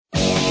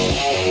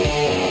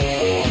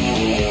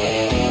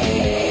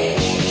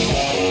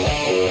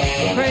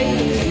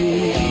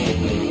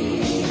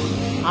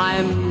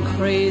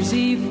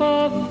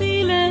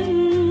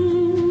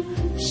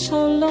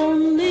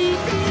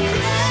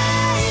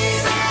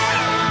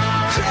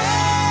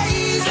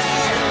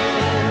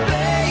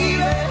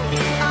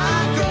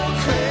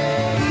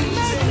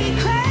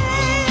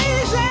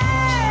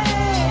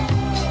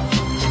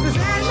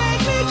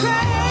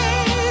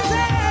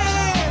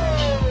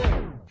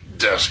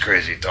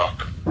Crazy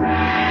Talk.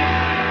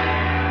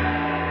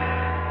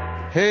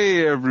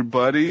 Hey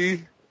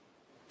everybody,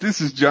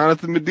 this is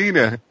Jonathan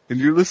Medina, and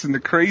you're listening to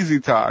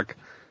Crazy Talk,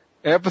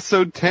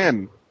 episode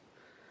 10,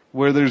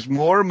 where there's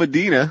more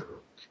Medina.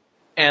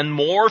 And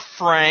more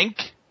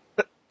Frank.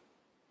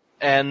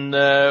 And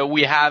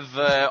we have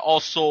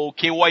also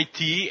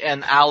KYT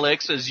and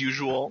Alex as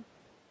usual.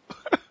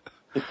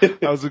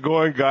 How's it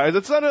going, guys?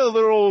 That sounded a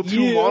little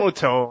too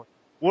monotone.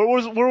 Where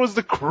was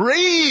the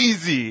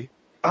crazy?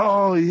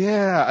 Oh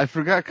yeah, I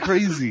forgot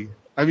crazy.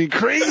 I mean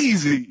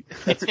crazy.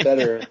 That's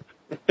better.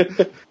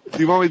 Do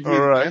you want me to do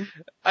it again?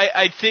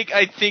 I think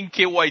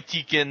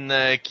KYT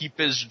can keep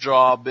his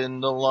job in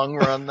the long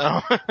run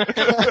now.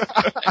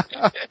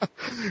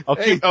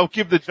 I'll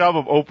keep the job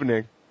of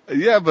opening.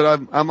 Yeah,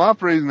 but I'm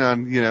operating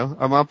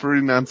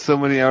on so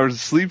many hours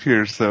of sleep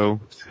here, so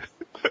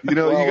Well, you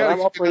gotta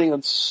I'm operating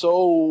on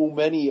so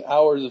many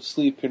hours of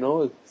sleep,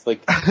 it's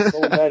like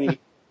so many.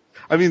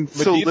 I mean,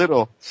 so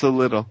little.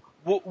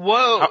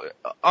 Well,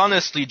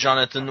 honestly,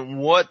 Jonathan,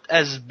 what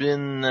has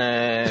been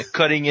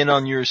cutting in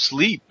on your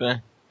sleep?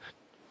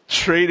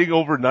 Trading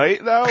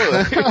overnight now?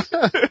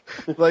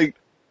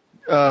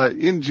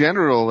 In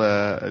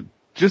general,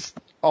 just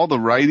all the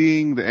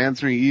writing, the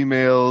answering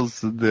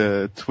emails,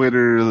 the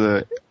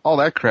Twitter, all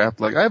that crap.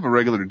 Like, I have a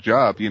regular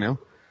job,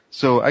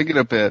 So I get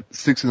up at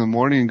 6 a.m.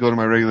 and go to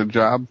my regular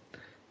job,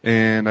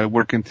 and I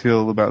work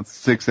until about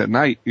 6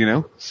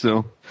 p.m,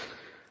 So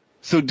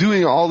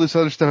doing all this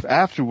other stuff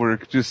after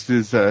work just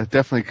is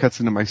definitely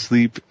cuts into my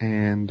sleep,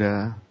 and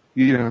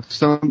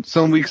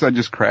some weeks I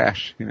just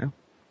crash, Like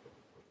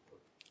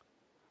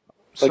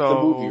the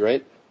movie,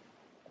 right?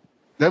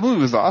 That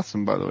movie was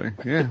awesome, by the way.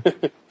 Yeah.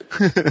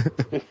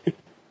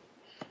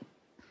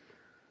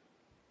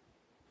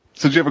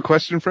 So do you have a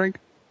question, Frank?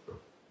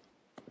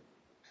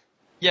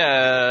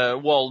 Yeah,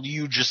 well,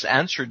 you just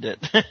answered it.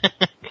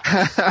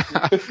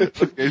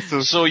 Okay,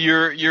 so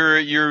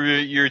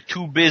you're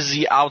too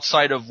busy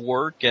outside of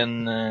work,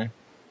 and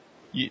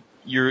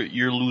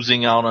you're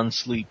losing out on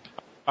sleep.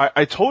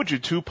 I told you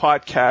 2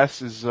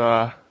 podcasts is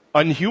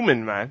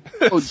unhuman, man.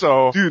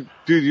 Dude,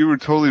 you were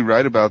totally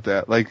right about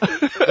that. Like,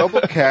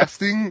 double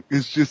casting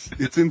is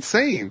it's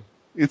insane.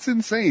 It's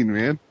insane,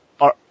 man.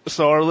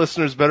 So our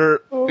listeners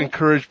better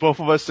encourage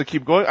both of us to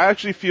keep going. I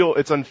actually feel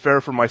it's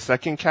unfair for my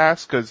second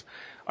cast because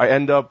I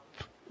end up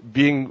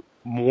being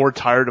more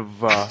tired of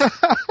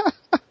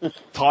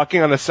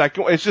talking on the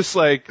second one. It's just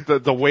like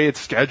the way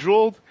it's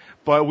scheduled.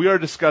 But we are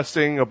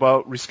discussing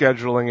about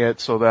rescheduling it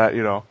so that,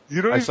 you don't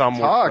I even sound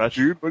more talk, fresh.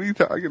 Dude. What are you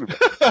talking about?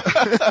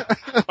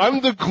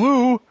 I'm the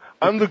glue.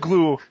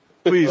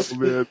 Please,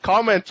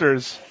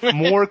 commenters,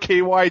 more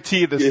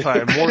KYT this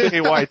time. More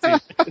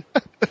KYT.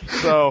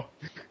 So,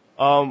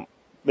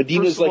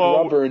 Medina's like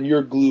rubber and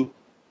you're glue.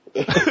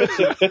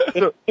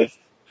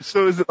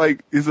 So is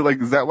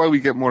that why we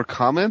get more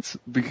comments?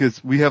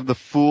 Because we have the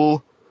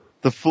full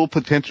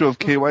potential of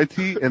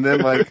KYT, and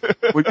then when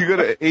you go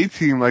to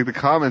A-Team, the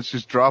comments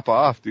just drop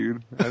off,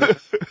 dude.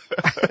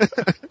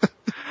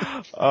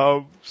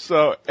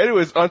 So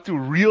anyways, on to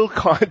real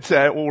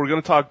content. What we're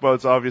going to talk about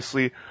is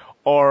obviously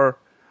our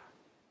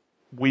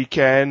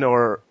weekend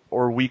or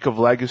week of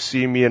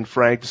Legacy. Me and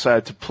Frank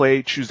decided to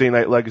play Tuesday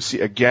Night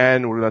Legacy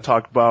again. We're going to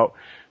talk about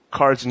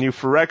cards in New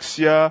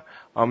Phyrexia.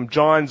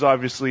 John's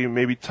obviously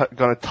maybe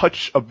going to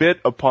touch a bit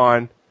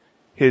upon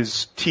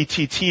his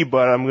TTT,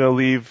 but I'm going to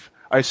leave.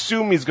 I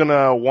assume he's going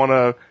to want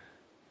to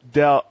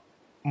delve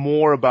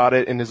more about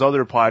it in his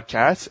other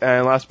podcasts.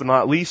 And last but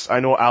not least, I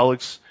know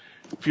Alex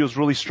feels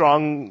really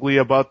strongly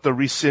about the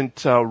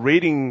recent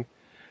rating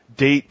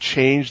date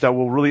change that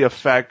will really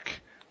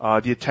affect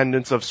the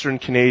attendance of certain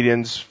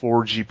Canadians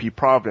for GP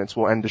Providence.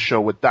 We'll end the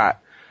show with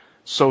that.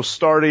 So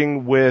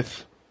starting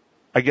with,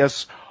 I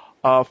guess,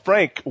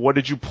 Frank, what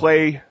did you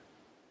play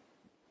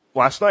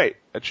last night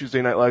at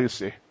Tuesday Night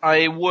Legacy?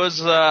 I was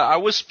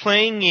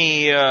playing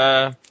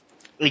a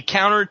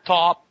counter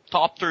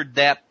topter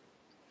depth,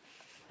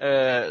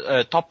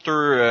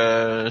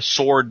 topter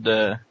sword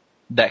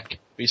deck,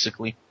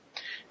 basically.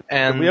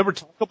 And did we ever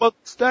talk about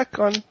this deck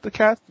on the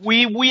cast?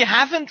 We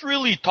haven't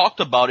really talked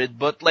about it,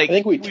 but I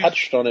think we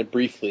touched on it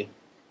briefly.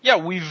 Yeah,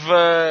 we've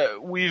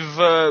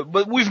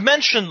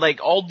mentioned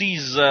all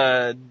these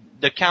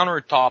the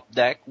countertop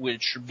deck,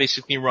 which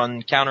basically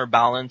run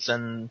counterbalance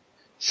and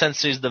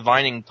Sensei's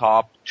Divining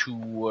Top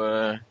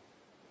to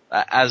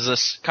as a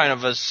kind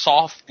of a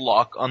soft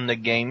lock on the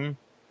game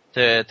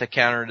to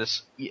counter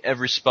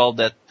every spell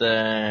that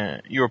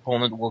your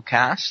opponent will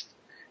cast.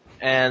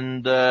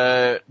 And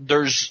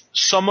there's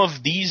some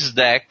of these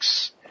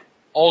decks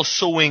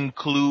also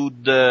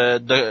include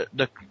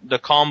the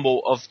combo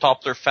of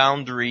Topter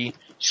Foundry,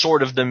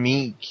 Sword of the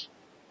Meek,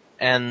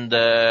 and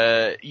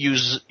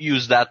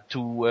use that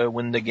to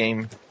win the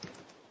game.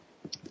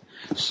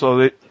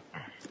 So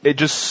it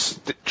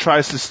just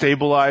tries to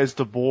stabilize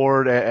the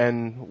board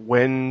and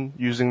win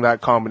using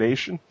that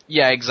combination?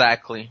 Yeah,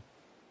 exactly.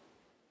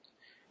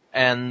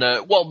 And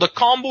the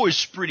combo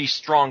is pretty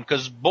strong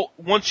because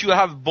once you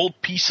have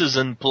both pieces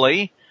in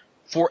play,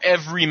 for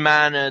every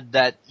mana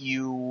that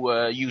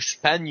you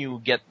spend, you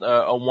get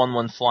a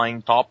 1/1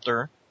 flying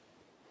Topter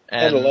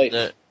And a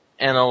life.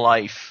 And a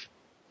life.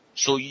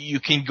 So you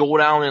can go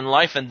down in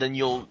life, and then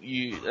you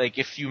like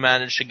if you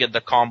manage to get the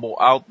combo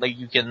out, like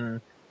you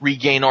can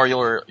regain all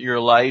your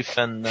life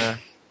and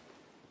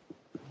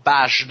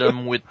bash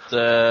them with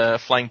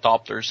flying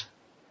Topters.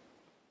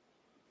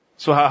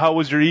 So how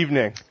was your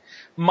evening?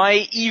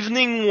 My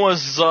evening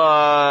was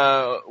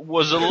a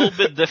little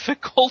bit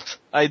difficult.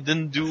 I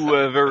didn't do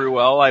very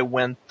well. I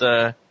went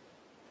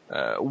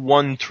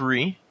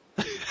 1-3.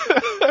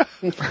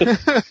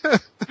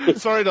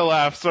 Sorry to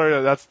laugh.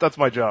 Sorry, that's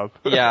my job.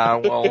 Yeah,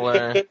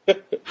 well,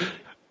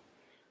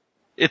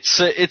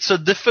 it's a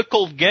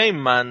difficult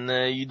game, man.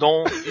 You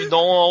don't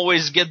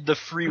always get the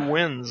free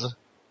wins.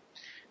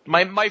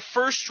 My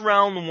first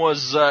round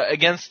was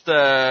against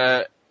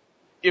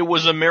it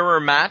was a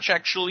mirror match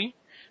actually.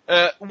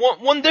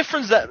 One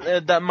difference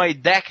that my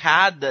deck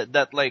had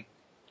that like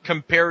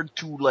compared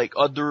to like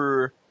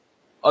other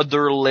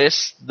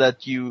lists that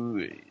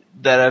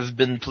have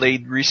been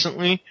played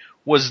recently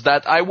was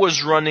that I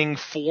was running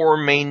 4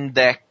 main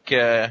deck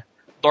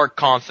Dark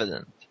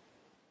Confident.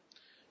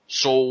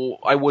 So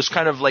I was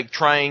kind of like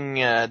trying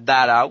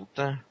that out.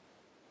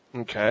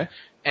 Okay.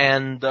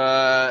 And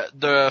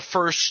the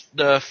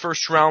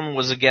first round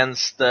was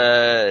against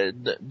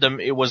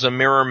it was a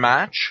mirror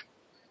match,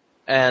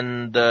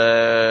 and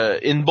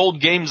in both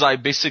games I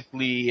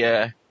basically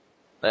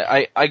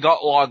I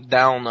got locked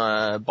down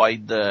by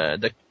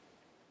the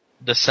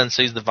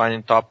Sensei's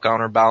Divining Top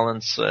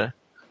counterbalance,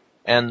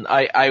 and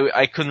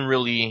I couldn't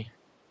really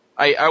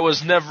I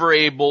was never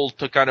able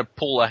to kind of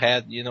pull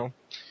ahead, you know.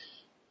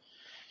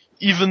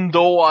 Even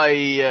though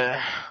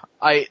I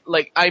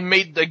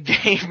made the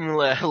game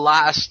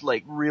last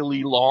like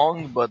really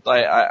long, but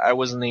I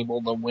wasn't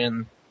able to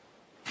win.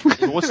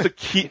 What's the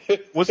key?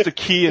 What's the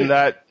key in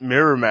that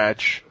mirror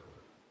match?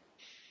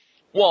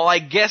 Well, I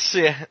guess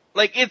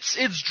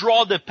it's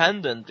draw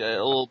dependent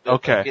a little bit.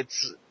 Okay. Like,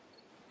 it's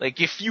like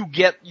if you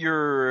get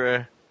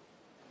your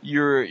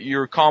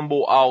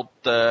combo out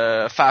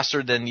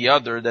faster than the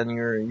other, then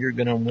you're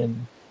gonna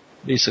win,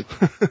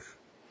 basically.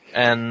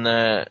 And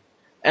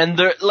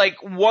there,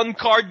 like one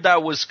card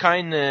that was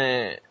kind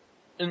of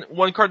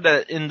one card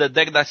that in the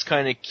deck that's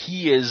kind of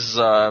key is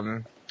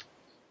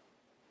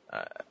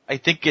I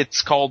think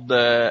it's called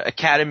the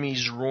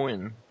Academy's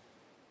Ruin.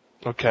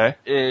 Okay.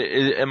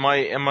 Am I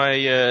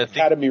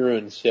Academy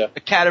Ruins, yeah.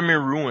 Academy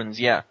Ruins,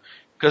 yeah.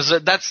 Cause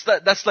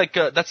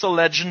that's a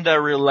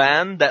legendary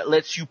land that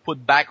lets you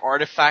put back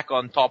artifact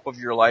on top of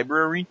your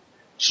library.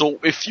 So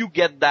if you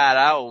get that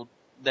out,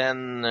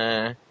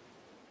 then,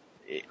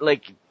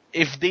 like,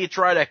 if they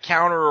try to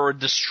counter or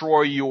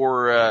destroy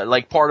your,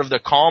 like part of the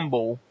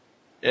combo,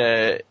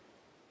 the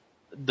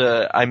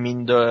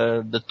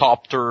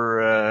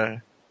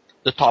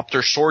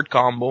Topter sword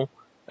combo,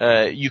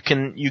 you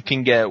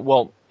can get,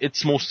 well,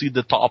 it's mostly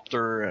the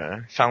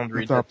Topter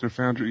Foundry. The Topter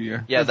Foundry,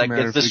 yeah. Yeah, that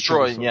gets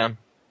destroyed, yeah.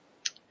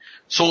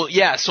 So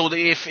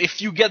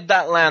if you get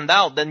that land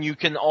out, then you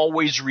can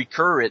always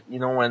recur it, you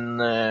know,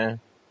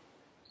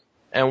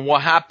 and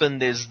what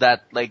happened is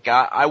that, like,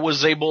 I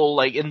was able,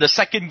 like, in the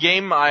second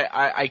game,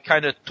 I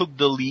kind of took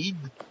the lead,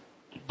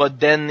 but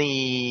then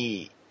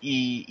he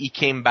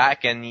came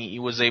back and he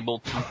was able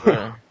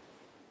to,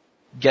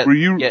 get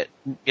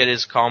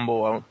his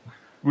combo out.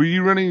 Were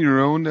you running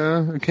your own,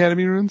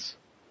 Academy runes?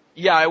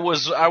 Yeah, I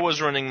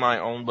was running my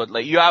own, but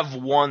like you have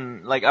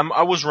one, like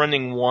I was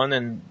running one,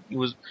 and it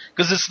was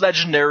because it's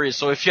legendary.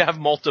 So if you have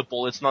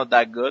multiple, it's not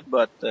that good.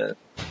 But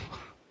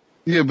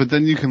yeah, but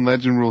then you can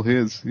legend rule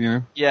his, you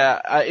know.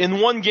 Yeah,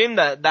 in one game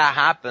that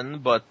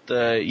happened, but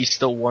he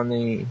still won.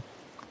 He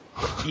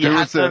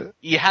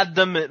had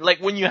them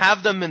like when you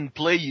have them in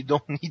play, you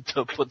don't need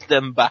to put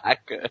them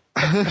back. Bring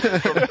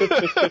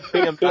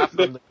them back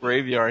from the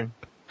graveyard.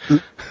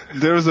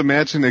 There was a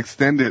match in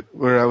Extended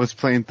where I was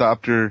playing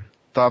Thopter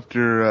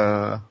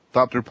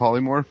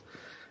Polymorph,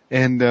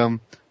 and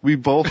we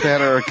both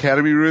had our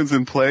Academy runes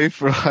in play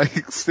for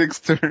like 6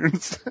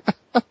 turns.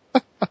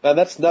 Now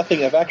that's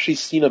nothing. I've actually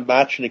seen a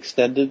match in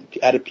Extended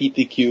at a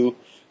PTQ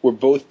where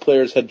both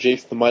players had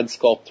Jace the Mind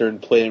Sculptor in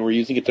play and were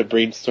using it to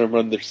brainstorm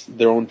on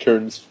their own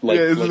turns. Like,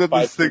 yeah, isn't like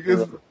that the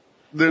sickest?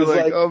 They're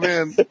like, oh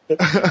man,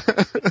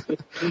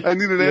 I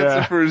need an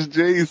answer for his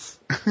Jace.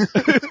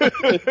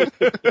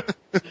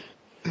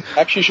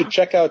 Actually, you should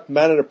check out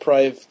Mana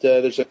Deprived.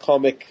 There's a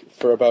comic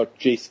about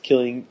Jace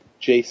killing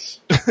Jace.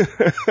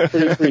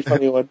 Pretty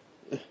funny one.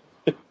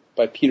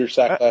 By Peter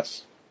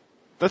Sackglass.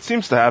 That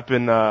seems to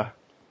happen now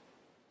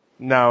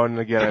and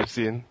again. I've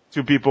seen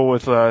 2 people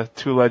with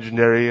 2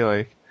 legendary.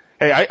 Like,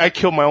 hey, I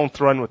killed my own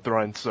Thrun with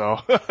Thrun,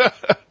 so.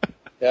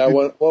 Yeah,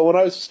 when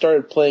I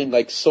started playing,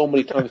 like, so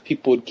many times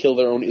people would kill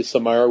their own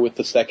Isamaru with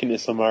the second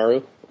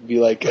Isamaru. It'd be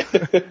like,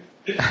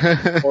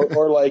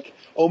 or like,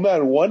 oh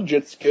man, 1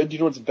 Jit's good. You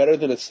know what's better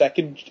than a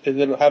second, and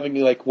then having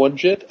like 1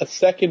 Jit? A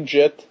second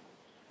Jit.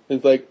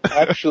 It's like,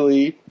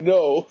 actually,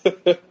 no.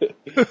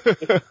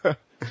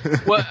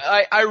 Well,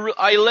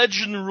 I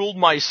legend ruled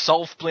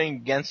myself playing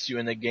against you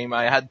in the game.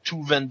 I had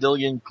 2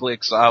 Vendilion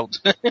clicks out.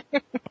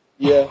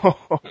 Yeah.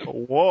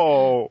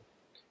 Whoa.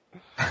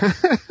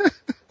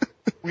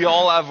 We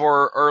all have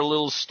our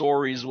little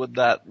stories with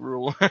that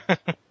rule.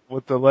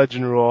 With the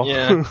legend rule.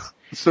 Yeah.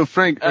 So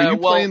Frank, are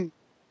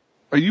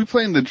you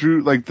playing the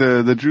Drew, like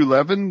the Drew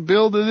Levin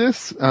build of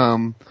this?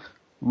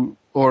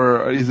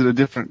 Or is it a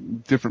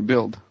different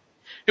build?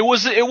 It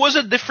was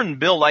a different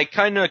build. I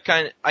kind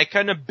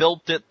of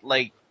built it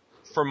like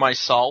for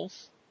myself.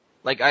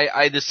 Like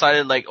I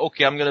decided like,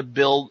 okay, I'm gonna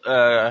build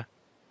a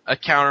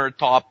counter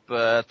top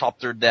tier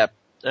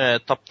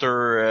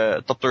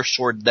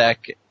sword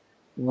deck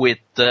with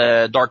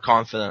Dark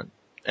Confident.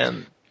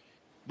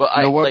 But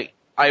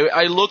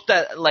I looked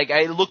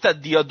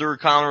at the other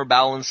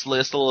counterbalance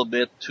list a little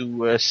bit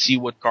to see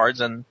what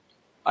cards, and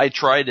I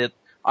tried it.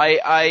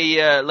 The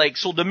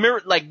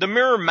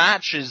mirror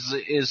match is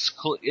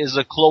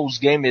a close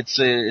game. It's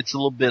a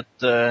little bit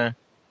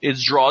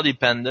it's draw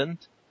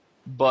dependent,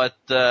 but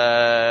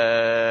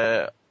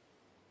the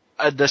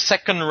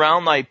second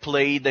round I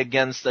played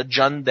against a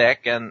junk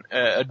deck and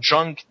a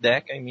junk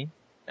deck, I mean,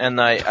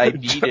 and I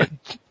beat it.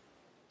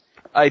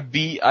 I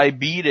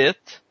beat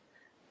it,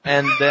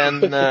 and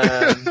then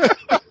the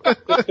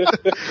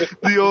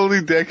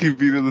only deck you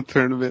beat in the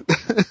tournament.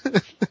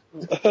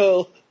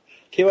 Well,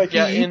 KYT,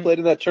 Yeah, you played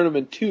in that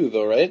tournament too,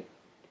 though, right?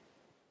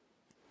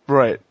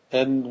 Right.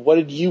 And what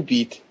did you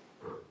beat?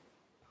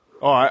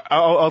 Oh,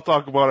 I'll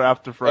talk about it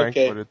after Frank,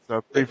 Okay. but it's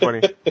pretty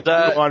funny. the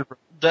Go on,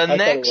 the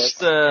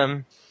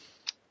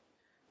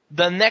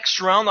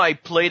next round I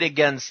played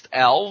against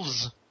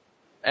elves,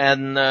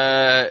 and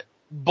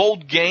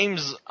both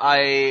games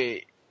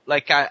I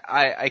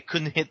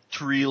couldn't hit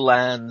 3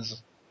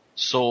 lands,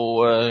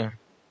 so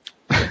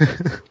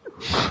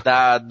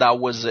that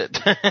was it.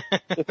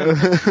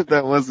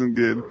 That wasn't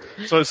good.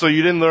 So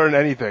you didn't learn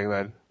anything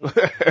then?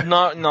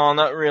 No,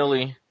 not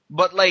really.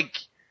 But like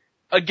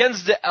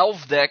against the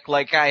elf deck,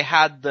 like I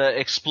had the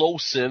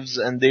explosives,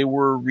 and they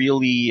were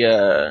really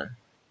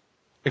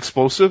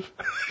Explosive?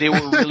 they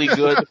were really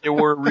good. They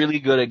were really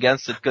good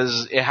against it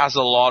because it has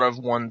a lot of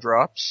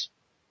 1-drops.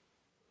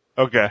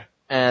 Okay.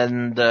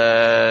 And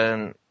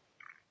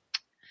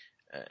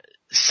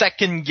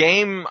second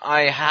game,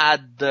 I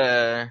had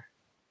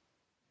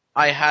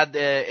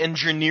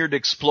engineered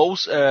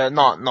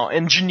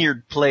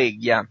engineered plague,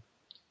 yeah.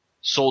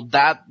 So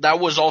that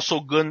was also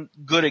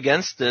good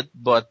against it,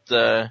 but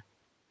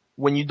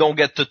when you don't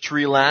get to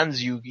 3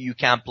 lands, you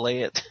can't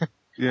play it.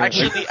 Yeah.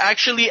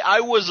 Actually,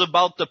 I was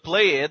about to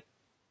play it,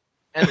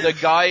 and the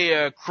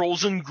guy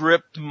Crozen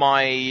gripped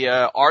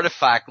my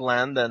artifact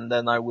land, and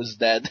then I was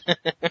dead.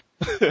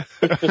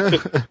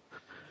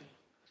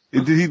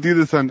 Did he do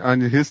this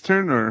on his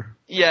turn or?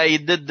 Yeah, he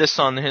did this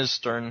on his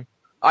turn.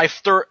 I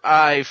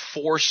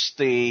forced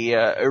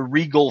a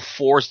Regal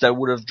Force that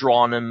would have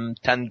drawn him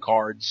 10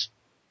 cards.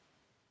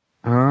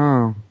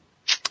 Oh.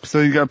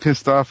 So you got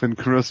pissed off and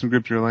corrosive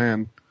gripped your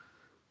land.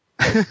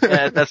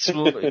 Yeah, that's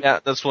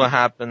what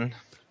happened.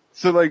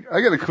 So like,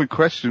 I got a quick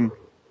question.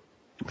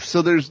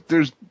 So there's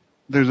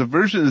a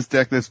version of this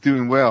deck that's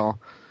doing well.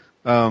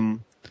 I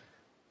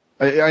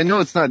know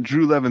it's not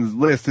Drew Levin's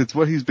list. It's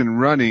what he's been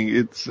running.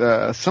 It's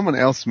someone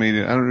else made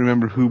it. I don't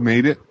remember who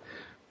made it.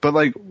 But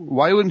like,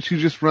 why wouldn't you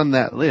just run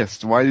that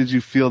list? Why did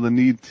you feel the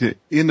need to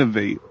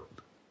innovate?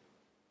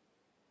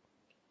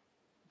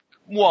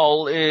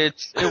 Well, it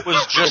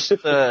was just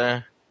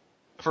for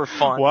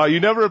fun. Wow, you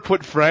never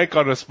put Frank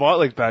on a spot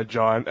like that,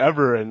 John,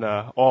 ever in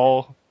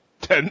all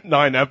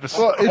 9 episodes.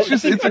 Well,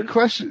 it's a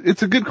question.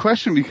 It's a good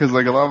question because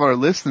like a lot of our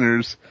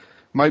listeners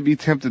might be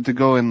tempted to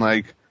go and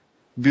like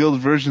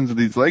build versions of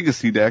these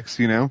legacy decks,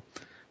 you know.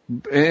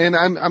 And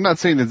I'm not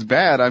saying it's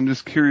bad. I'm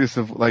just curious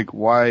of like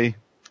why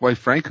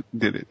Frank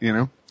did it, you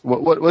know.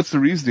 What's the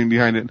reasoning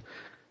behind it?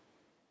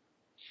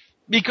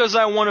 Because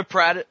I want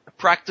to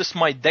practice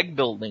my deck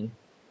building.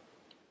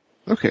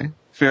 Okay,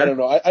 fair. I don't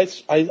know.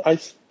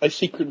 I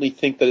secretly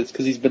think that it's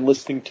because he's been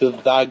listening to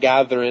The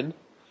Gathering,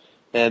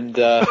 and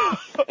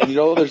you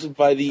know, there's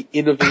by the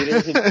innovator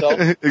himself.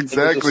 Exactly. And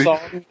there's a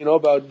song, you know,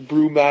 about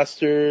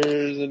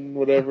brewmasters and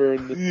whatever.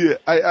 And Yeah,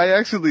 I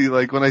actually,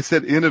 like, when I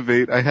said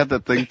innovate, I had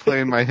that thing play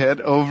in my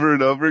head over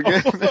and over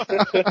again.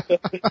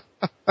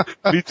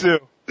 Me too.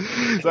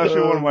 It's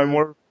actually one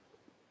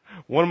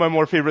of my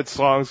more favorite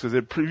songs because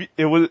it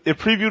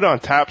previewed on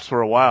Taps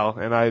for a while,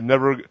 and I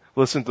never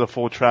listened to the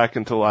full track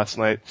until last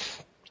night.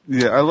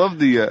 Yeah, I love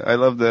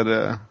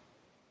that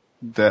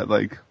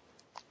like,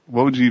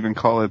 what would you even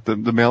call it? The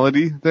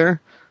melody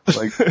there?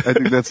 Like, I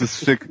think that's a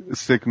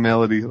sick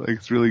melody. Like,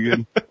 it's really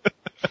good.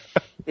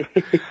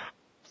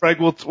 Frank,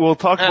 we'll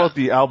talk about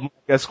the album,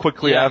 I guess,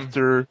 quickly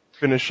after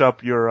finish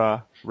up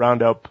your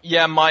roundup.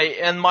 Yeah,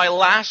 my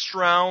last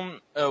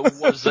round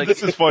was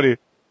This is funny.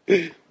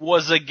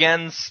 Was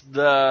against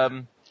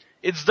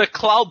it's the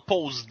Cloud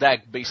Pose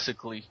deck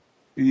basically.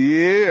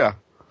 Yeah.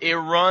 It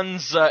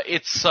runs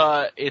it's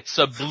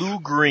a blue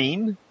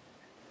green.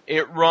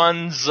 It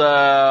runs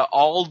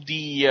all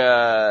these.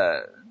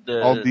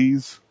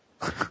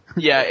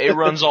 Yeah, it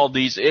runs all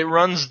these. It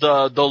runs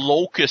the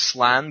Locust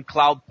Land,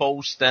 Cloud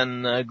Post,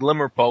 and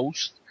Glimmer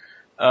Post,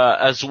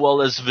 as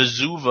well as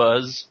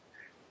Vesuvas,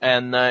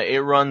 and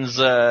it runs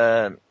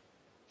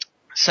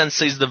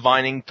Sensei's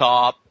Divining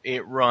Top.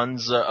 It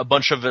runs a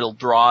bunch of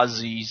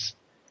Eldrazi's,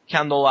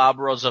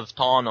 Candelabras of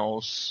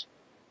Tawnos,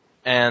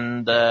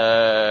 and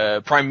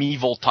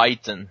Primeval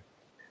Titan,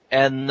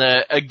 and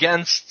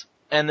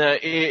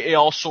it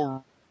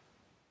also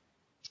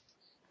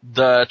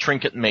the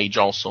Trinket Mage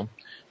also.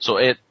 So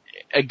it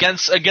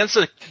against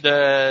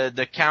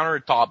the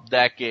countertop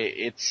deck,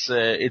 it's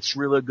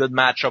really a good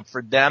matchup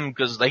for them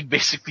because like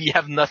basically you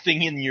have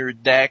nothing in your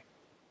deck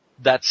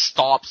that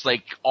stops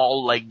like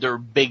all like their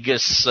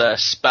biggest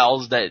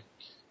spells. That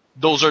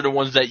those are the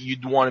ones that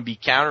you'd want to be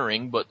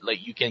countering, but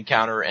like you can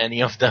counter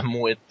any of them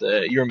with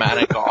your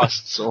mana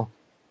cost. So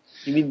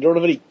you mean you don't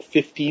have any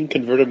 15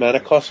 converted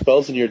mana cost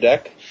spells in your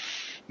deck?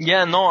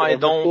 Yeah, no, I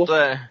don't.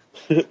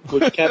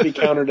 Which can't be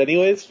countered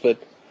anyways, but.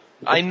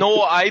 I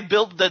know I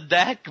built the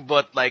deck,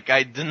 but like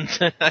I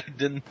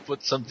didn't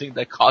put something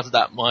that cost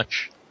that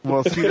much.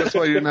 Well, see, that's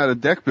why you're not a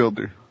deck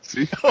builder.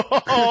 See?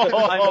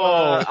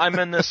 I'm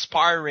an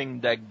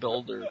aspiring deck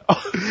builder.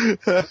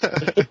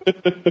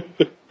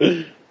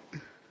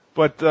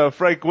 But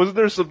Frank, wasn't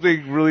there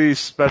something really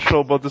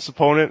special about this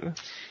opponent?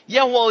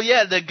 Yeah, well,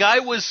 yeah, the guy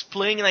was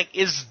playing like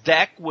his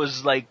deck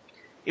was like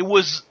it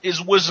was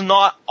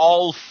not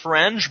all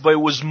French, but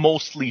it was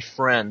mostly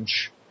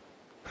French,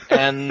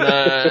 and.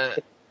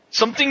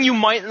 Something you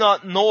might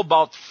not know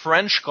about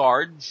French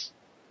cards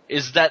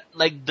is that,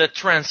 like, the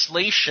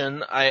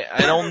translation, I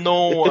don't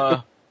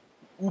know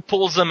who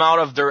pulls them out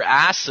of their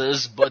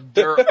asses, but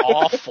they're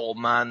awful,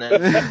 man.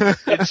 And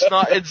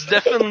it's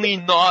definitely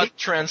not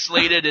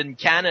translated in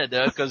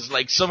Canada, because,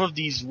 like, some of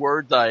these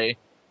words I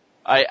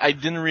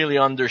didn't really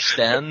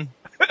understand.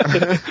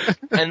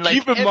 And,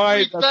 like, keep in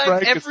mind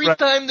every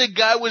time the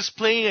guy was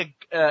playing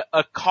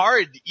a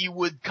card, he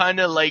would kind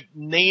of, like,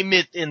 name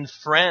it in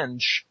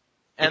French.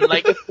 And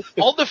like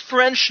all the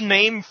French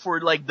name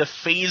for like the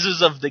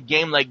phases of the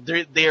game, like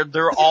they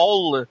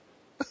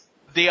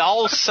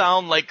all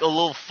sound like a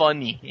little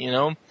funny, you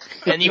know?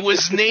 And he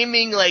was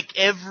naming like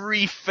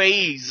every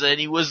phase,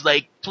 and he was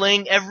like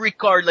playing every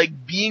card,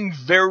 like being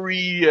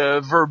very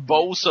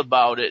verbose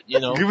about it, you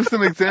know? Give us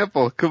an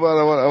example. Come on,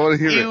 I want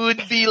to hear it. It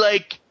would be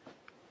like,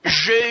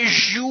 je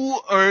joue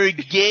un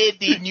guet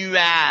des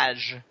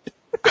nuages.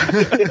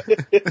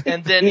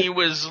 And then he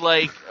was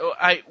like,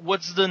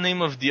 what's the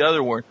name of the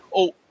other word?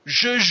 Oh,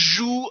 je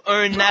joue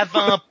un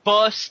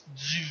avant-poste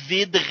du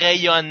vide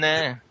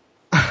rayonnant.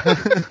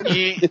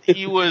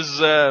 He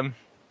was, I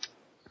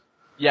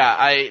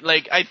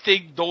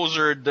think those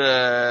are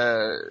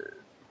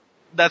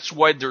that's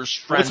why there's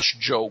French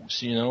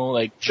jokes, you know,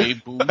 like Jay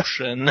Bouche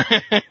and.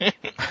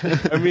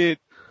 I mean,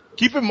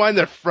 keep in mind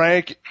that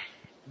Frank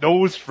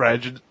knows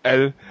French,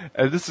 and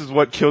this is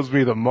what kills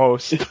me the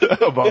most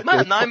about Man,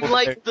 this. I'm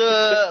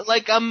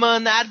like I'm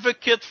an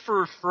advocate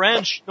for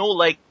French. You know,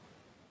 like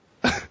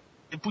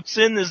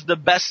Poutine is the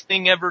best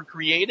thing ever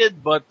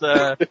created, but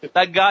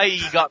that guy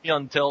he got me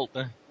on tilt.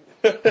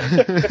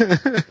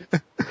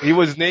 He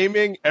was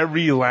naming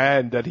every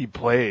land that he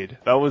played.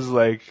 That was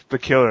like the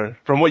killer,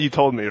 from what you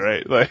told me,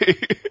 right?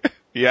 Like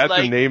he had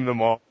to name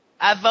them all.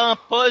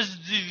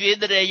 Avant-poste du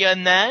vide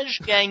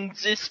rayonnage gagne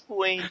 10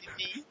 points de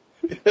vie.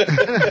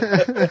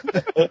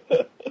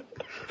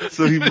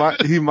 So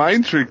he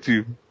mind tricked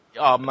you.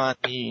 Oh man,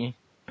 he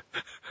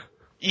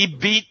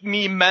beat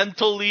me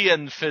mentally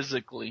and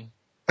physically.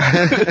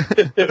 At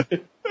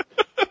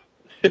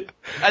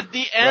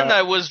the end,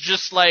 I was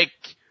just like,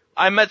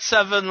 I'm at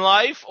 7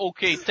 life.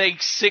 Okay,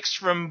 take 6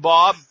 from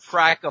Bob.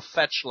 Crack a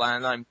fetch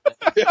land. I'm.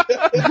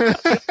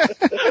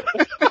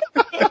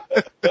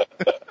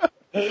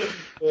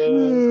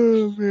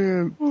 Oh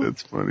man,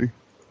 that's funny.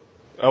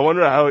 I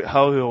wonder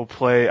how he'll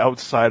play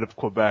outside of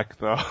Quebec,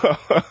 though.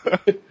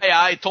 Hey,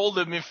 I told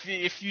him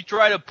if you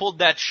try to pull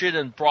that shit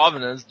in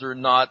Providence, they're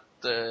not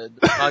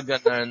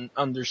gonna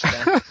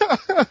understand.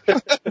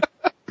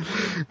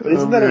 But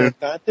isn't that an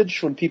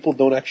advantage when people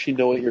don't actually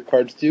know what your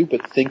cards do,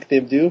 but think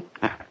they do?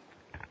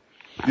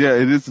 Yeah,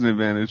 it is an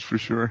advantage for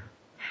sure.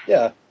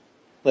 Yeah,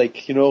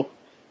 like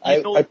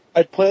I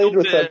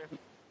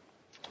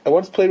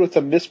once played with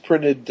a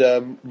misprinted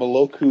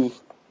Moloku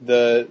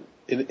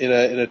in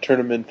a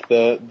tournament,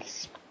 the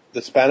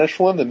Spanish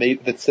one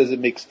that says it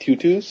makes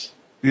 2/2s.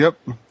 Yep.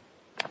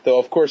 Though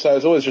of course I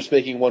was always just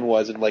making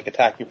 1/1s and like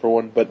attacking for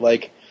 1, but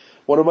like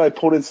one of my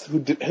opponents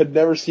who had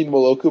never seen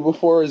Moloku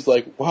before is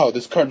like, "Wow,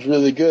 this card's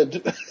really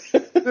good,"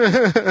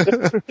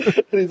 and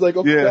he's like,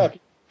 "Oh crap,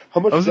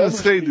 how much?" I was gonna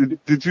say,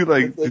 did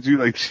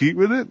you cheat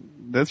with it?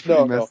 That's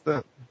pretty messed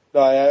up. No,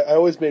 I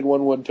always made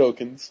 1/1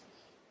 tokens.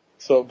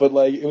 So, but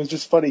like, it was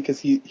just funny because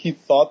he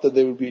thought that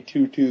they would be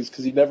 2/2s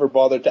because he never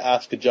bothered to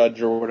ask a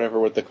judge or whatever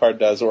what the card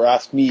does, or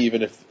ask me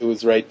even if it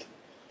was right.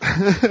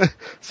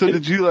 So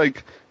did you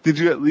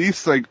at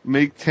least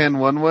make 10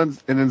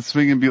 1/1s and then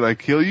swing and be like,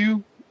 kill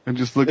you? And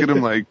just look at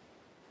him like,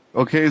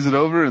 okay, is it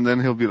over? And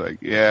then he'll be like,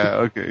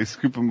 yeah, okay,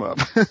 scoop him up.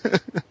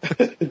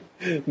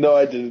 No,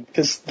 I didn't.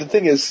 Because the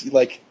thing is,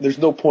 like, there's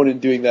no point in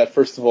doing that,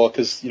 first of all,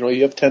 because, you know,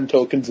 you have 10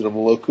 tokens in a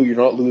Moloku, you're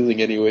not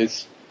losing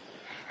anyways.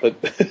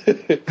 But,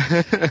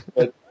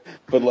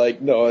 but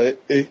like, no,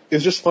 it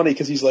was just funny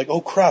because he's like,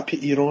 oh crap,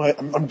 you know,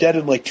 I'm dead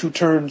in like 2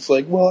 turns.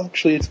 Like, well,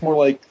 actually, it's more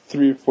like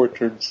 3 or 4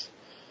 turns.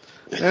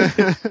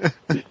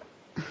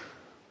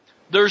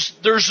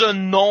 There's a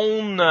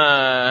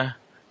known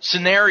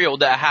scenario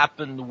that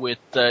happened with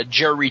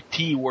Jerry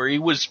T, where he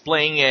was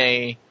playing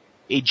a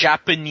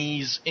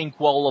Japanese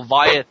Inkwell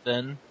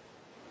Leviathan,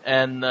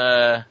 and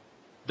the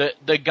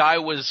guy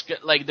was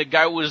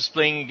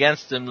playing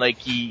against him, like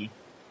he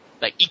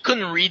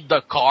couldn't read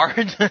the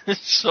card,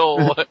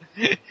 so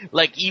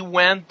like he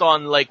went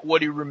on like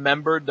what he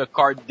remembered the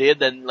card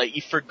did, and like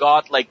he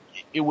forgot like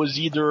it was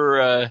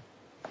either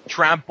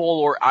trample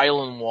or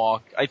island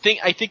walk. I think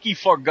he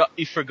forgot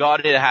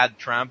it had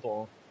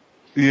trample.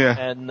 Yeah.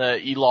 And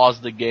he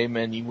lost the game,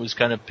 and he was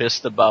kind of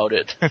pissed about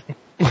it.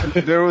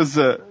 There was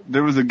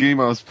a game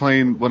I was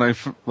playing when I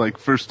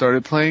first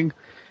started playing,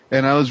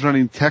 and I was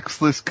running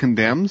textless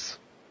condemns.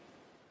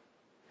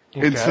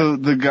 Okay. And so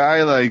the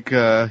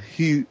guy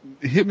he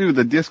hit me with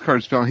a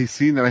discard spell, and he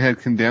seen that I had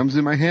condemns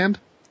in my hand.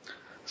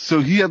 So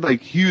he had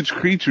like huge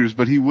creatures,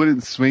 but he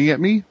wouldn't swing at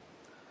me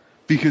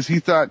because he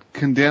thought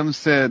condemn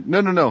said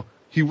no.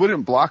 He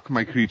wouldn't block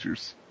my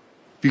creatures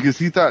because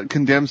he thought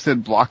condemn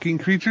said blocking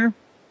creature.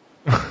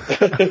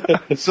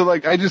 So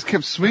like I just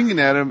kept swinging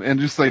at him, and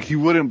just like he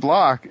wouldn't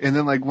block, and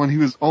then like when he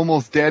was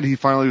almost dead, he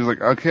finally was like,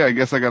 okay, I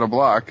guess I gotta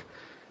block.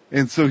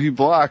 And so he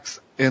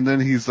blocks, and then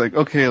he's like,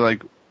 okay,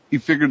 like he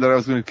figured that I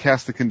was going to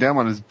cast the condemn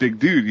on his big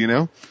dude, you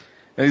know?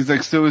 And he's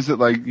like, so is it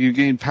like you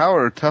gain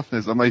power or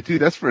toughness? I'm like,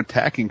 dude, that's for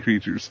attacking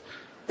creatures.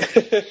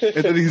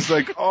 And then he's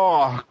like,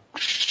 oh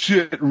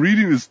shit,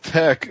 reading his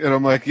tech, and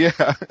I'm like, yeah.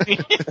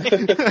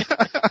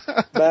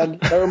 Man,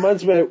 that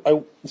reminds me.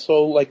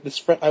 So like this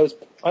friend,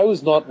 I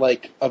was not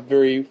like a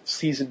very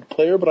seasoned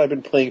player, but I've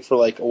been playing for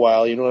like a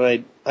while, you know,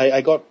 and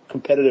I got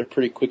competitive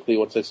pretty quickly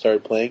once I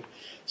started playing.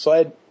 So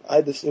I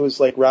had this. It was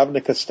like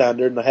Ravnica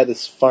standard, and I had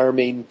this fire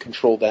main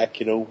control deck,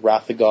 you know,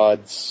 Wrath of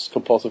Gods,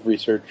 Compulsive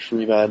Research,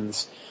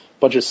 Remands,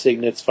 bunch of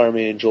Signets, Fire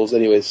Main Angels,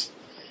 anyways.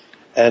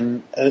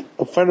 And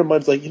a friend of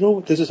mine's like, you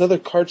know, there's this other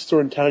card store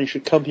in town, you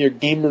should come here,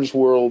 Gamers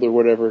World or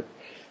whatever.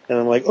 And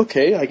I'm like,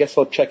 okay, I guess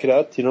I'll check it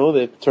out, you know,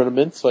 the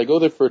tournament. So I go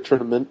there for a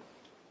tournament,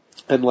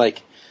 and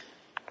like,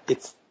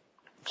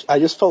 I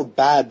just felt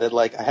bad that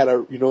like I had a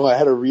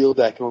real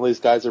deck, and all these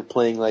guys are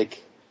playing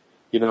like,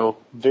 you know,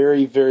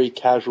 very, very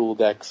casual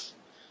decks.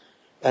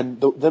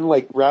 And then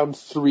like round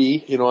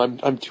 3, you know, I'm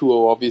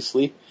 2-0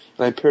 obviously,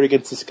 and I'm paired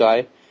against this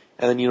guy.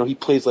 And then, you know, he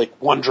plays like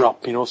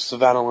 1-drop, you know,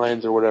 Savannah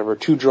Lions or whatever,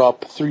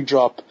 2-drop,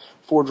 3-drop,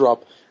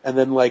 4-drop. And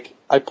then like,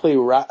 I play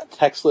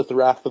Texlith, the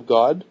Wrath of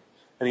God,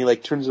 and he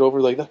like turns it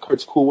over like, that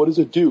card's cool, what does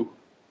it do?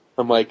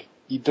 I'm like,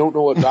 you don't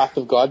know what Wrath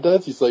of God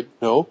does? He's like,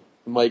 no.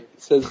 I'm like,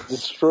 it says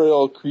destroy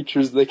all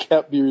creatures, they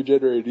can't be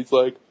regenerated. He's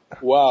like,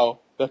 wow,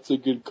 that's a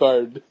good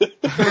card.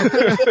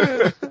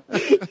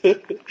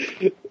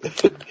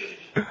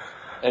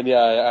 And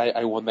yeah,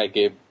 I won that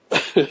game.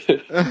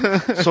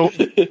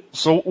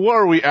 So what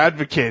are we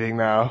advocating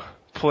now?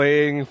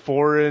 Playing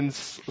foreign /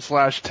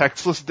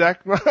 textless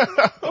deck now?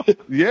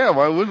 Yeah,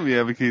 why wouldn't we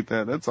advocate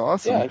that? That's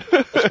awesome.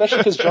 Yeah, especially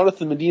because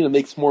Jonathan Medina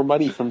makes more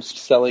money from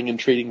selling and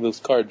trading those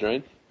cards,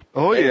 right?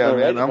 Oh yeah, am I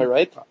man. right? Am I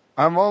right?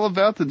 I'm all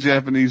about the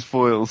Japanese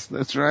foils.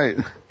 That's right.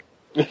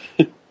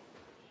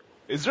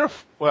 Is there?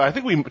 Well, I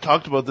think we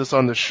talked about this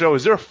on the show.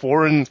 Is there a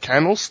foreign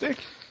candlestick?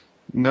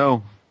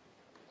 No.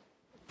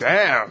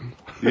 Damn.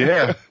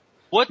 Yeah.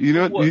 What? You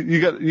know, what,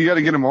 you got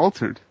to get them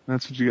altered.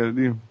 That's what you got to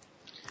do.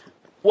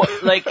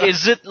 what, like,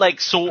 is it like,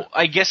 so,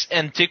 I guess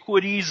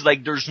antiquities,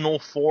 like, there's no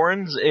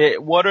foreigns?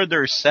 What are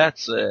their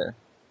sets?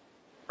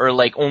 Or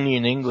like, only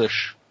in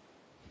English?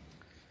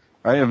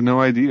 I have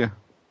no idea.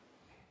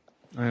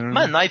 I don't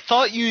know. Man, I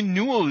thought you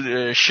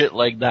knew shit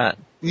like that.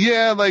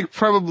 Yeah, like,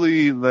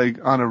 probably,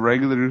 like, on a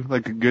regular,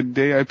 like, a good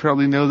day, I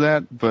probably know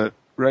that, but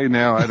right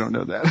now, I don't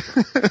know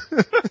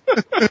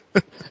that.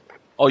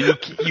 Oh,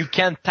 you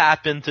can't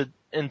tap into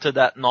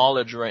that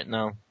knowledge right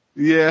now.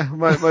 Yeah,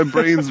 my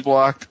brain's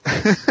blocked.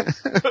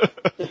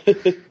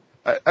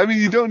 I mean,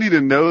 you don't need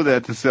to know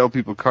that to sell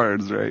people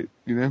cards, right?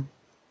 You know?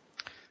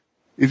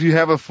 If you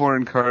have a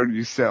foreign card,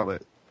 you sell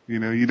it. You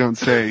know, you don't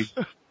say,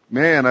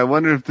 man, I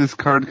wonder if this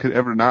card could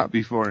ever not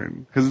be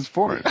foreign, because it's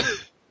foreign.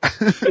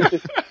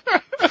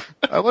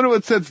 I wonder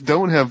what sets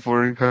don't have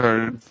foreign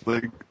cards.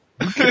 Like,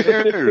 who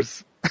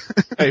cares?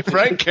 Hey,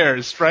 Frank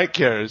cares. Frank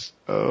cares.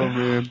 Oh,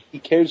 man. He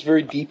cares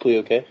very deeply,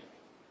 okay?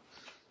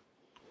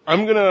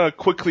 I'm gonna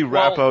quickly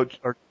wrap out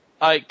our...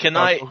 Can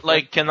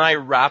I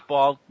wrap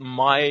up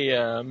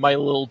my my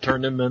little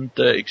tournament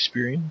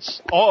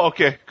experience? Oh,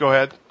 okay. Go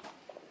ahead.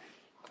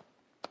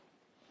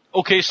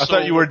 Okay, so I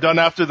thought you were done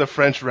after the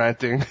French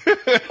ranting.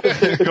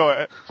 Go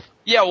ahead.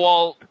 Yeah,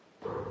 well,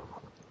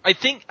 I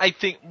think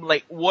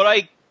like what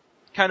I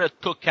kind of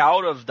took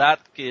out of that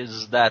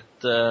is that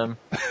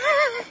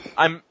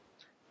I'm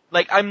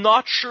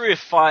not sure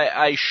if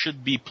I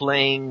should be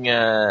playing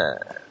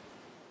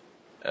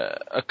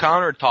a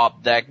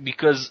countertop deck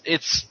because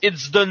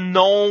it's the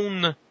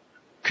known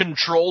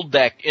control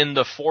deck in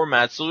the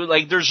format. So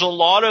like there's a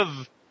lot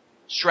of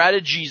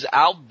strategies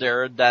out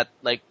there that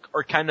like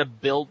are kind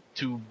of built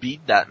to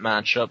beat that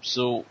matchup.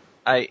 So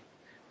I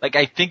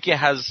think it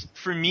has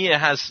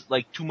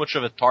like too much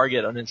of a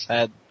target on its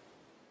head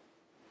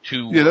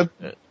to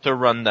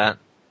run that.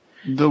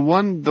 The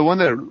one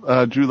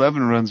that Drew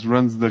Levin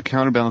runs the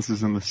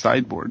counterbalances in the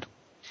sideboard.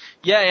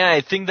 Yeah, I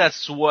think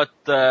that's what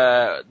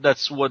the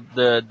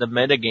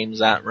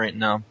metagame's at right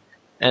now.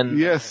 And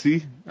yeah,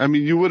 see, I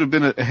mean, you would have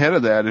been ahead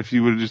of that if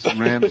you would have just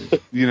ran,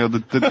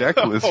 the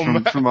deck list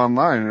from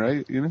online,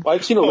 right? Well,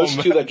 I've seen a list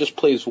too that just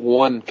plays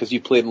one because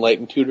you played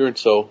Enlightened Tutor, and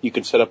so you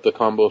can set up the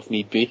combo if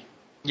need be.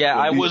 Yeah,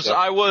 I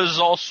was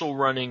also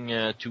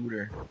running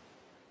Tutor.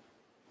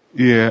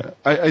 Yeah,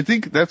 I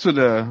think that's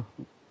what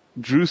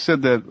Drew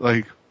said, that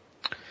like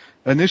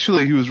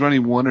initially he was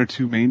running one or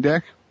two main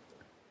deck,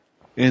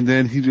 and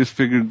then he just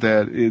figured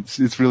that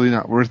it's really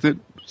not worth it,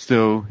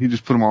 so he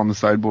just put them all on the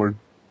sideboard.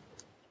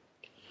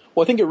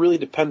 Well, I think it really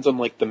depends on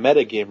like the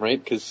meta game,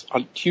 right? Because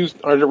on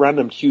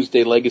random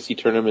Tuesday Legacy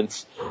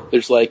tournaments,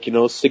 there's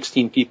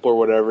 16 people or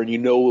whatever,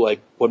 and like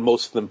what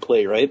most of them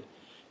play, right?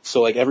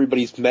 So like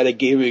everybody's meta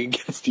gaming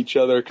against each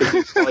other because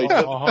it's like.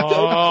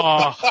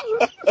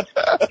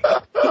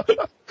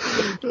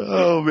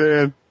 Oh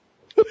man.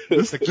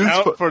 The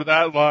count for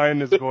that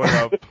line is going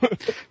up.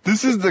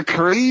 This is the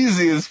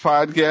craziest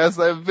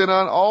podcast I've been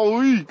on all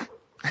week.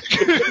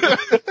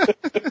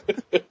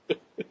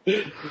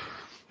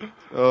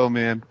 Oh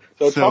man.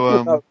 So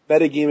talking about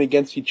metagame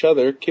against each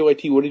other,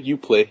 KYT, what did you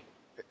play?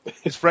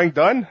 Is Frank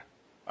done?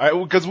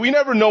 Because we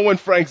never know when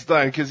Frank's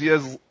done, because he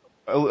has,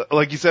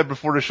 like you said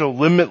before the show,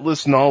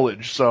 limitless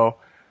knowledge. So,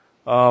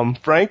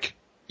 Frank?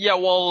 Yeah,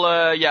 well,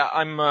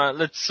 I'm,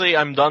 let's say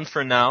I'm done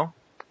for now.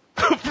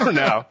 For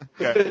now.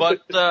 Okay.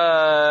 But,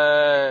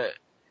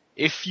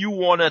 if you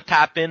wanna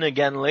tap in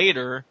again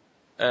later,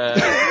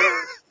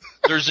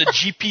 there's a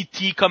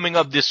GPT coming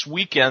up this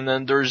weekend,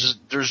 and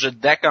there's a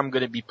deck I'm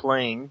gonna be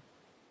playing.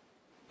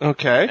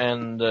 Okay.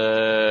 And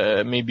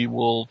maybe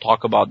we'll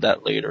talk about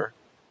that later.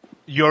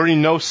 You already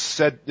know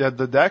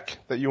the deck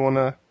that you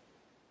wanna?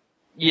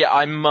 Yeah,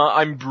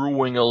 I'm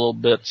brewing a little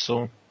bit,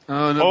 so.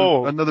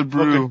 Another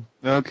brew.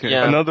 Okay.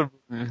 Yeah. Another.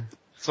 Yeah.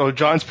 So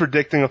John's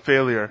predicting a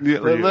failure. Yeah,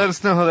 let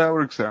us know how that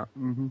works out.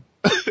 Mm-hmm.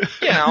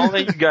 Yeah, I'll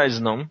let you guys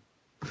know.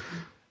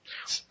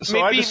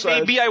 So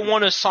maybe I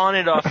want to sign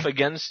it off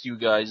against you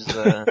guys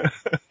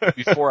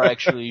before I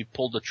actually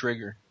pull the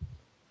trigger.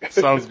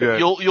 Sounds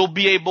good. You'll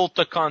be able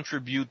to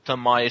contribute to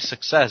my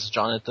success,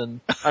 Jonathan.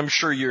 I'm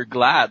sure you're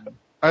glad.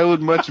 I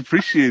would much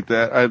appreciate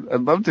that.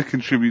 I'd love to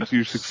contribute to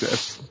your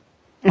success.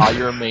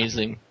 You're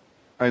amazing.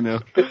 I know.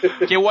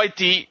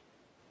 KYT,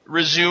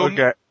 resume.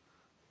 Okay.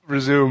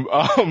 Resume.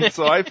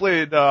 So I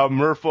played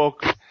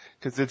Merfolk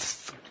because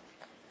it's,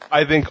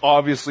 I think,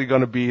 obviously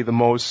going to be the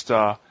most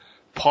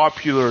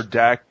popular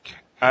deck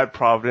at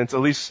Providence. At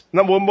least,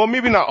 well,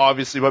 maybe not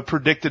obviously, but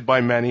predicted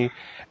by many.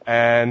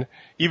 And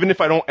even if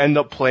I don't end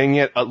up playing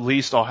it, at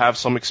least I'll have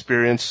some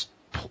experience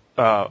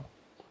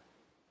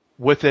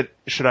with it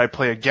should I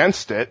play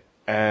against it.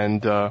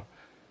 And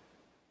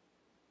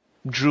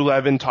Drew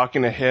Levin,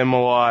 talking to him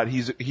a lot,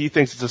 he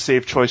thinks it's a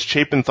safe choice.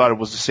 Chapin thought it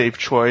was a safe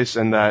choice,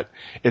 and that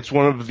it's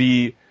one of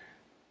the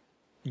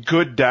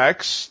good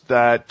decks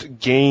that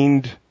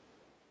gained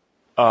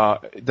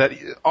that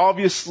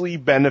obviously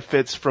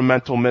benefits from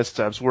mental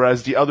missteps,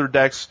 whereas the other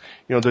decks,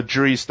 the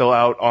jury's still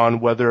out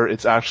on whether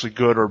it's actually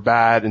good or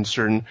bad in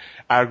certain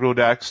aggro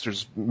decks.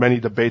 There's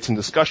many debates and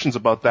discussions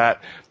about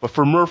that. But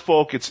for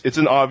Merfolk, it's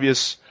an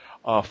obvious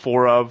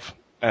 4-of,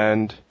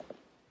 and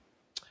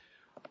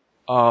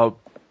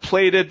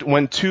played it,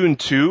 went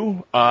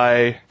 2-2.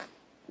 I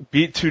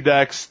beat two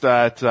decks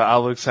that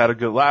Alex had a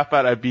good laugh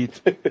at. I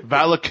beat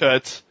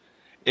Valakut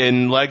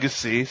in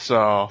Legacy,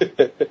 so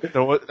that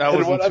wasn't too hard.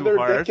 And what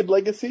other deck in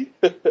Legacy?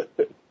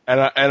 And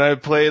I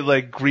played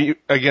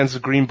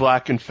against Green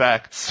Black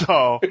Infect,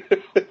 so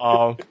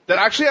that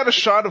actually had a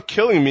shot of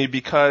killing me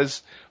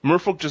because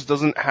Merfolk just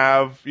doesn't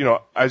have,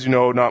 as you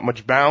know, not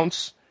much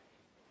bounce,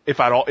 if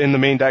at all, in the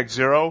main deck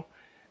 0,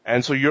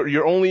 and so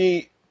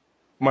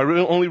my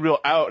only real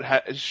out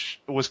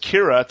was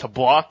Kira to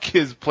block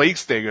his Plague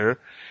Stinger,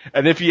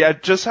 and if he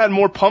had just had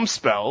more pump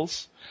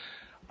spells,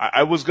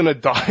 I was gonna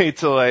die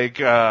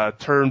to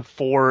turn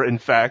 4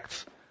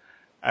 Infect,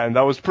 and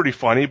that was pretty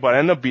funny, but I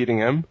ended up beating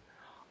him.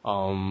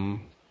 I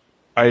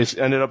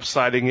ended up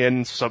siding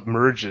in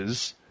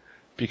Submerges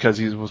because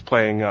he was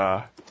playing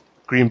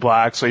Green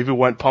Black, so if he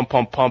went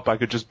pump, I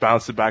could just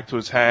bounce it back to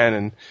his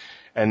hand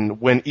and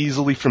win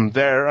easily from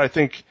there. I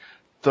think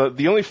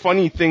the only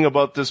funny thing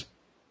about this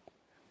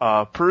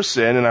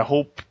person, and I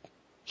hope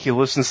he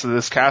listens to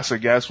this cast, I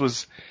guess,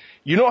 was,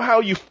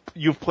 how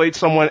you've played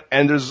someone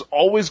and there's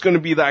always going to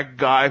be that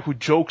guy who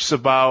jokes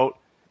about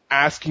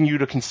asking you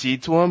to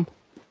concede to him?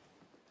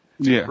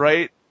 Yeah.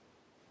 Right?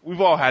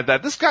 We've all had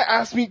that. This guy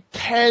asked me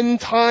 10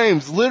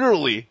 times,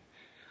 literally.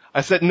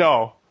 I said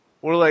no.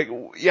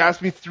 He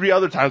asked me 3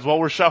 other times while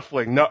we're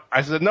shuffling. No,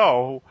 I said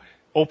no.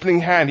 opening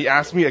hand, he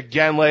asked me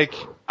again, like,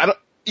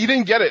 he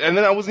didn't get it, and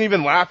then I wasn't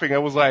even laughing. I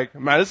was like,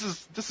 man, this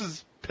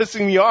is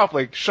pissing me off,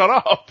 like, shut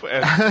up.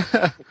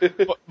 And,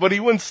 but he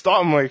wouldn't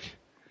stop. I'm like,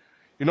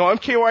 you know, I'm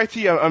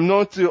KYT, I'm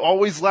known to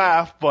always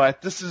laugh,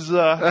 but this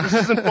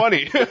isn't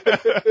funny.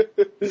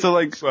 So,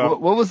 like,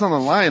 what was on the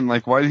line?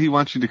 Like, why did he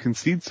want you to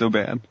concede so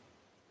bad?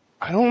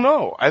 I don't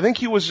know. I think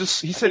he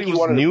said he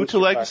was new to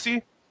Legacy.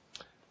 Pack.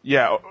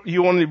 Yeah, he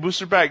wanted a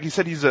booster pack. He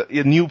said he's a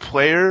new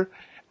player,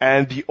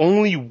 and the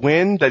only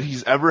win that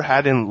he's ever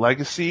had in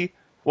Legacy,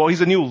 well,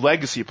 he's a new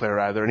Legacy player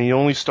rather, and he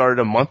only started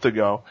a month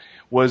ago,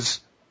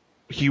 was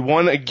he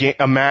won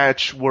a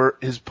match where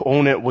his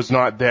opponent was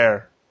not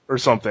there or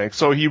something.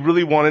 So he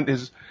really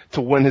wanted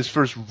to win his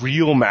first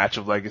real match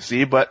of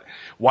Legacy, but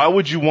why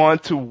would you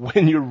want to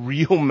win your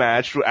real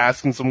match through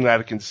asking some guy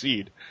to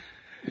concede?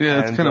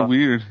 Yeah, it's kind of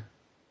weird.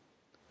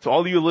 To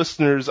all you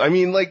listeners, I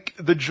mean, like,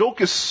 the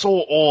joke is so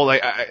old.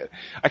 Like,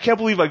 I can't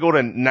believe I go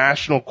to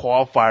national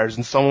qualifiers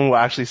and someone will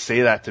actually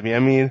say that to me. I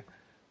mean,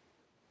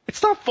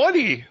 it's not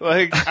funny.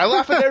 Like, I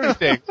laugh at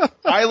everything.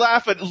 I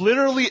laugh at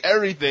literally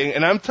everything,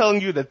 and I'm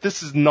telling you that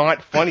this is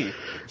not funny.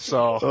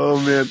 So. Oh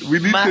man, we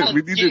need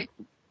to.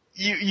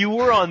 You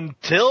were on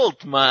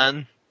tilt,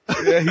 man.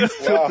 Yeah, he's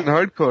tilting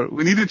hardcore.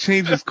 We need to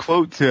change his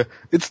quote to,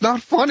 "It's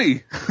not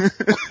funny."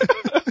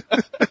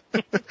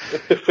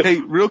 Hey,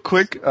 real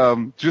quick,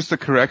 just a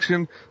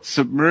correction.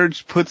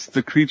 Submerged puts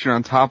the creature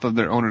on top of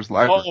their owner's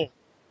library. Oh,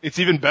 it's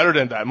even better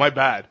than that. My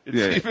bad.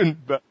 It's even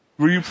better.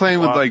 Were you playing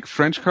with, like,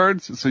 French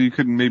cards so you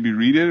couldn't maybe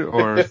read it,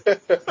 or?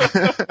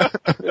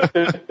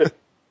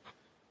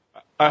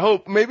 I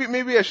hope,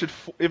 maybe I should,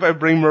 if I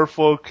bring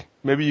Merfolk,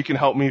 maybe you can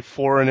help me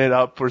foreign it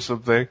up or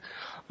something.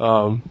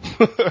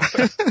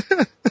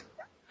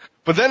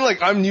 But then,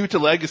 like, I'm new to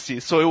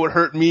Legacy, so it would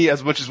hurt me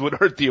as much as it would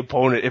hurt the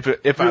opponent, if you're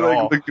at like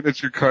all. Looking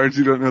at your cards,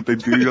 you don't know what they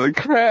do. You're like,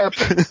 crap.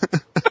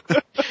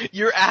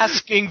 You're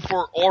asking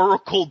for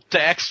Oracle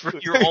text for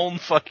your own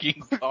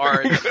fucking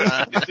cards.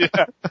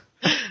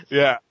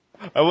 Yeah.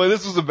 Well,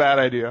 this was a bad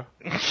idea.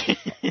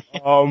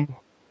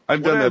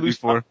 I've done that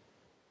before.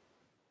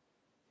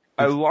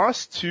 I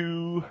lost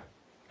to.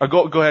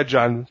 Go ahead,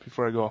 John.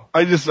 Before I go,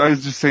 I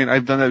was just saying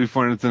I've done that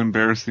before, and it's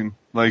embarrassing.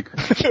 Like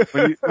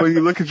when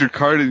you look at your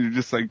card and you're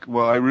just like,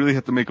 well, I really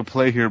have to make a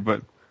play here,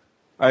 but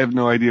I have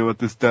no idea what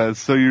this does.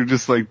 So you're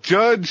just like,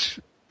 judge.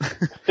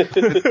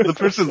 The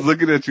person's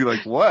looking at you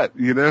like, what,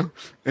 you know?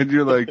 And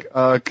you're like,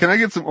 can I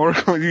get some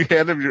Oracle? And you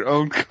hand him your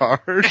own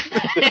card.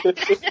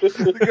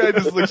 The guy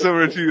just looks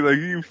over at you like,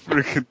 you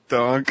freaking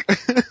donk.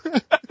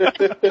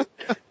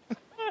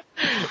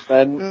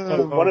 And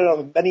one of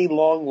the many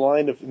long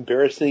line of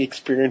embarrassing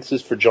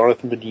experiences for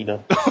Jonathan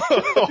Medina.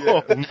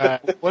 Yeah.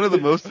 One of the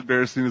most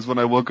embarrassing is when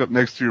I woke up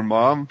next to your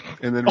mom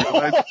and then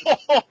realized.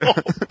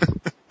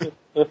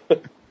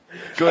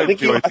 Go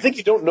ahead, I think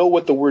you don't know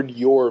what the word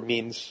 "your"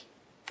 means.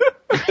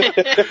 I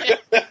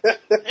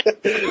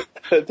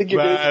think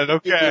you're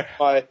okay.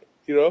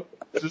 You know?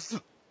 Just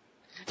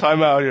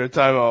time out here,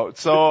 time out.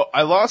 So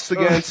I lost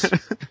against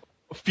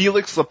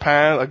Felix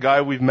Lapin, a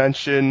guy we've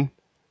mentioned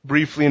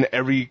briefly in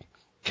every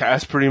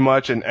cast pretty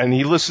much, and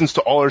he listens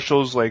to all our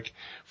shows like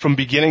from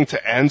beginning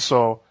to end.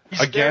 So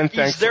he's thanks.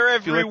 He's there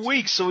every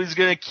week, so he's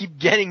gonna keep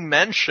getting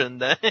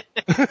mentioned.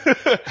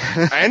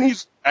 And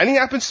he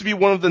happens to be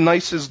one of the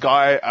nicest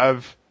guy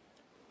I've.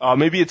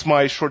 Maybe it's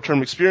my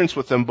short-term experience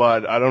with him,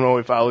 but I don't know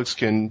if Alex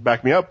can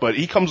back me up. But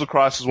he comes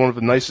across as one of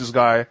the nicest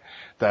guy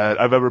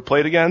that I've ever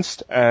played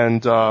against,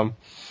 and I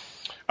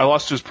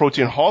lost to his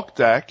Protean Hulk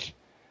deck.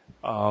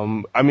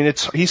 I mean,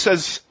 he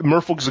says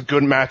Merfolk is a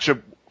good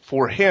matchup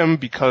for him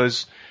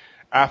because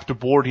after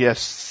board he has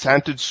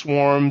Scented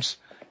Swarms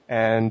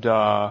and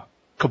Cabal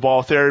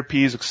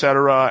Therapies,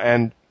 etc.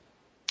 And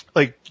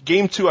like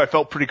game 2, I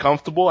felt pretty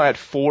comfortable. I had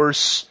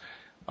Force,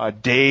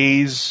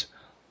 Daze,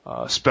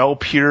 Spell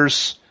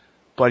Pierce,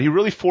 but he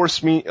really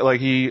forced me.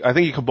 Like I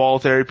think he Cabal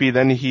Therapy,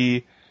 then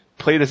he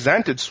played a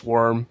Scented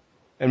Swarm,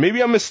 and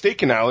maybe I'm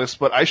mistaken, Alex,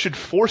 but I should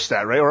force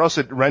that, right? Or else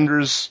it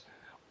renders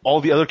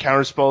all the other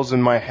counter spells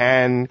in my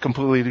hand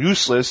completely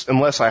useless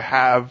unless I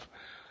have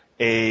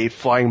a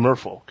flying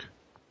Merfolk.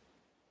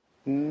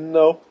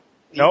 No.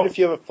 Even if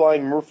you have a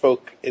flying Merfolk,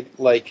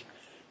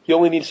 he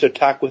only needs to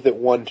attack with it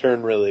one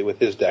turn, really, with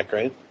his deck,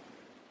 right?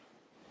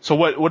 So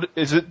what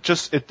is it?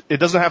 Just it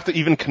doesn't have to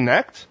even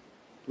connect?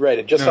 Right,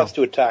 it just has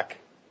to attack.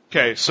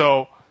 Okay,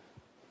 so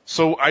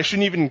I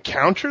shouldn't even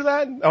counter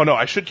that? Oh no,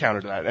 I should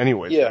counter that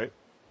anyways, yeah. Right?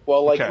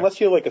 Well,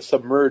 unless you have like a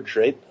Submerge,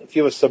 right? If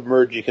you have a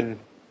Submerge, you can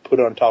put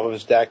it on top of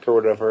his deck or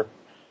whatever.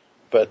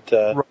 But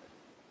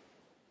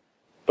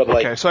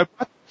okay, so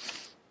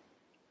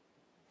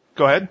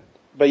go ahead.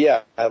 But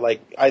yeah,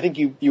 I think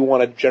you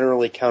want to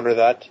generally counter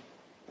that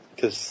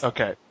because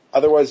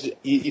otherwise,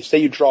 you say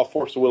you draw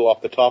Force of Will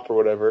off the top or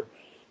whatever.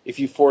 If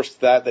you force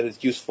that, then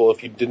it's useful.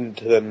 If you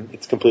didn't, then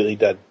it's completely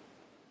dead.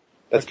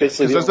 That's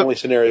basically the only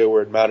scenario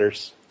where it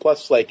matters.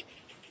 Plus,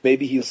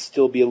 maybe he'll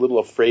still be a little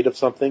afraid of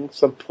something.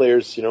 Some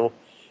players,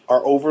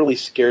 are overly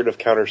scared of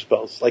counter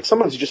spells. Like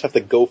sometimes you just have to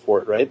go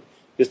for it, right?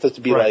 It just has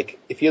to be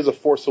if he has a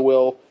Force of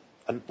Will,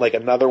 like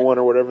another one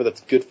or whatever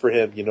that's good for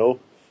him, you know.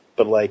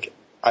 But like,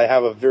 I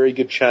have a very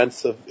good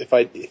chance of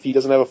if he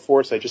doesn't have a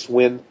force, I just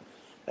win,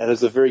 and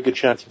there's a very good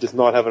chance he does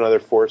not have another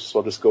force, so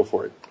I'll just go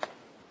for it.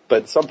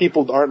 But some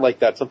people aren't like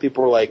that. Some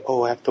people are like,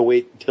 oh, I have to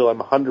wait until I'm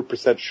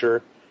 100%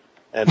 sure,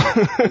 and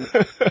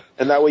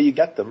that way you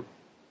get them.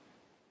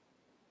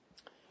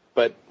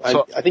 But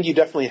I think you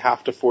definitely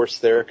have to force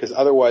there, because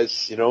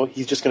otherwise, you know,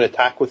 he's just going to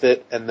attack with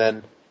it, and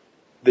then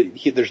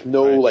there's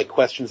no like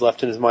questions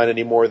left in his mind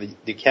anymore.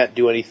 You can't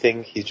do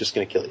anything. He's just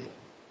going to kill you.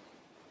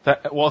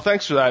 Well,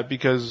 thanks for that,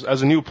 because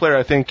as a new player,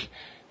 I think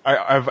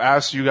I've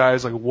asked you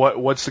guys like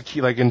what's the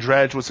key, like in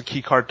Dredge, what's the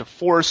key card to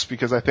force,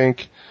 because I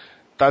think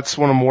that's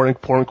one of the more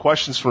important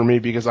questions for me,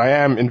 because I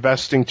am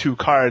investing 2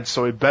 cards,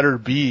 so it better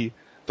be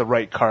the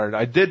right card.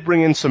 I did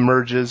bring in some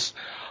merges,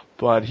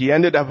 but he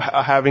ended up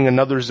having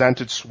another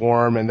Zented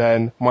Swarm, and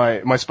then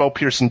my Spell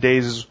Piercing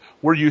Days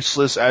were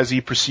useless as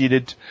he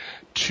proceeded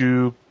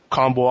to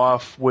combo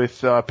off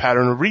with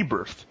Pattern of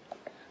Rebirth.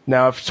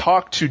 Now, I've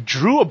talked to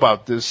Drew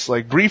about this,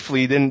 like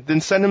briefly,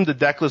 then send him the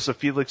deck list of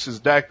Felix's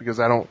deck, because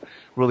I don't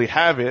really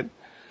have it.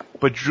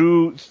 But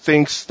Drew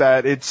thinks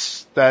that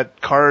it's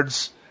that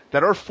cards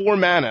that are 4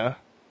 mana,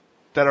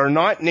 that are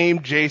not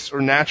named Jace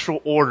or Natural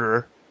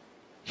Order,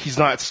 he's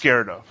not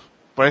scared of.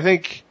 But I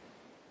think,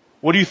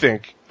 what do you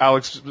think,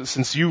 Alex,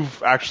 since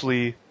you've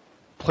actually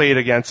played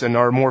against and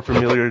are more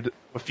familiar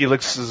with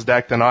Felix's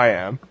deck than I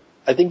am?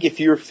 I think if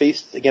you're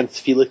faced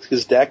against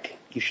Felix's deck,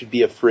 you should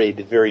be afraid,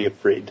 very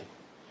afraid.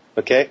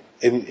 Okay?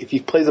 And if he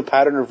plays a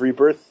Pattern of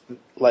Rebirth,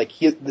 like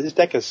his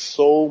deck has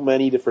so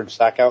many different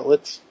sack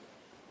outlets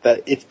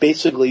that it's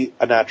basically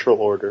a Natural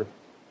Order.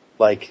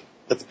 Like,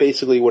 that's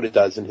basically what it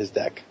does in his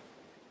deck.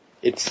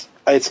 It's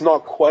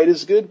not quite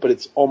as good, but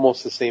it's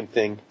almost the same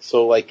thing.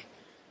 So like,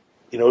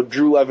 you know,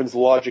 Drew Levin's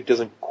logic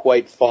doesn't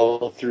quite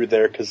follow through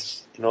there,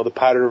 because, you know, the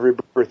Pattern of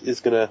Rebirth is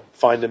going to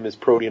find him his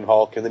Protean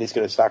Hulk, and then he's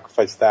going to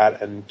sacrifice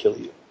that and kill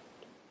you.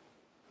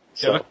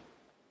 So.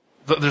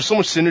 Yeah, there's so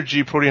much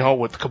synergy Protean Hulk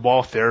with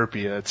Cabal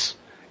Therapy. I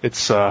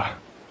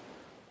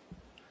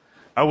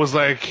was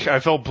like, I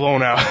felt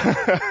blown out.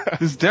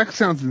 This deck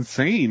sounds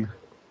insane.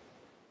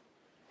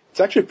 It's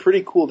actually a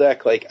pretty cool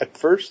deck. Like, at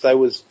first I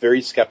was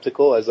very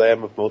skeptical, as I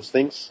am of most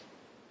things.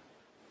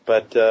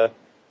 But,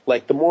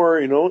 like, the more,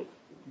 you know,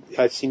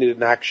 I've seen it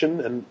in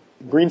action, and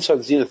Green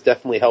Sun Zenith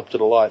definitely helped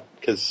it a lot,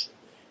 because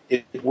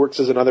it works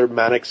as another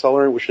mana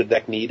accelerant, which the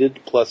deck needed,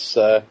 plus,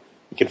 you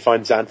can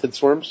find Xanthid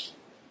Swarms.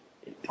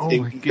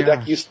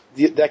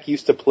 The deck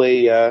used to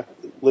play,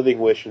 Living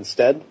Wish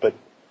instead, but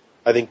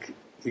I think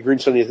the Green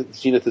Sun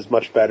Zenith is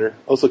much better.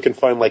 Also can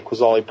find, like,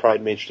 Quasali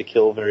Pride Mage to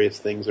kill various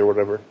things or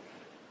whatever.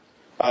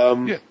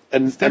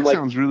 This deck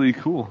sounds really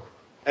cool.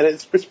 And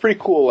it's pretty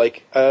cool,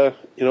 like, you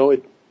know,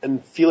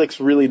 and Felix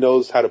really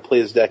knows how to play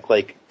his deck,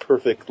 like,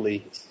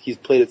 perfectly. He's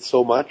played it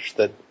so much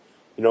that,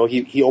 you know,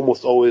 he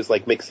almost always,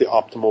 like, makes the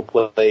optimal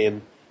play,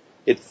 and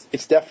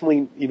it's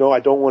definitely, you know, I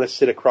don't want to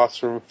sit across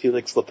from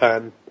Felix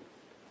Lepan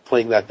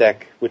playing that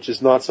deck, which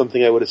is not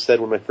something I would have said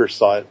when I first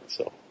saw it,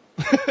 so.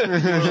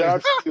 Shout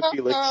out to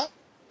Felix.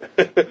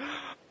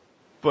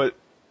 But,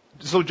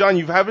 so John,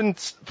 you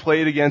haven't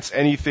played against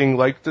anything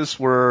like this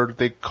where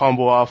they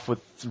combo off with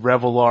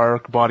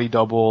Revelark, Body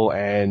Double,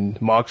 and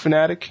Mog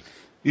Fanatic?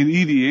 In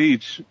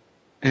EDH.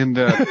 And,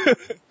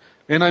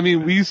 and I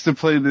mean, we used to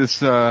play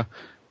this,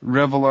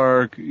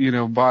 Revelark, you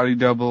know, Body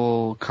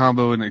Double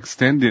combo and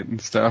extend it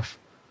and stuff.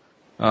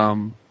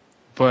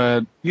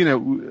 But, you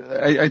know,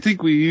 I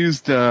think we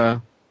used,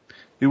 it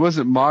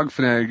wasn't Mog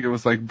Fanatic, it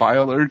was like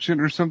Bile Urchin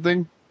or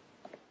something.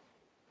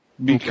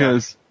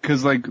 Because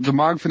like the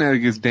Mog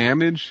Fanatic is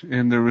damage,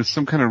 and there was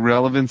some kind of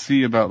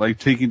relevancy about like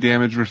taking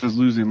damage versus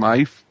losing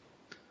life.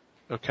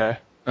 Okay.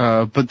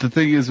 But the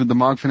thing is, with the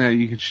Mog Fanatic,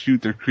 you can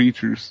shoot their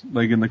creatures,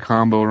 like in the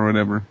combo or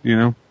whatever, you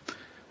know?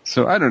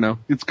 So I don't know.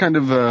 It's kind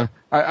of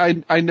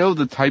I know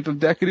the type of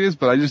deck it is,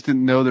 but I just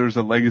didn't know there was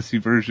a legacy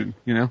version,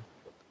 you know?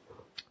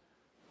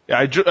 Yeah,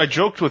 I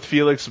joked with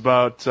Felix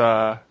about,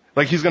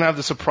 like he's gonna have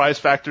the surprise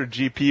factor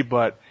GP,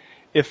 but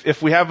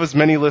if we have as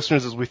many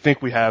listeners as we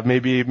think we have,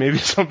 maybe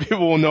some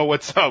people will know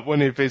what's up when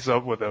they face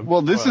up with him.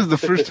 Well, this is the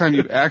first time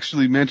you've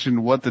actually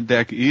mentioned what the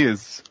deck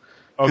is.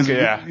 Okay,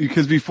 yeah.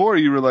 Because before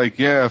you were like,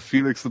 yeah,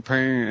 Felix the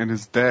Pain and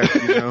his deck,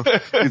 you know,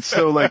 it's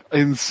so like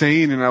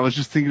insane, and I was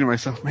just thinking to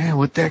myself, man,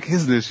 what deck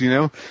is this, you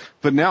know?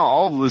 But now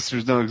all the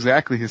listeners know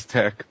exactly his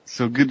tech,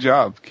 so good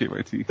job,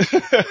 KYT.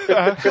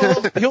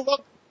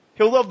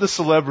 He'll love the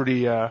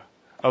celebrity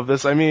of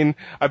this. I mean,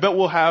 I bet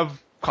we'll have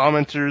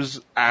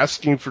commenters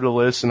asking for the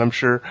list, and I'm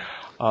sure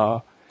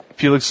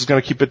Felix is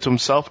going to keep it to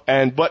himself.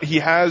 But he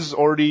has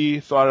already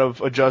thought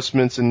of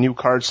adjustments and new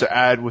cards to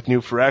add with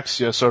new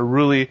Phyrexia. So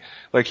really,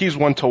 like, he's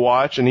one to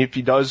watch. And if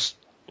he does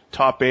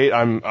top 8,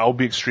 I'll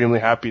be extremely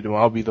happy to.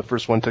 I'll be the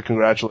first one to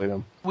congratulate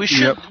him. We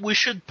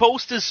should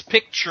post this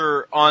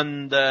picture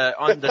on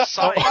the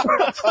site.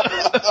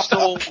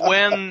 So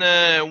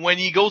when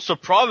he goes to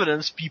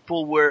Providence,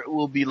 people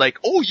will be like,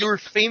 "Oh, you're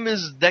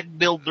famous deck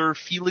builder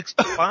Felix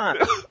Pan.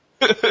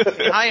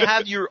 I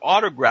have your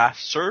autograph,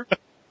 sir."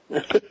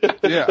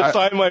 Yeah,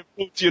 Sign my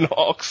Protean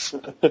Hawks.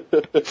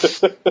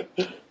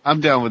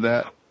 I'm down with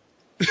that.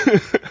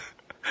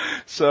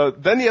 So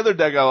then the other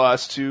deck I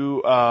lost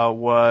to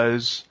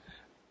was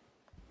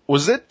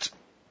it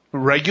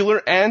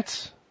regular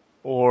Ant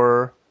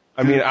or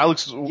I mean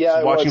Alex was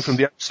watching from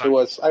the other side. It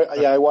was.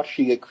 I watched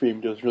you get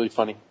creamed. It was really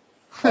funny.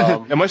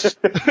 Am I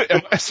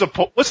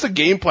supposed? What's the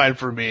game plan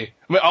for me?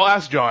 I mean, I'll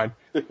ask John.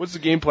 What's the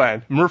game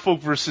plan? Merfolk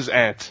versus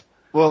Ant.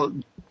 Well,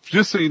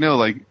 just so you know,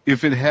 like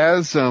if it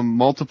has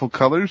multiple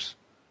colors,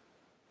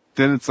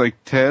 then it's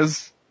like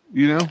Tez,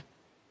 you know.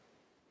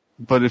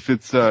 But if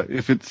it's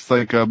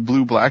like a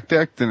blue-black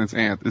deck, then it's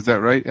Ant. Is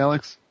that right,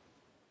 Alex?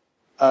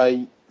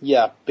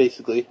 Yeah,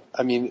 basically.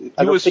 I mean,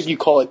 I don't think you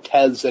call it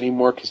Tez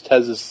anymore because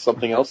Tez is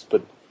something else,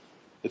 but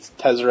it's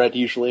Tezzeret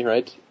usually,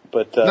 right?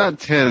 But not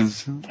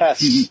Tez.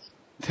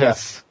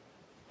 Tess.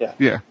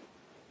 Yeah.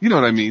 You know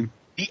what I mean.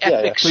 The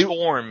Epic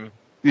Storm.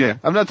 Yeah,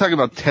 I'm not talking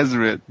about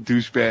Tezzeret,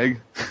 douchebag.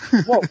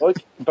 Well,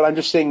 but I'm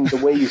just saying the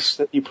way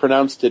you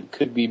pronounced it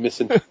could be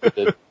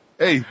misinterpreted.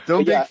 Hey,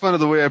 don't make fun of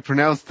the way I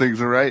pronounce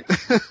things, all right?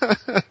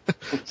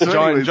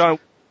 So John,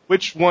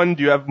 which one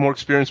do you have more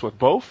experience with?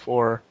 Both,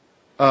 or?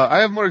 I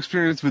have more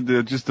experience with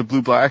just the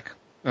blue-black.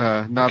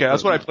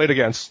 That's what I played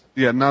against.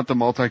 Yeah, not the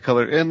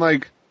multicolor. And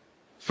like,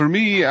 for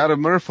me, out of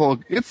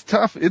Merfolk, it's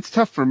tough. It's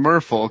tough for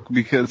Merfolk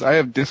because I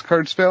have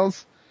discard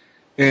spells,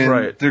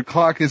 and their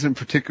clock isn't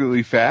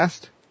particularly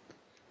fast.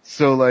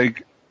 So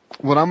like,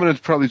 what I'm gonna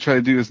probably try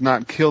to do is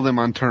not kill them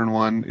on turn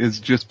one. Is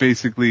just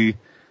basically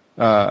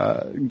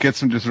get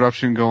some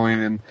disruption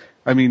going. And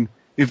I mean,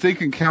 if they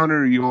can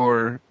counter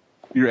your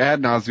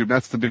ad nauseum,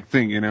 that's the big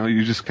thing. You know,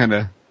 you're just kind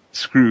of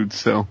screwed.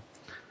 So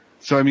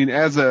I mean,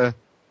 as a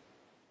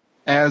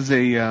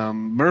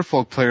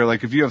Merfolk player,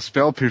 like if you have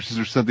spell pierces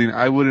or something,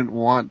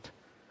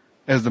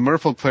 as the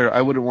Merfolk player,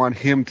 I wouldn't want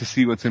him to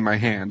see what's in my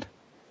hand,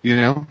 you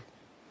know?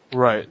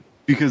 Right.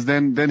 Because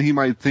then he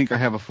might think I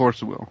have a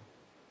Force of Will.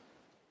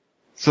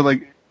 So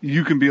like,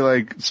 you can be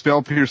like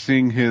spell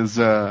piercing his,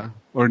 or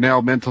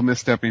now mental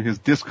misstepping his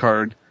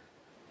discard,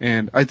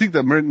 and I think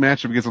that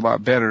matchup gets a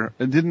lot better.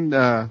 Didn't,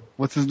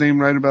 what's his name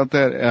write about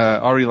that?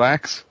 Ari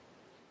Lax?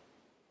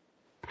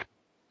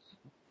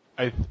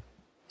 I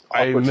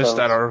missed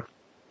that article.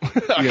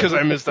 Because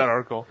I missed that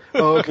article.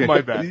 Oh, okay.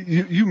 My bad.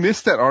 You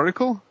missed that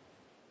article?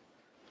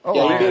 Oh,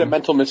 yeah, you did a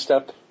mental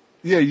misstep.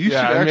 Yeah, you should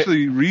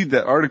actually read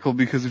that article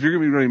because if you're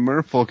going to be running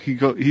Merfolk,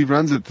 he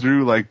runs it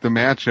through like the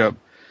matchup,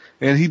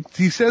 and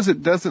he says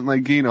it doesn't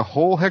like gain a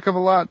whole heck of a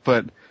lot,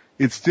 but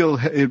it's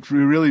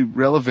really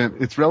relevant.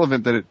 It's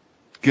relevant that it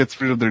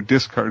gets rid of their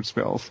discard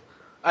spells.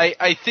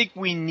 I think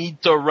we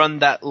need to run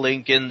that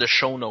link in the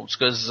show notes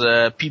because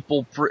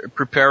people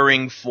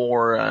preparing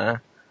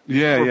for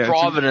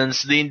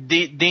Providence, they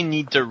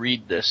need to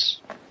read this.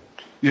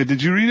 Yeah,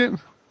 did you read it?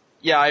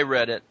 Yeah, I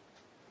read it.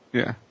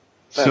 Yeah.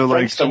 So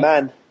Frank's the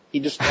man. He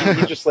just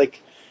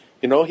like,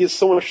 you know, he has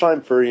so much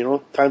time for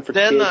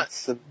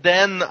kids.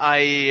 Then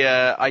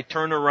I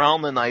turn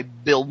around and I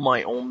build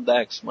my own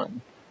decks,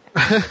 man.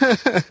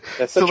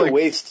 That's such a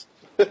waste.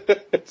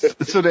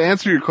 So to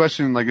answer your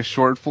question in like a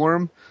short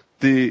form,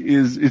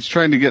 it's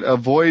trying to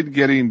avoid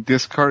getting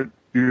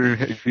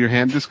your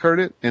hand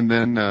discarded and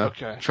then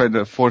try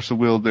to force a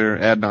will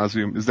their ad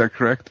nauseum. Is that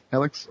correct,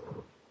 Alex?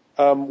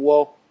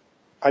 Well,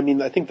 I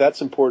mean, I think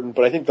that's important,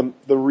 but I think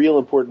the real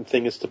important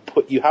thing is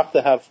you have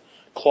to have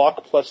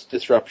clock plus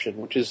disruption,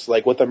 which is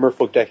like what the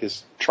Merfolk deck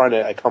is trying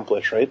to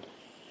accomplish, right?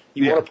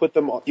 You want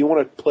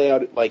to play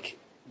out like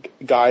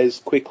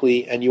guys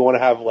quickly, and you want to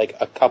have like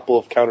a couple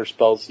of counter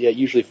spells,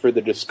 usually for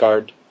the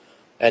discard,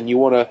 and you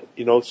want to,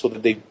 you know, so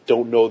that they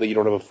don't know that you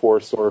don't have a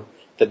force or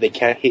that they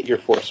can't hit your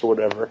force or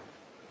whatever.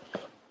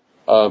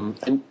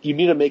 And you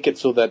need to make it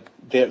so that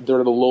they're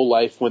in a low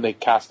life when they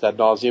cast ad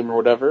nauseum or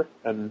whatever,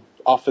 and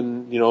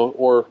often, you know,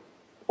 or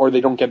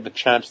they don't get the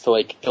chance to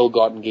like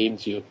ill-gotten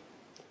gains you.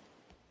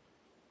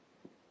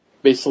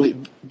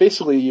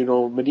 Basically, you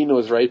know, Medina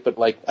was right, but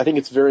like, I think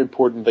it's very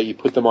important that you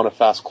put them on a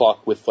fast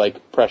clock with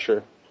like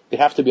pressure. They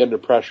have to be under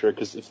pressure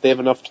because if they have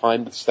enough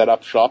time to set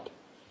up shop,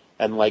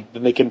 and like,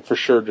 then they can for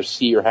sure just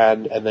see your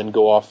hand and then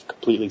go off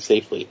completely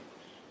safely.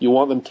 You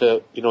want them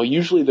to, you know,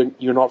 usually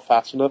you're not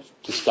fast enough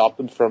to stop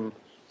them to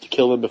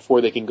kill them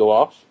before they can go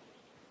off,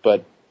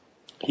 but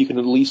you can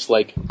at least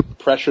like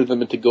pressure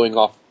them into going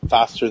off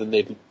faster than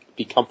they'd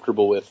be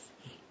comfortable with,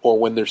 or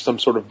when there's some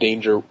sort of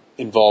danger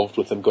involved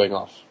with them going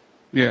off.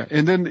 Yeah,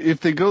 and then if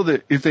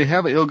they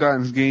have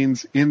ill-gotten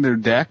gains in their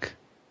deck,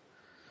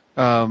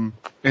 and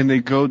they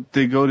go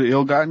to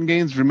ill-gotten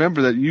gains,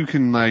 remember that you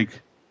can like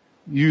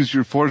use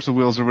your Force of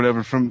Wills or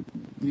whatever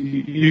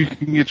you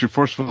can get your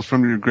Force of Wills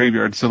from your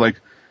graveyard. So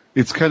like,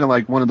 it's kind of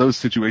like one of those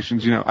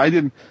situations, you know.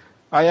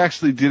 I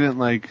actually didn't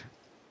like,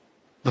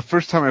 the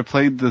first time I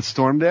played the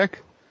Storm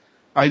deck,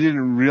 I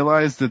didn't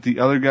realize that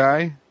the other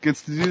guy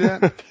gets to do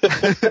that.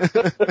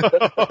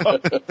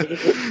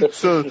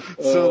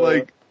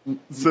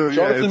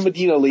 Jonathan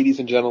Medina, ladies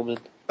and gentlemen.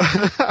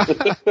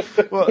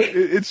 Well,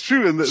 it's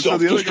true.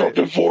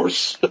 Self-destructive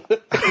force.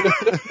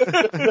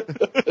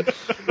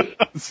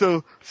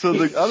 So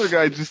the other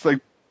guy just like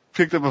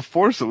picked up a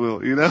force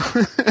will, you know?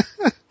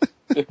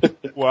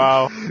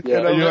 Wow. Yeah.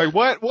 And then you're like,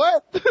 what?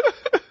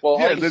 Well,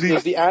 Yeah,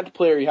 as the ant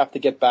player, you have to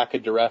get back a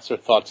duress or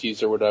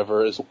Thoughtseize or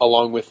whatever,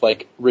 along with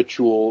like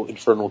ritual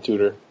infernal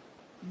tutor.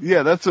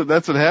 Yeah, that's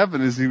what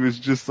happened is he was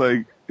just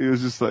like,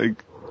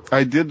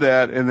 I did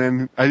that and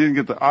then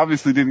I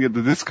obviously didn't get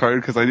the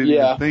discard because I didn't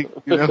even think,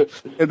 you know?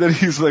 And then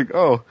he's like,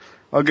 oh,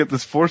 I'll get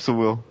this force of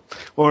will.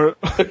 Or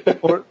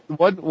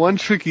one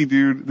tricky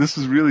dude, this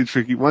is really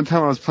tricky. One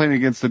time I was playing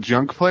against a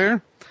junk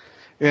player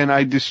and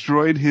I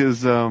destroyed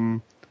his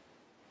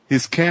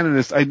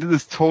canonist. I did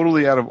this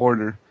totally out of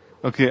order.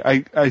 Okay,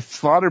 I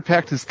slaughter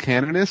packed his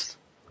canonist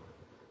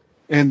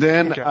and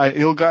then I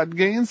ill-gotten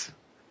gains,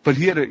 but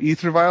he had an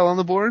ether vial on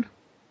the board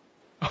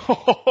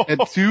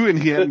at 2 and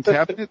he hadn't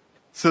tapped it.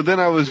 So then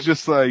I was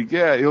just like,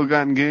 yeah,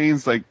 ill-gotten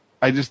gains, like,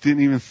 I just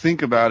didn't even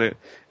think about it.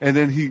 And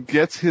then he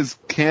gets his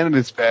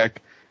canonist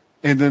back,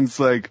 and then it's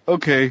like,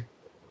 okay,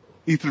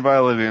 ether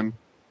vial it in.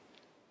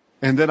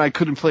 And then I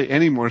couldn't play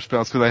any more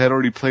spells because I had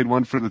already played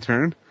one for the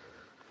turn.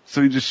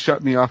 So he just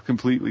shut me off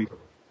completely.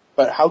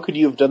 But how could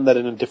you have done that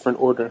in a different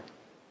order?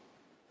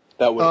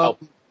 That would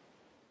help.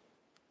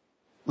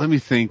 Let me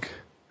think.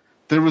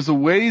 There was a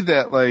way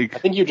that, like... I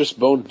think you're just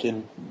boned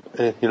in,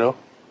 you know?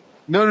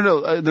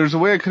 No. There's a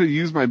way I could have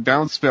used my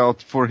bounce spell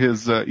for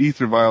his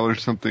ether vial or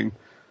something.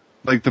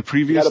 Like the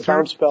previous You had a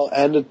bounce spell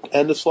and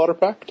a slaughter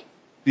pact?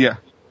 Yeah.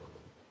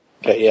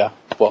 Okay, yeah.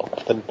 Well,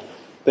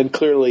 then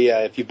clearly, yeah,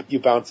 if you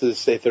bounce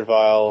his ether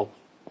vial,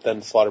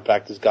 then slaughter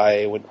pact his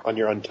guy on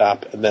your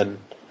untap, and then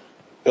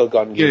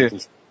ill-gotten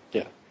gains.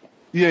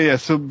 Yeah.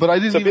 So, but I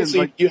didn't even,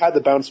 like... you had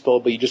the bounce spell,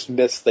 but you just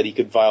missed that he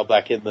could vial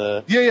back in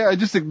the... Yeah, I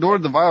just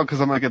ignored the vial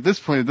because I'm like, at this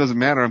point, it doesn't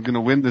matter. I'm going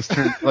to win this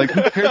turn. Like,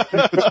 who cares if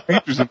he puts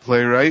creatures in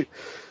play, right?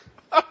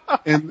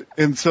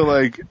 And so,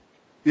 like,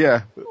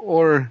 there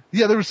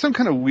was some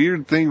kind of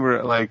weird thing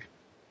where, like,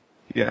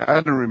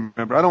 I don't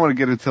remember. I don't want to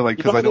get into, like,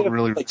 because I don't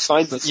really... Like,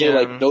 signs that say,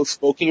 like, no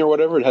smoking or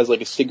whatever. It has,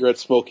 like, a cigarette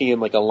smoking and,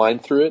 like, a line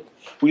through it.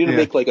 We need to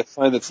make, like, a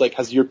sign that's, like,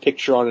 has your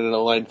picture on it and a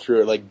line through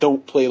it. Like,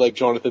 don't play like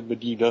Jonathan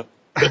Medina.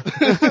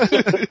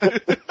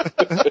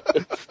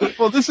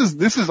 Well, this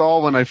is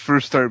all when I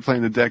first started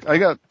playing the deck. I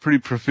got pretty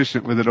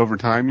proficient with it over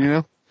time, you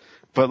know?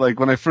 But, like,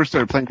 when I first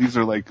started playing, these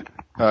are, like,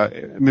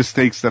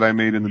 mistakes that I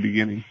made in the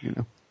beginning, you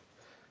know?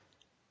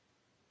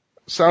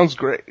 Sounds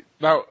great.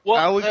 Now, Well,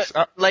 Alex,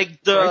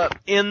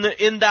 in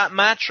that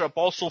matchup,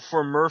 also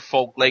for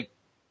Merfolk, like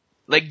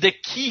the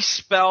key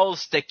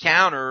spells to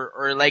counter,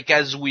 or like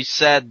as we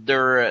said,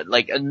 they're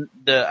like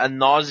the ad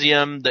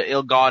nauseam, the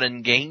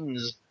ill-gotten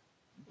gains.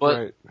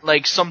 But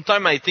like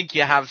sometime I think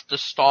you have to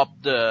stop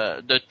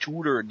the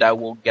tutor that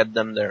will get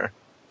them there.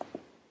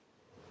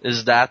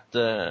 Is that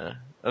a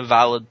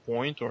valid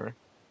point, or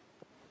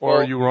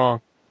are you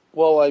wrong?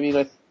 Well, I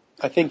mean,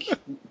 I think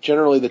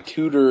generally the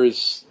tutor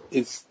is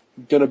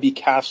gonna be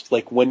cast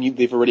like when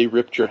they've already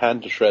ripped your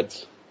hand to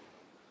shreds.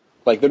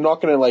 Like they're not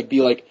gonna like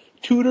be like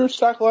tutor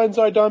sack lion's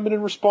eye diamond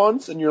in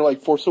response, and you're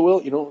like force of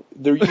will. You know,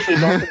 they're usually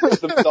not gonna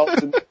put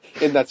themselves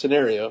in that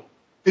scenario.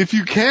 If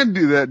you can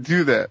do that,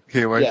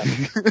 KYT.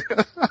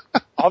 Yeah.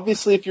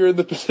 Obviously, if you're in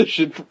the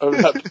position of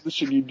that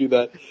position, you do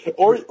that.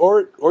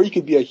 Or you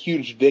could be a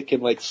huge dick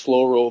and like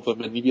slow roll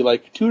them, and you'd be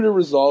like tutor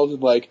resolves,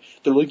 and like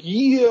they're like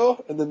yeah,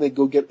 and then they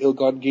go get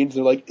ill-gotten gains.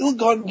 They're like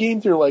ill-gotten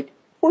gains. They're like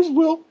force of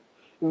will.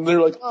 And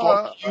they're like,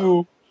 fuck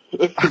you.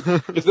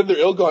 Because then their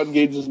ill-gotten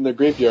gains is in their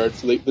graveyard,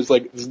 so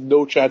there's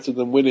no chance of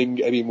them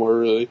winning anymore,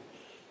 really.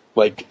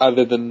 Like,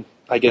 other than,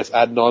 I guess,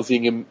 ad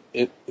nauseing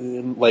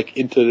like,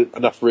 into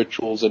enough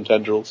rituals and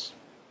tendrils.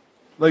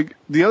 Like,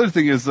 the other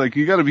thing is, like,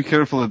 you gotta be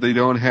careful that they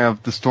don't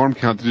have the storm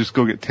count to just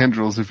go get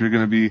tendrils if you're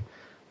gonna be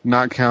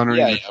not countering.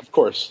 Yeah, of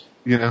course.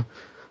 You know?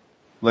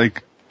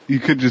 Like, you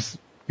could just,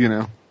 you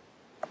know,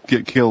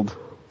 get killed.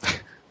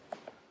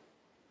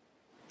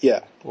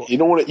 Yeah, you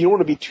don't want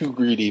to be too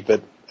greedy,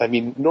 but I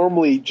mean,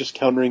 normally just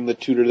countering the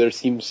tutor there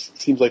seems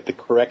like the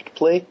correct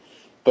play,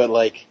 but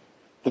like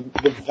the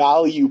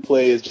value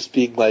play is just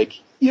being like,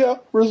 yeah,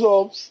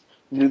 resolves.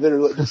 And you're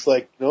there just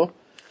like, you know,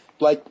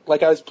 like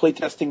I was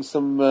playtesting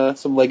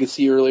some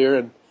Legacy earlier,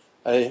 and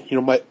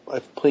I'm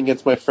playing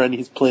against my friend.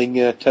 He's playing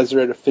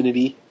Tezzeret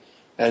Affinity,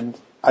 and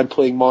I'm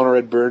playing Mono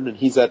Red Burn, and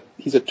he's at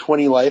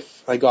 20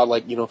 life. I got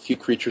like, you know, a few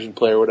creatures in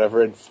play or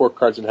whatever, and 4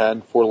 cards in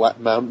hand, 4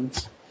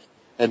 mountains.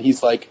 And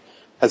he's like,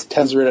 has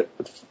Tezzeret,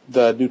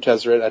 the new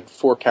Tezzeret at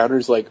 4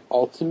 counters, like,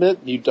 ultimate,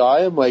 you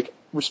die. I'm like,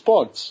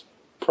 response.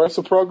 Price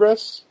of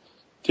progress,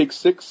 take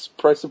 6.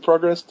 Price of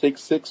progress, take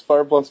 6.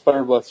 Fire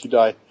blast, you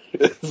die.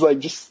 It's like,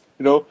 just,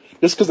 you know,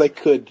 just cause I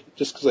could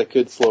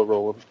slow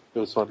roll him. It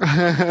was fun.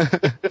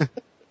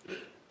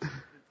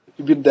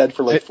 You've been dead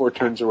for like 4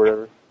 turns or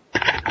whatever.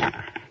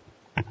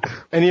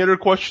 Any other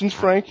questions,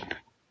 Frank?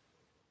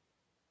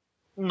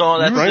 No,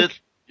 that's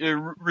it.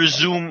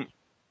 Resume.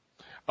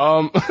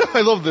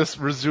 I love this.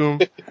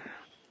 Resume.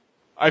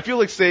 I feel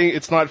like saying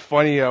it's not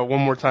funny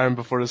one more time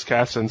before this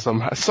cast ends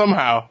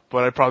somehow,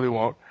 but I probably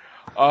won't.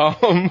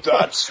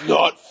 That's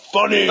not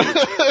funny!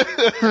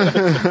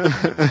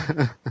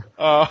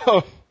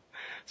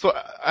 So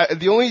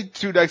the only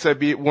 2 decks I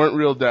beat weren't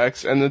real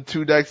decks, and the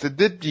 2 decks that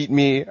did beat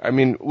me, I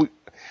mean,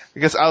 I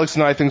guess Alex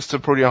and I thinks the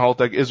Protean Halt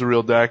deck is a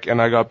real deck,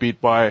 and I got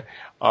beat by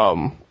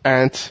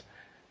Ant.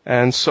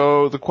 And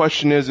so the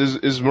question is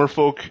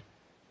Merfolk,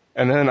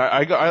 and then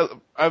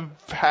I've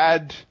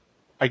had,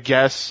 I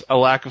guess, a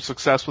lack of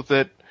success with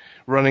it,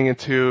 running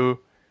into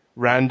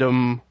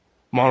random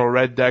mono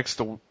red decks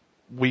the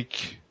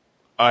week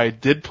I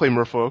did play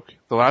Merfolk,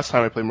 the last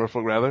time I played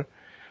Merfolk rather.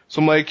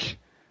 So I'm like,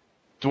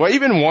 do I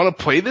even want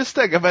to play this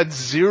deck? I've had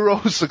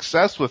 0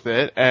 success with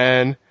it,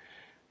 and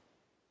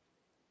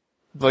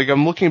like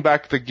I'm looking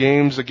back at the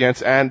games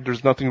against Ant,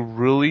 there's nothing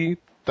really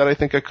that I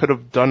think I could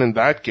have done in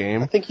that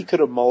game. I think you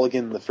could have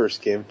mulliganed the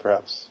first game,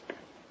 perhaps.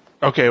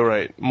 Okay,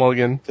 right.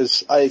 Mulligan.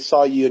 Because I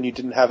saw you and you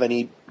didn't have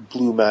any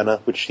blue mana,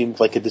 which seemed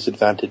like a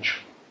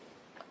disadvantage.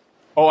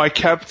 Oh, I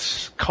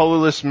kept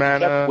colorless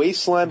mana. You kept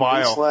Wasteland,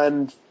 Vial.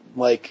 Wasteland,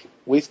 like,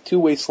 2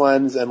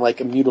 Wastelands and like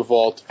a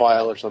Mutavault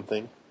Vial or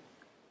something.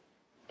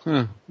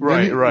 Huh.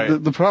 Right,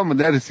 right. The problem with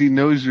that is he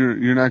knows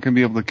you're not going to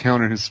be able to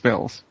counter his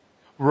spells.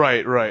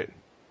 Right, right.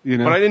 You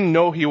know? But I didn't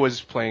know he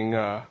was playing,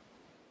 well,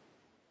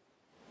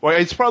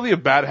 it's probably a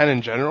bad hand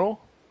in general.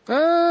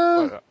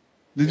 Did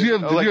you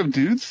have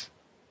dudes?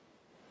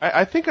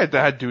 I think I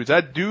had dudes. I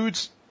had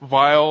dudes,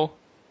 Vial,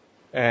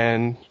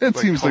 and It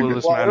seems like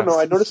colorless Well, I mana. don't know.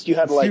 I noticed you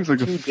had like Seems like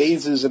 2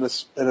 Dazes and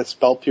a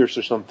Spell Pierce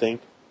or something.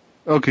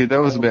 Okay, that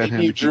was a bad Maybe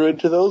hand. you drew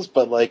into those,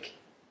 but like,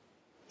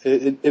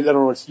 I don't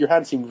know. Your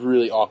hand seemed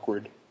really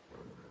awkward.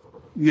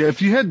 Yeah,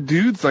 if you had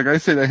dudes, like I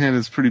say, that hand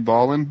is pretty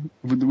ballin'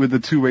 with the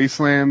 2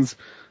 Wastelands,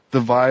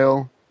 the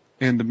Vial,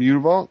 and the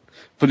Mutavault.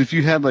 But if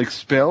you had like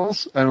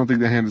spells, I don't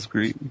think that hand is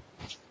great.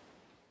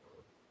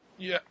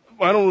 Yeah,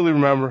 I don't really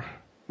remember.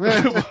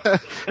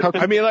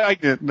 I mean,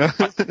 like, No.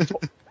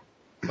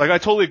 like I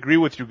totally agree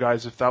with you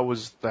guys if that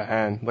was the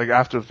hand. Like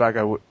after the fact,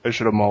 I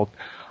should have mulled.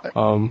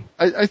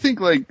 I think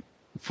like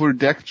for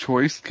deck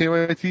choice,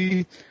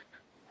 KYT,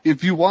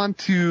 if you want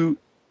to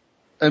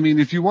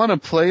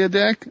play a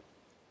deck,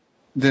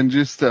 then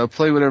just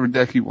play whatever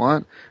deck you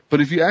want.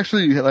 But if you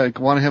actually like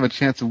want to have a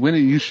chance of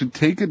winning, you should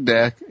take a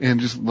deck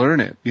and just learn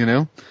it, you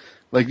know?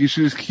 Like you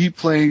should just keep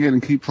playing it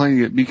and keep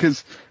playing it,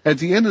 because at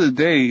the end of the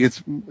day,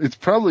 it's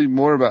probably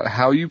more about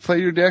how you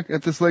play your deck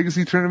at this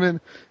Legacy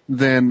tournament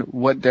than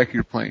what deck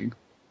you're playing.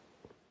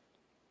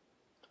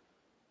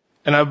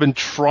 And I've been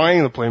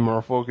trying to play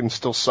Merfolk and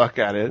still suck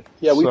at it.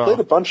 Yeah, we so. played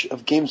a bunch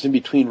of games in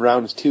between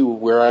rounds too,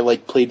 where I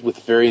like played with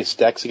various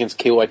decks against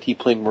KYT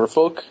playing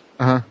Merfolk,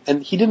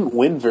 and he didn't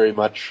win very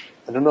much.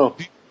 I don't know.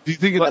 Do you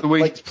think it's the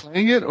way he's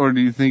playing it, or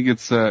do you think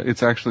it's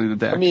actually the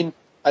deck? I mean,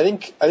 I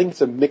think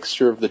it's a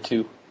mixture of the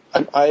two.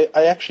 I'm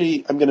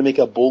going to make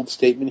a bold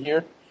statement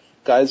here.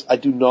 Guys, I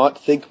do not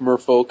think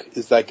Merfolk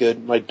is that good,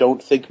 and I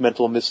don't think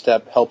Mental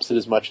Misstep helps it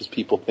as much as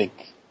people think.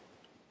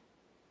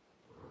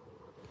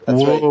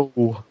 That's Whoa.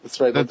 right. That's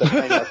right. Let that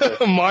hang out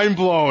there. Mind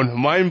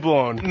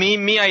blown.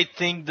 Me, I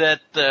think that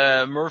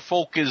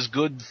Merfolk is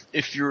good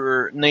if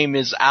your name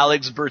is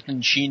Alex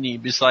Bertoncini.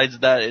 Besides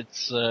that,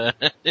 it's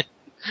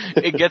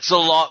it gets a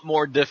lot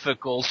more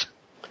difficult.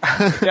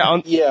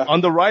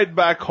 On the ride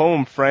back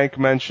home, Frank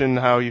mentioned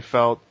how he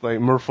felt like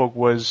Merfolk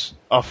was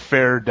a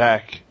fair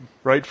deck,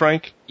 right,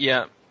 Frank?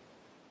 Yeah.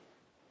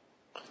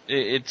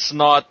 It's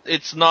not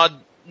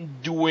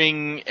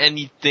doing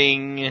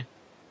anything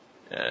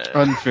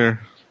unfair.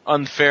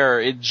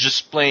 It's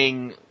just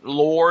playing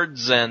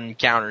lords and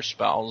counter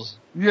spells.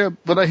 Yeah,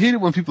 but I hate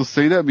it when people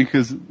say that,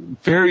 because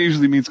fair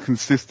usually means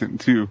consistent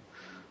too.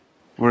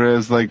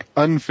 Whereas like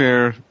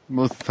unfair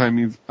most of the time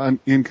means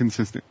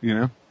inconsistent, you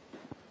know?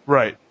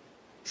 Right.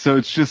 So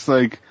it's just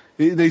like,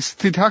 they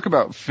talk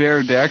about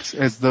fair decks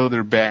as though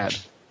they're bad,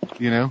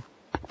 you know?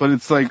 But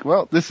it's like,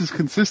 well, this is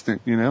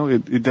consistent, you know?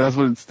 It does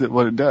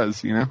what it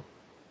does, you know?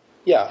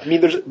 Yeah, I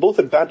mean, there's both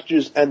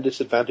advantages and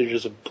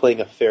disadvantages of playing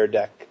a fair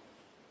deck.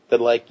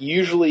 That like,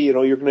 usually, you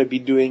know, you're going to be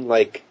doing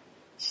like,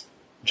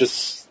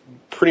 just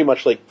pretty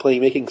much like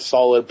making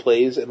solid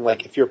plays, and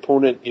like if your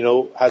opponent, you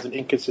know, has an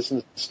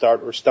inconsistent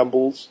start or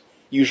stumbles,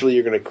 usually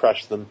you're going to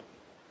crush them.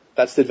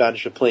 That's the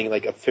advantage of playing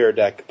like a fair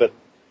deck. But,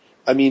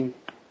 I mean,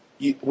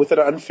 with an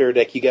unfair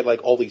deck, you get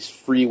like all these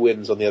free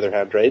wins on the other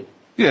hand, right?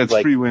 Yeah, it's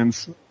like, free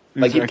wins.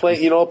 Like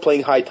Exactly.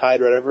 playing High Tide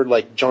or whatever,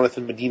 like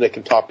Jonathan Medina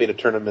can top 8 a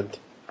tournament.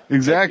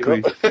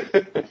 Exactly. Like, you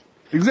know?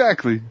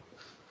 Exactly.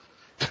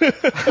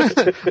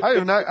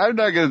 I'm not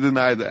going to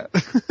deny that.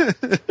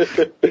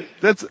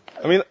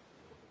 I mean,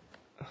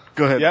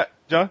 go ahead. Yeah,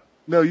 John?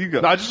 No, you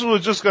go. No, I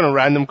was just going to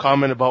random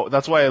comment about,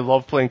 that's why I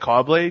love playing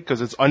Cobblade,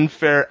 because it's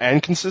unfair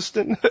and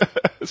consistent.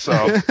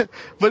 So.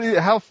 But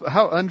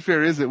how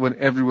unfair is it when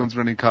everyone's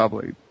running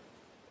Cobblade?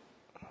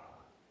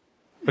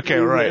 Okay,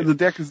 right. The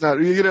deck is not,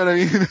 you know what I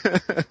mean?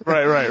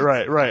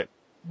 Right.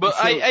 But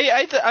so,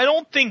 I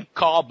don't think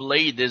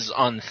Cobblade is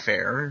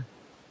unfair.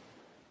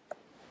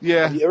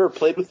 Yeah. Have you ever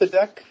played with the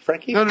deck,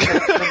 Frankie? No.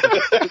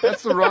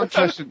 That's the wrong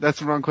question. That's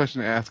the wrong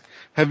question to ask.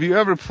 Have you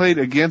ever played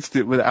against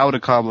it without a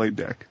Cobblade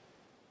deck?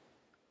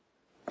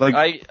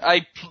 Like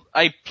I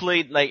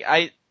played like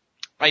I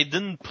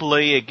didn't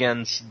play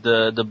against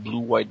the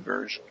blue-white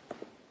version.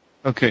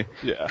 Okay.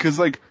 Yeah. Because,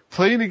 like,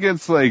 playing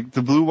against, like,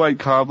 the blue-white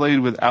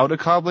Cobblade without a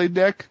Cobblade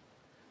deck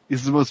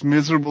is the most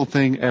miserable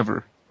thing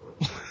ever.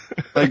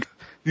 Like,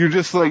 you're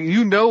just like,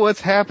 you know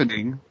what's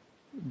happening,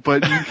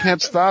 but you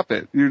can't stop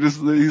it. They're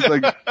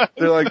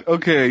like,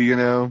 okay,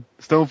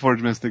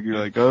 Stoneforge Mystic, you're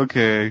like,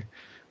 okay.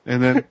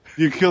 And then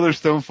you kill their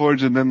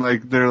Stoneforge, and then,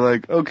 like, they're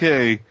like,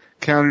 okay,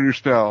 counter your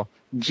spell.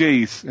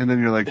 Jace, and then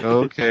you're like,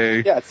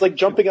 okay. Yeah, it's like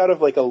jumping out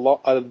of like a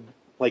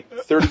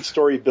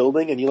 30-story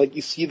building, and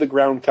you see the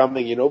ground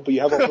coming, but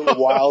you have a little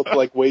while to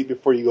like wait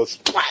before you go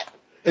splat.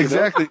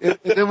 Exactly. And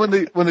then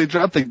when they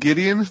drop the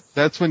Gideon,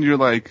 that's when you're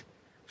like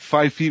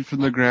 5 feet from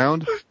the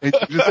ground, and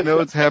you just know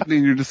it's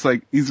happening. You're just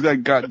like, he's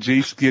like got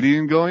Jace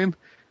Gideon going,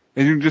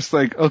 and you're just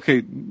like,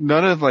 okay,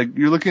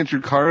 you're looking at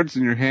your cards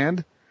in your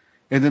hand,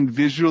 and then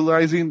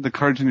visualizing the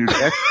cards in your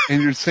deck,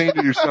 and you're saying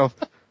to yourself,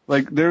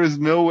 like, there is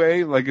no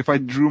way, like, if I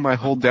drew my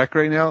whole deck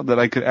right now, that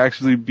I could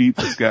actually beat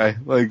this guy.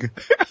 Like,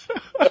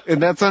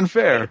 and that's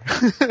unfair.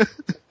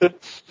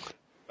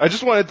 I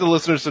just wanted the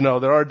listeners to know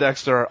there are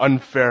decks that are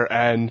unfair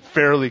and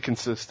fairly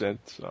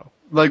consistent. So,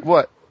 like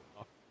what?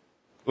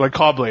 Like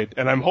Cobblade,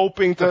 and I'm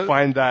hoping to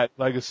find that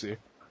legacy.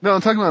 No,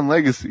 I'm talking about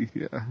Legacy.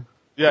 Yeah.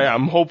 Yeah,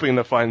 I'm hoping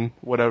to find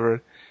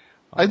whatever.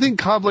 I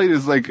think Cobblade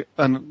is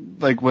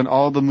like when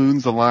all the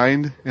moons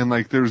aligned, and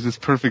like there was this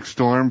perfect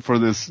storm for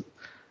this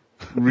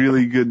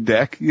really good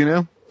deck,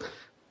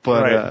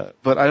 But Right.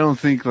 but I don't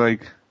think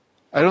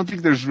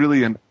there's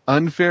really an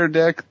unfair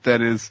deck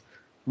that is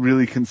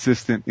really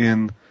consistent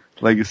in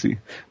Legacy.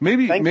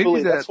 Thankfully,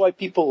 maybe that's why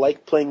people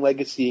like playing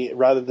Legacy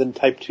rather than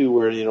Type 2,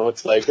 where,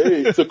 it's like,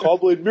 hey, it's a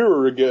Cobblade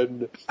mirror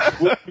again.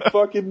 What do you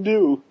fucking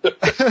do?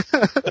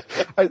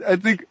 I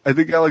think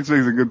Alex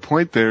makes a good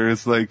point there.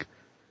 It's like,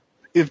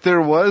 if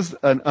there was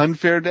an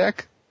unfair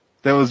deck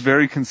that was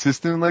very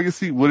consistent in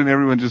Legacy, wouldn't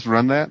everyone just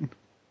run that?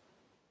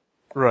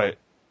 Right.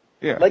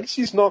 Yeah.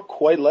 Legacy's not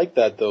quite like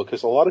that, though,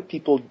 because a lot of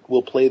people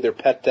will play their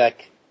pet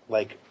deck,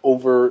 like,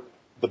 over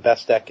the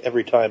best deck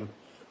every time.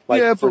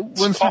 Like, yeah, for but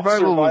when top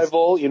survival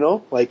survival,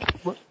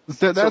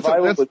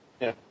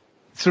 yeah.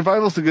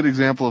 Survival's a good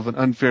example of an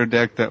unfair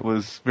deck that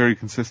was very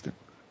consistent.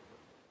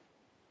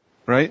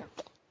 Right?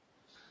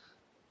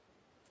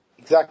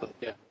 Exactly,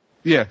 yeah.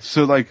 Yeah,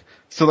 so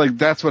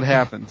that's what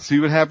happens. See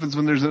what happens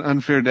when there's an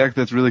unfair deck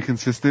that's really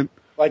consistent?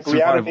 Like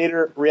Survival.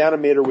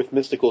 Reanimator with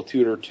Mystical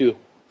Tutor, too.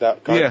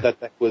 That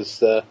deck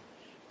was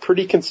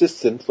pretty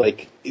consistent.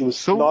 Like, it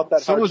was not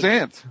that hard. So was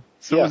Ant.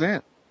 Was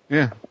Ant.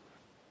 Yeah.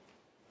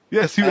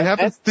 Yeah, see what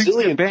happens? Things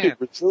get banned.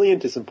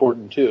 Resilient is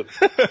important, too.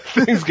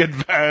 Things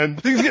get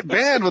banned. Things get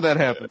banned when that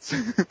happens.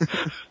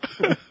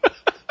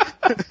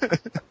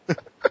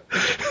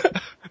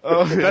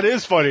 Oh, that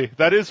is funny.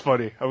 That is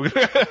funny.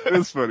 It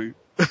is funny.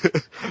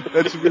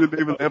 That should be the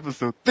name of the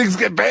episode. Things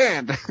get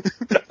banned.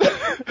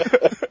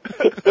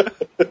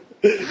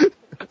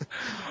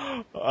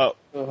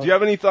 Do you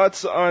have any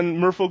thoughts on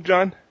Merfolk,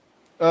 John?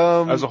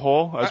 As a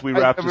whole, as we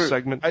wrap this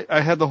segment?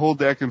 I had the whole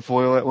deck in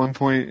foil at one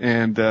point,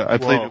 and I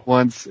played it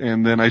once,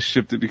 and then I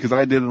shipped it because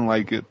I didn't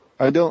like it.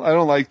 I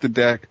don't like the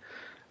deck.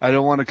 I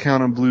don't want to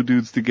count on blue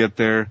dudes to get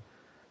there.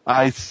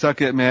 I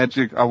suck at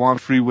Magic. I want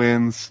free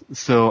wins,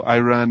 so I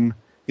run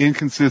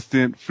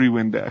inconsistent free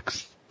win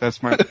decks.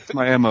 That's my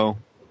MO,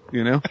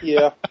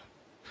 Yeah.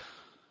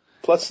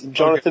 Plus,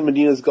 Jonathan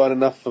Medina's got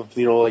enough of,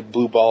 like,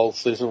 blue balls,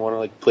 so he doesn't want to,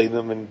 like, play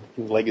them in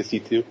Legacy,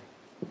 too.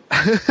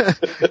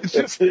 It's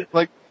just,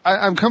 like,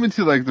 I'm coming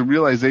to, like, the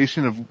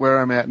realization of where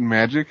I'm at in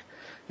Magic,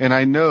 and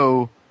I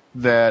know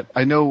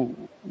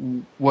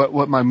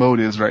what my mode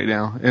is right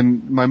now.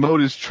 And my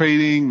mode is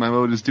trading, my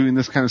mode is doing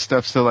this kind of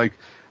stuff, so, like,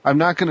 I'm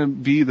not gonna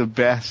be the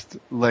best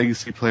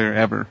Legacy player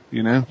ever,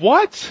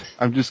 What?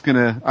 I'm just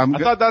gonna, I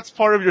thought that's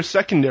part of your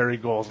secondary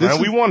goals,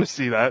 man. We want to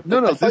see that.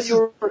 No, I thought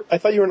you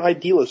were an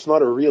idealist,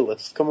 not a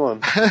realist. Come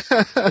on.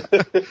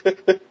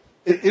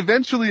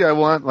 Eventually I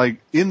want,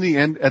 like, at the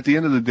end of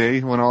the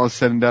day, when all is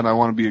said and done, I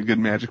want to be a good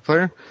Magic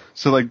player.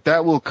 So, like,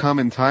 that will come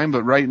in time,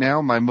 but right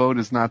now my mode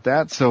is not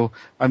that, so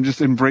I'm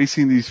just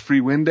embracing these free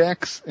win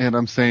decks, and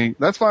I'm saying,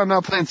 that's why I'm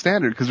not playing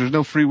Standard, because there's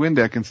no free win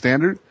deck in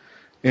Standard,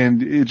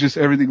 and it just,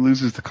 everything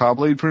loses to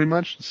Cobblade pretty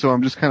much, so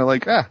I'm just kind of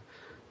like, I'm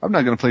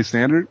not gonna play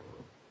Standard.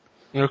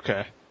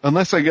 Okay.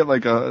 Unless I get,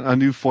 like, a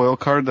new foil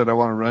card that I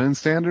want to run in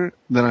Standard,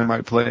 then I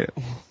might play it.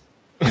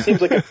 It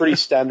seems like a pretty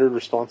standard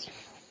response.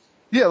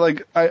 Yeah,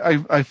 like,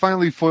 I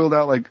finally foiled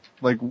out,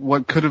 like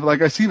what could have,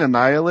 like, I seen a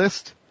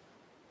Nihilist,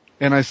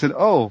 and I said,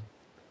 oh,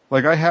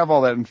 like, I have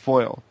all that in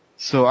foil,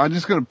 so I'm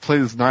just gonna play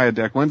this Naya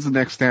deck. When's the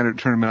next Standard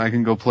tournament I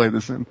can go play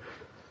this in?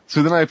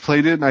 So then I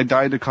played it, and I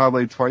died to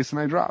Cobblade twice, and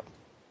I dropped.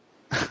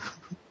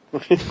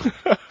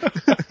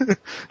 It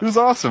was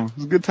awesome. It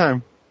was a good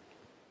time.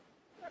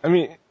 I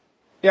mean,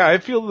 yeah, I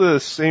feel the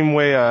same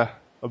way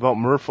about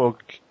Merfolk.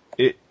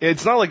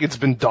 It's not like it's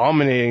been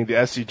dominating the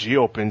SCG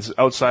Opens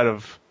outside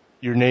of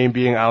your name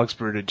being Alex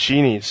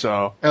Bertuccini,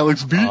 so...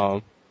 Alex B?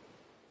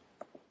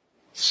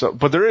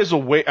 But there is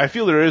I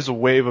feel there is a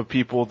wave of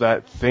people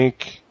that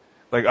think,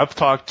 like, I've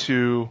talked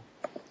to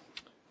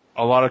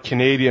a lot of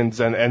Canadians,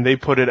 and they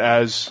put it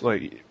as,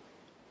 like,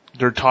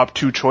 their top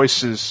two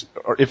choices,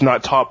 or if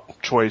not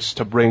top choice,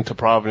 to bring to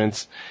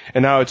Providence.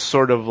 And now it's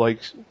sort of like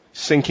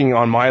sinking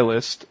on my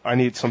list. I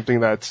need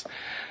something that's...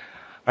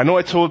 I know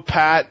I told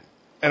Pat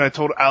and I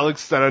told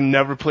Alex that I'd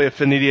never play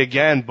Affinity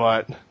again,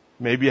 but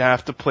maybe I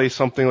have to play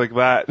something like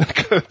that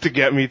to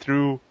get me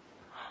through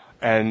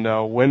and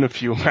win a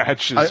few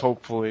matches,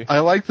 hopefully. I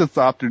like the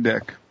Thopter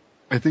deck.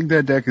 I think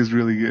that deck is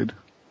really good.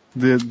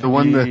 The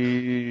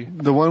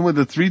one with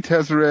the 3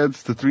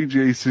 Tezzerets, the 3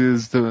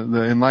 Jaces,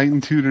 the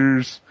Enlightened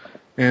Tutors,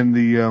 and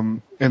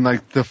the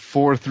like the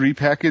 4/3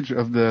 package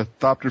of the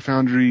Thopter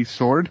Foundry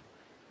sword.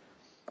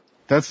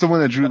 That's the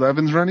one that Drew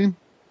Levin's running.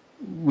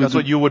 That's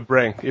what you would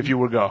bring if you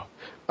would go.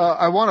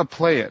 I want to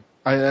play it.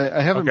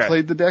 I haven't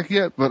played the deck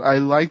yet, but I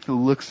like the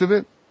looks of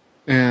it,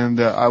 and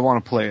I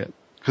want to play it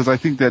because I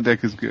think that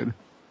deck is good.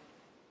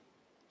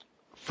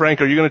 Frank,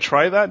 are you going to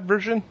try that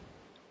version?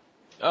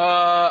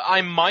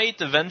 I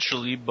might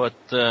eventually, but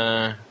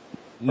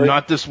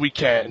not this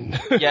weekend.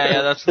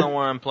 yeah, that's not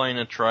what I'm planning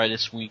to try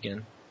this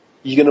weekend.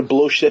 You gonna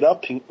blow shit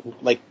up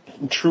like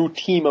true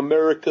Team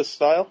America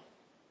style?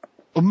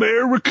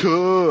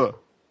 America!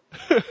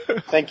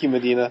 Thank you,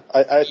 Medina.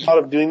 I thought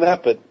of doing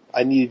that, but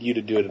I needed you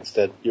to do it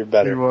instead. You're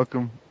better. You're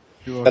welcome.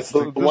 That's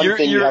the one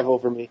thing you have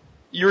over me.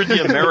 You're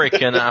the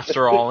American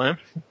after all, eh?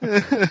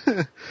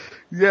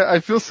 Yeah, I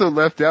feel so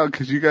left out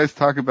because you guys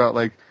talk about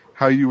like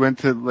how you went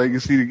to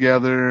Legacy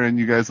together and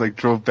you guys like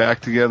drove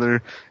back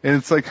together, and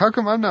it's like, how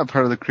come I'm not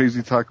part of the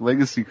Crazy Talk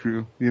Legacy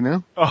crew? You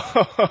know?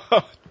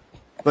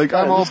 Like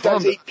I'm all these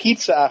guys bummed. ate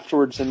pizza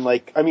afterwards and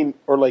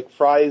or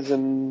fries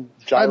and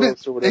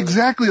gyros or whatever.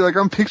 Exactly, like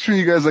I'm picturing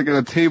you guys like at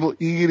a table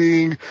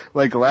eating,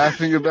 like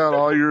laughing about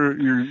all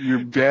your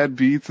bad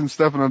beats and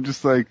stuff, and I'm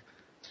just like,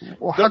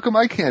 well, how come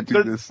I can't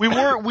do this? We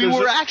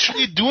were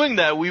actually doing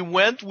that.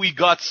 We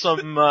got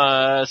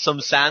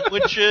some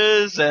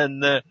sandwiches,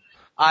 and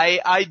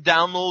I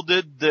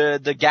downloaded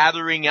the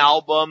Gathering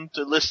album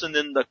to listen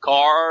in the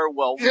car.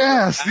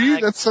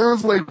 See, that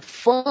sounds like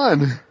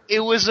fun. It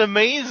was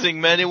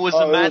amazing, man. It was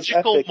a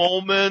magical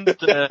moment.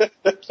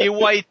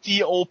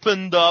 KYT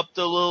opened up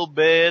a little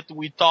bit.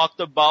 We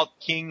talked about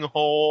King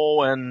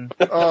Ho and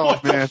oh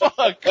man,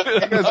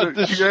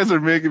 you guys are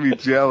making me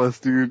jealous,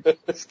 dude.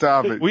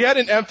 Stop it. We had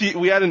an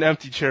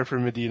empty chair for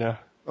Medina.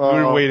 We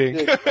were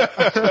waiting.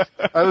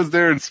 I was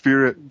there in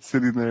spirit,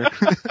 sitting there.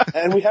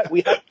 And we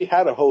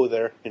had a Ho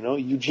there,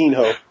 Eugene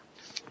Ho.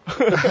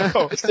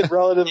 Distant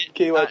relative of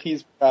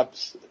KYT's,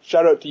 perhaps.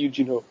 Shout out to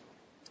Eugene Ho.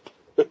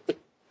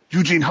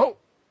 Eugene Ho.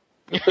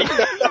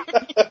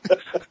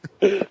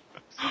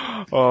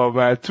 Oh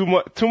man, too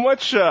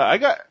much.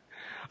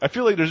 I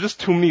feel like there's just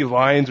too many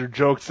lines or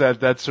jokes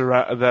that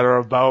are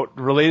about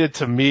related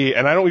to me,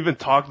 and I don't even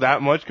talk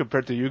that much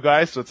compared to you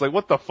guys. So it's like,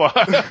 what the fuck?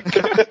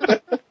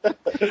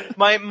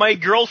 My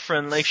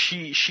girlfriend, like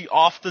she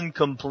often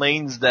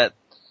complains that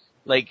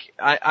like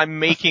I'm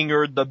making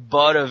her the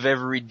butt of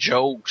every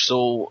joke.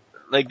 So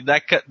like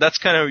that's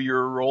kind of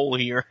your role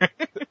here.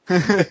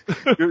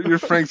 You're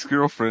Frank's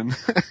girlfriend.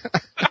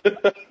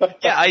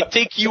 Yeah, I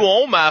take you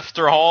home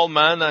after all,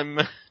 man.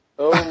 And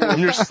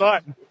your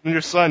son,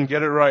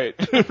 get it right.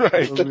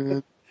 Right. Oh,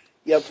 man.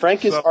 Yeah,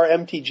 Frank is our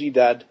MTG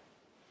dad.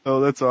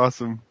 Oh, that's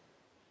awesome.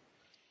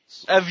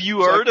 Have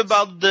you heard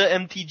about the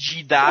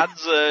MTG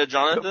dads,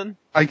 Jonathan?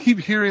 I keep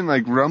hearing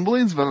like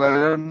rumblings, but I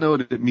don't know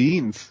what it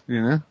means,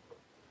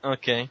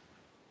 Okay.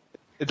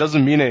 It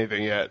doesn't mean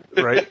anything yet,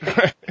 right?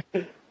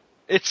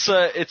 It's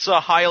a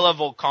high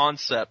level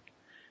concept.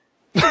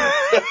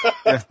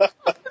 Yeah.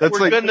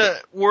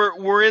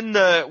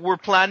 We're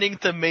planning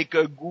to make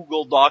a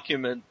Google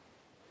document.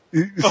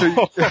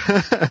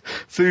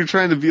 So you're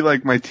trying to be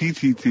like my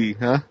TTT,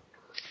 huh?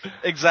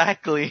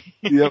 Exactly.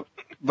 Yep.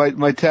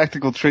 My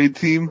tactical trade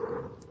team.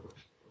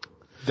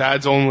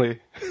 Dads only.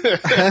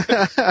 It's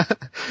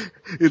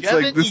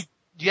like this.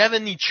 Do you have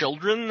any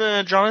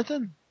children,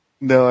 Jonathan?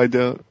 No, I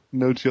don't.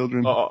 No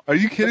children. Uh-oh. Are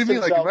you kidding me?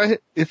 Like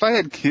if I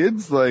had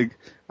kids, like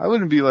I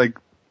wouldn't be like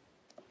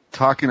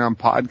talking on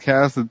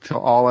podcasts until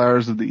all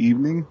hours of the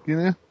evening,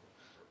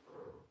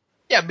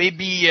 Yeah,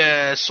 maybe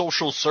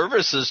social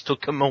services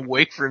took them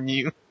away from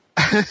you.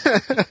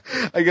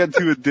 I got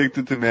too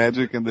addicted to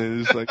Magic, and they're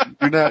just like,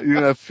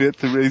 you're not fit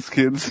to raise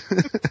kids.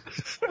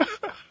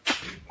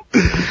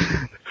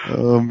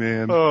 Oh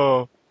man.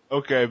 Oh,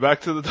 okay.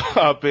 Back to the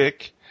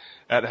topic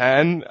at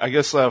hand. I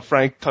guess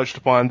Frank touched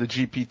upon the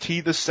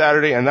GPT this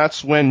Saturday, and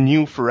that's when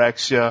new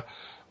Phyrexia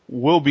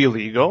will be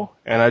legal.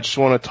 And I just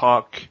want to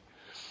talk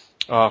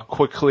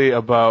quickly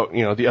about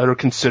the other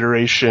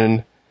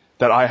consideration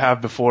that I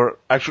have before.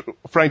 Actually,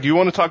 Frank, do you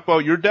want to talk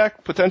about your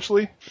deck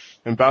potentially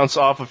and bounce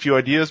off a few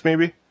ideas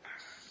maybe?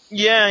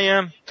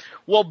 Yeah.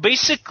 Well,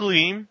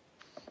 basically,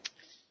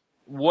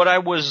 what I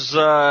was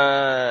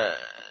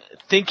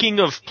thinking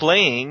of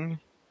playing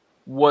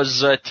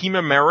was Team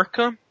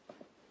America.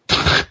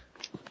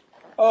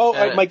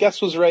 Oh, my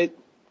guess was right.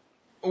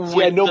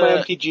 See, I know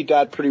my MTG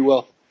dad pretty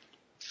well.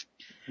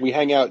 We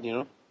hang out,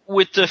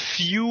 With the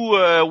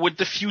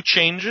few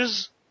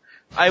changes,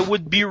 I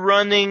would be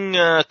running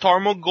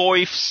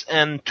Tarmogoyfs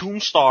and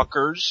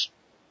Tombstalkers,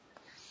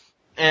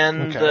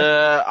 and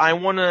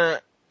Okay.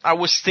 I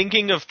was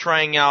thinking of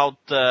trying out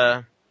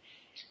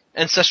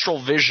Ancestral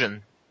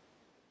Vision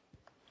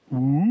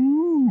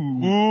Ooh.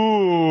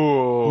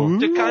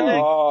 to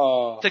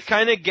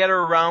kind of get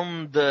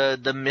around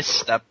the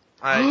misstep.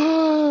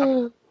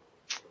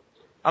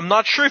 I'm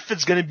not sure if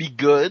it's gonna be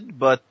good,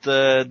 but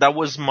that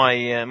was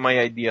my my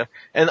idea,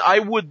 and I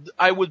would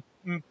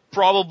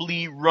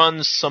probably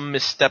run some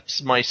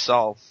missteps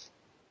myself.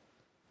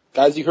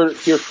 Guys, you heard it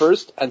here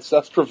first.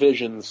 Ancestral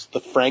Visions, the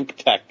Frank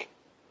Tech.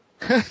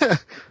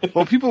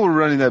 Well, people were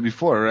running that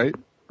before, right?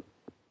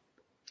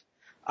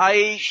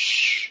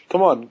 Shh.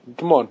 Come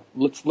on.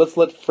 Let's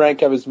let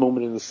Frank have his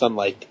moment in the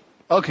sunlight.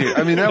 Okay,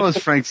 I mean, that was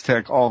Frank's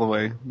tech all the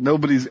way.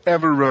 Nobody's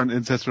ever run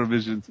Ancestral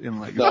Visions in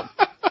Legacy. No.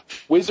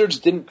 Wizards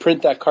didn't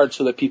print that card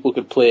so that people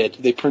could play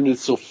it. They printed it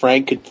so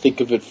Frank could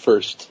think of it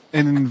first.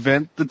 And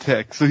invent the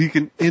tech so he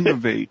can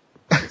innovate.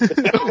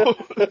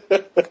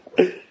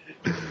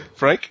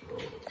 Frank?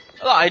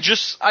 I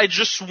just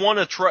want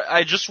to try.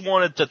 I just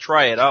wanted to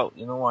try it out.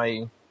 You know,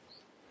 I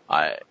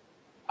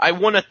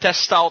want to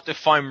test out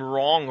if I'm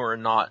wrong or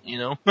not. You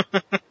know.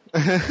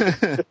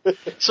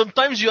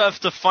 Sometimes you have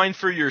to find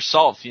for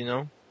yourself. You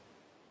know.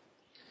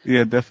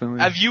 Yeah,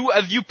 definitely. Have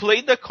you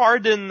played the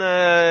card in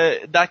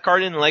that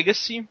card in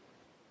Legacy?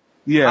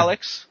 Yeah.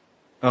 Alex?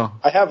 Oh.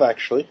 I have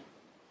actually.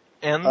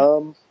 And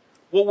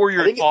what were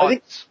your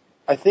thoughts?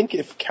 I think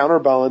if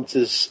Counterbalance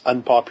is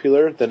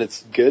unpopular, then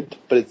it's good,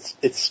 but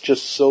it's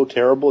just so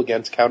terrible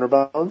against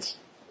Counterbalance.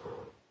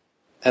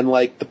 And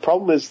like the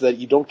problem is that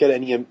you don't get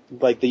any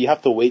that you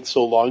have to wait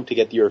so long to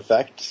get your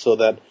effect, so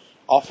that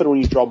often when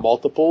you draw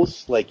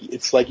multiples, like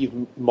it's like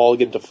you've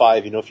mulliganed to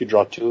 5, you know, if you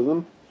draw 2 of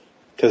them.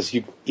 Because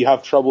you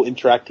have trouble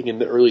interacting in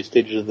the early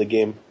stages of the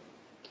game.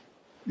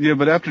 Yeah,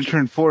 but after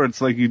turn 4, it's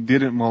like you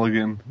didn't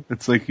mulligan.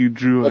 It's like you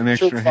drew an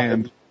extra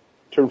hand.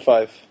 Turn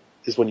 5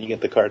 is when you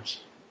get the cards.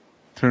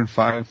 Turn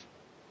 5.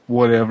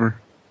 Whatever.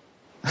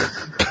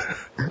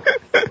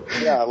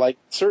 Yeah, like,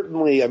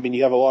 certainly, I mean,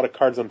 you have a lot of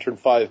cards on turn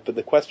 5, but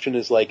the question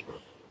is, like,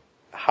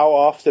 how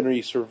often are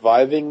you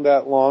surviving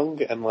that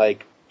long? And,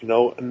 like, you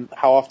know, and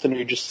how often are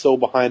you just so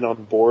behind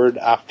on board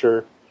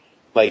after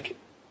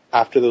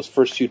those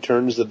first few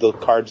turns that the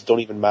cards don't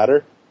even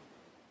matter?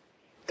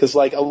 Because,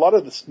 like, a lot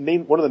of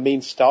one of the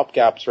main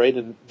stopgaps, right,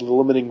 and the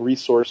limiting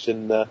resource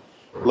in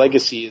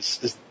Legacy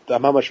is how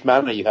much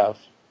mana you have.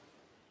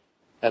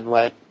 And,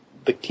 like,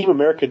 the Team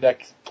America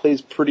deck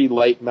plays pretty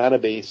light mana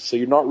base, so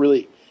you're not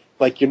really,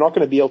 like, you're not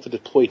going to be able to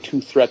deploy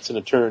 2 threats in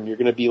a turn. You're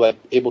going to be, like,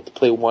 able to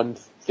play 1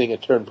 thing a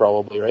turn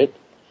probably, right?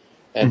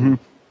 And,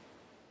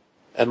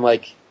 and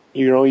like,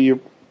 you know, your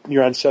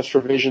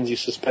Ancestral Visions, you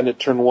suspend at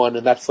turn 1,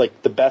 and that's,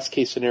 like, the best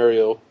case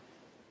scenario.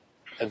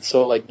 And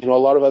so, like, you know, a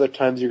lot of other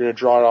times you're going to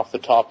draw it off the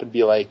top and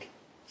be like,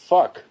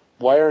 fuck,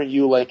 why aren't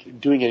you,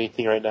 like, doing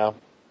anything right now?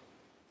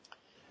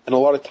 And a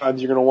lot of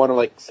times you're going to want to,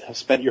 like, have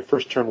spent your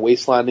first turn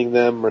wastelanding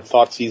them or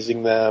thought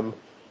seizing them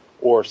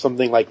or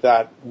something like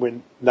that,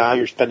 when now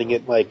you're spending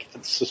it, like,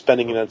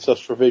 suspending an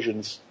Ancestral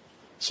Visions.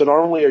 So not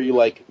only are you,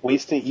 like,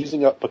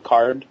 using up a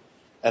card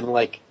and,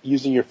 like,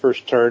 using your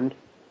first turn,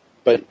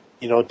 but,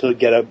 you know, to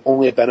get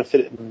only a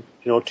benefit in,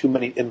 you know,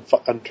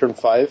 on turn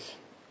 5.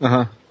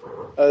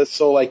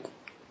 So, like,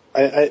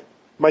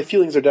 my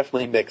feelings are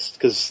definitely mixed,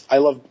 because I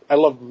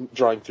love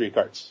drawing 3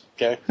 cards,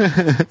 okay?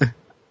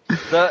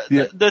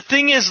 The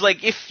thing is,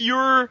 like, if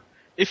you're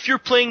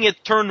playing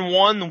it turn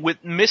 1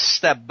 with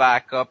misstep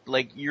backup,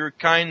 like, you're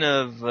kind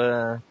of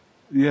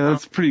yeah,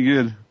 that's pretty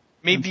good.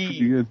 Maybe that's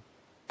pretty good.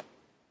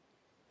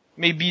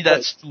 Maybe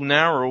that's too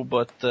narrow,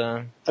 but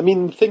I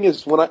mean, the thing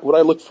is, what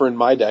I look for in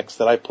my decks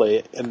that I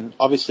play, and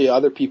obviously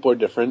other people are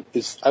different,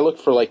 is I look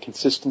for, like,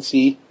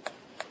 consistency,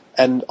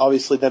 and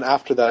obviously then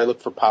after that I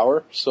look for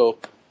power. So,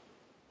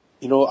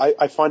 you know,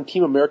 I find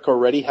Team America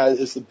already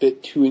is a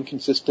bit too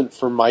inconsistent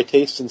for my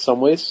taste in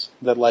some ways.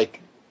 That, like,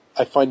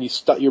 I find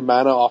your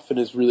mana often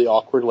is really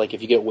awkward. Like,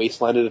 if you get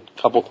wastelanded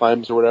a couple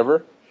times or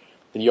whatever,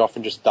 then you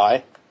often just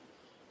die.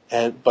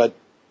 And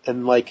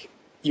like,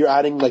 you're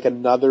adding, like,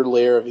 another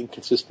layer of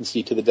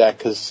inconsistency to the deck,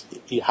 because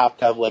you have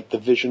to have, like, the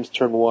Visions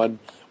turn 1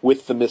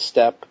 with the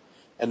misstep,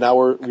 and now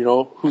we're, you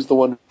know, who's the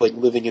one, like,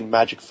 living in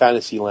Magic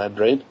Fantasy Land,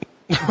 right?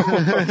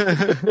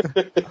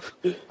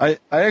 I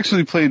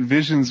actually played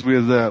Visions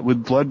with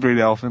Bloodbraid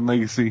Elf in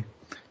Legacy,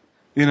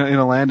 in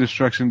a land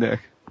destruction deck.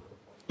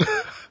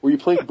 Were you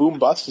playing Boom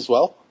Bust as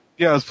well?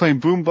 Yeah, I was playing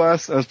Boom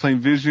Bust, I was playing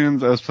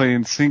Visions, I was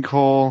playing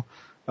Sinkhole,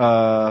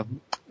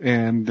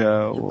 and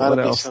what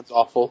else? Sounds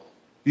awful.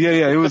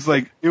 Yeah, it was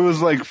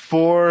like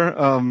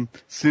 4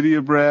 City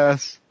of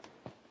Brass,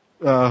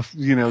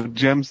 you know,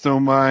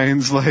 gemstone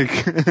mines, like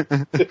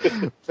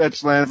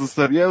fetch lands and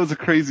stuff. Yeah, it was a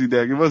crazy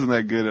deck. It wasn't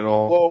that good at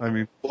all.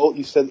 Well,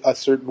 you said a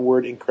certain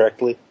word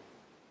incorrectly.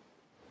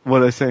 What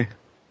did I say?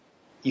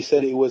 You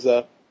said it was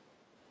a...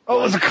 Oh,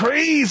 it was a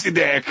crazy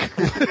deck!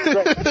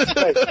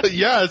 Right.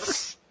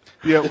 Yes!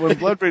 Yeah, when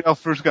Bloodbraid Elf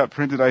first got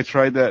printed, I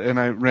tried that and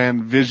I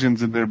ran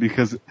Visions in there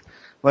because,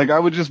 like, I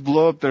would just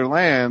blow up their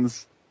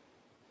lands,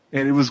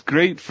 and it was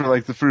great for,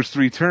 like, the first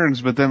 3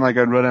 turns, but then, like,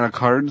 I'd run out of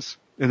cards,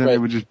 and then they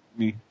would just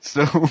beat me.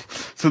 So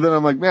then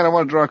I'm like, man, I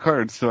want to draw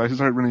cards. So I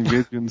started running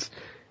Visions,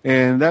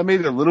 and that made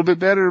it a little bit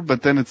better.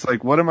 But then it's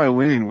like, what am I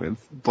winning with?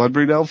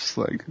 Bloodbraid Elves?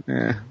 Like,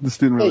 this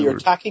didn't really you're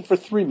work. attacking for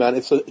 3, man.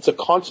 It's a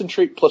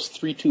concentrate plus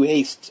 3/2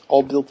 haste,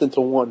 all built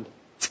into one.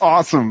 It's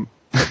awesome.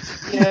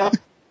 Yeah.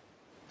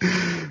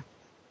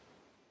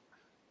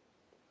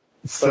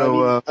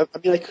 So, I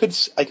mean, I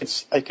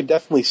could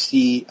definitely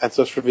see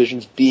Ancestral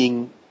Visions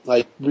being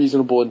like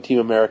reasonable in Team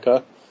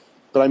America,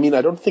 but I mean,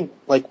 I don't think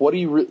like are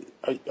you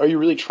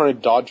really trying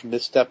to dodge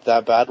misstep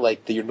that bad,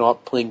 like that you're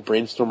not playing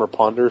Brainstorm or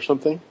Ponder or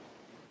something?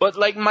 But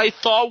like my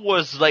thought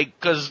was like,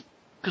 cause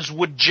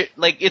what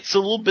like it's a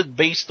little bit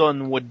based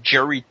on what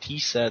Jerry T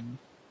said.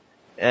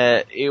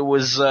 It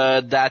was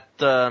that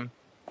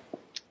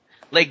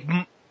like.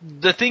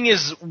 The thing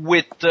is,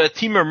 with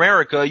Team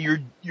America,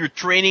 you're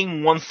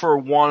training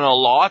 1-for-1 a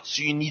lot,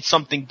 so you need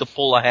something to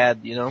pull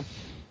ahead, you know.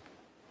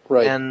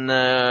 Right. And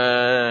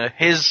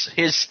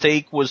his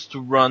take was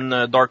to run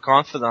Dark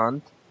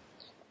Confidant,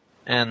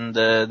 and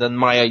then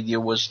my idea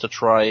was to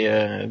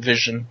try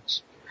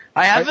Visions.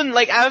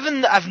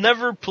 I've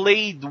never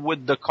played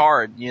with the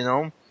card, you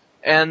know.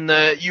 And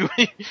I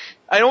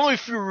don't know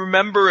if you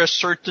remember a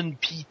certain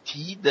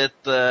PT that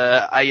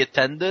I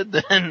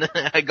attended, and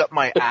I got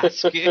my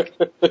ass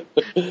kicked.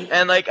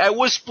 And like I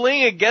was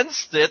playing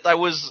against it,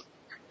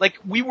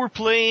 we were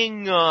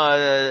playing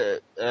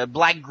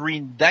black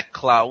green deck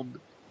cloud,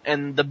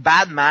 and the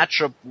bad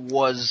matchup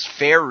was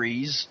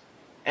fairies,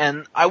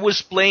 and I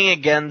was playing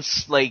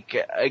against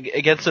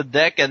a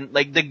deck, and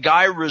like the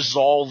guy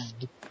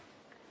resolved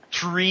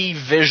 3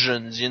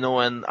 Visions, you know,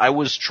 and I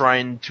was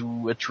trying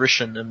to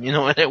attrition them, you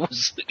know, and it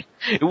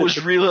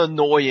was really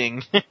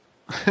annoying.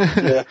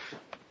 Yeah.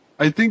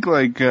 I think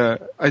the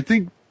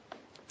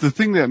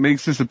thing that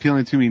makes this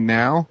appealing to me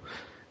now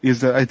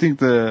is that I think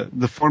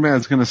the format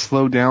is going to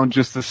slow down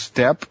just a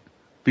step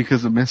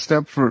because of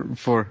misstep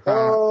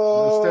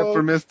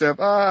misstep.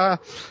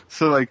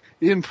 So like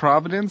in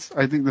Providence,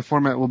 I think the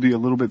format will be a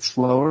little bit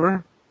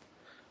slower.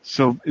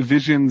 So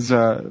Visions,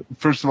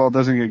 first of all,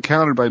 doesn't get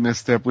countered by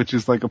misstep, which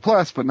is like a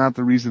plus, but not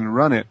the reason to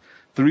run it.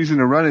 The reason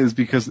to run it is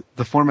because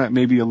the format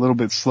may be a little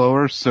bit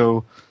slower,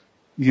 so,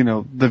 you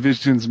know, the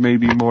Visions may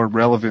be more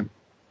relevant,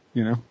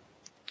 you know?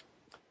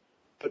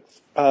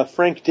 But,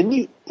 Frank, didn't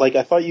you, like,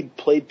 I thought you'd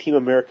played Team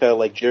America,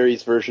 like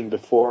Jerry's version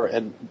before,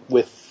 and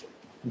with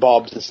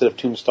Bob's instead of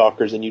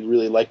Tombstalkers, and you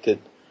really liked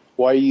it.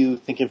 Why are you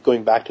thinking of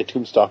going back to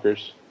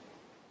Tombstalkers?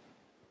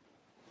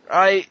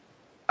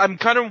 I'm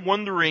kind of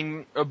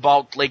wondering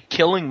about, like,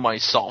 killing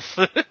myself.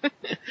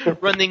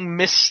 Running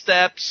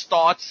Missteps,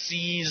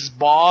 Thoughtseize,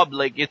 Bob,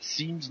 like, it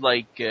seems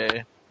like,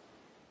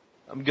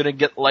 I'm gonna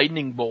get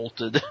lightning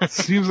bolted.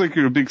 Seems like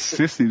you're a big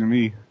sissy to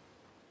me.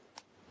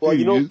 Well,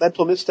 you know,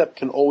 Mental Misstep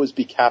can always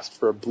be cast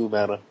for a blue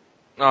mana.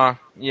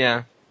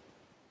 Yeah.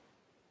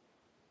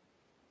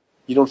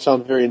 You don't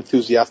sound very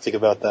enthusiastic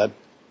about that.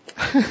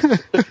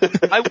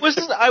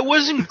 I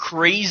wasn't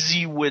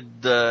crazy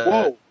with the...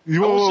 Whoa.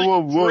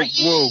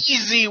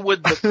 Crazy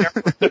with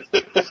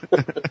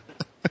the...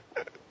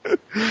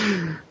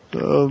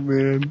 Oh,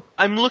 man.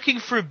 I'm looking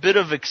for a bit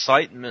of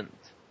excitement.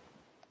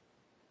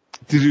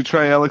 Did you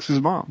try Alex's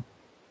mom?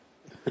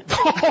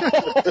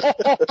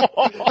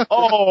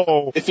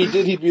 Oh! If he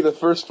did, he'd be the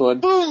first one.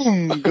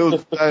 Boom!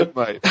 Goes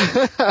dynamite.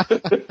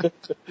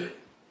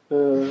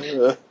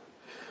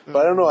 But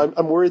I don't know.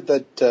 I'm worried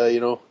that you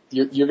know,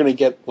 you're gonna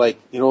get like,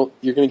 you know,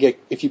 you're gonna get,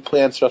 if you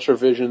play Ancestral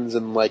Visions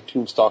and like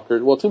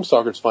Tombstalker. Well,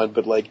 Tombstalker's fine,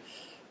 but like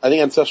I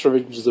think Ancestral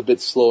Visions is a bit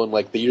slow and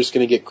like you're just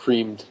gonna get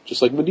creamed,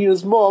 just like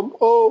Medina's mom.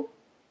 Oh.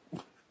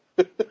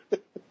 Dude,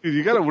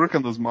 you gotta work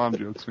on those mom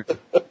jokes, man.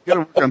 You gotta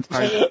work on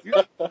timing. You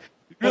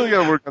really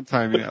gotta work on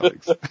timing,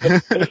 Alex.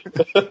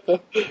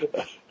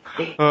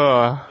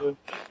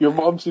 Your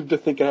mom seemed to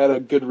think I had a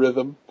good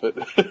rhythm, but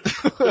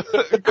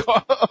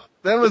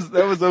that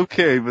was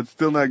okay, but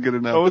still not good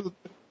enough.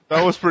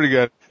 That was pretty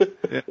good.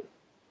 Yeah.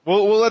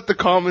 We'll let the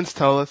comments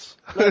tell us.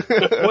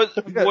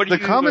 The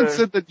comments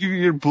said that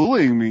you're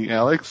bullying me,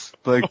 Alex.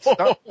 Like,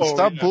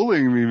 stop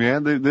bullying me,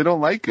 man. They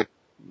don't like it.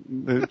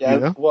 Yeah, you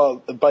know? well,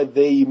 by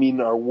they you mean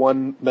our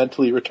one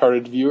mentally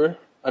retarded viewer.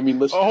 I mean,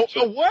 listeners.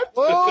 Oh, what?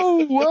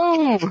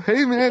 Whoa!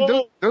 Hey, man,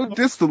 don't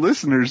diss the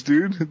listeners,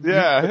 dude.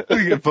 Yeah.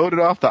 You get voted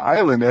off the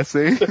island,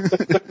 essay.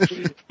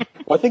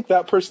 Well, I think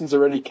that person's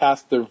already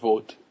cast their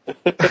vote.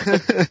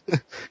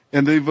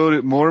 And they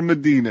voted more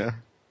Medina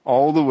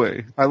all the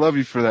way. I love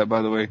you for that,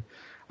 by the way.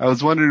 I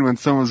was wondering when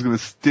someone was going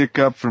to stick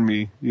up for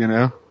me, you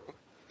know?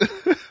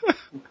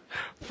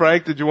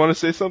 Frank, did you want to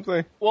say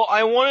something? Well,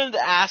 I wanted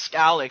to ask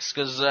Alex,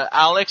 because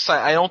Alex,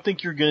 I don't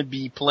think you're going to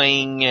be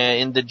playing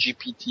in the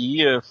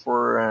GPT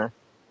for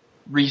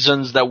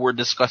reasons that were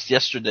discussed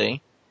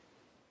yesterday.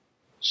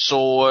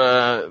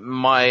 So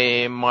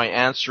my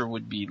answer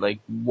would be like,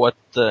 what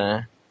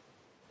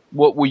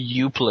would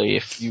you play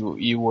if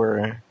you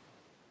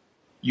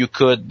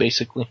could,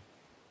 basically?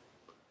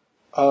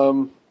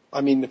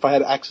 I mean, if I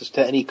had access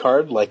to any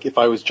card, like if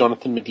I was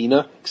Jonathan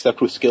Medina,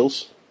 except with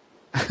skills.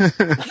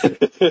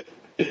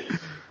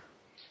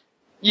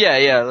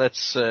 Yeah,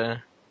 let's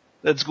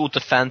let's go to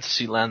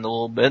Fantasyland a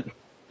little bit.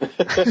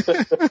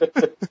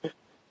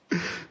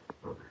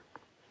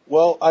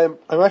 Well,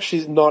 I'm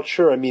actually not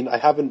sure. I mean, I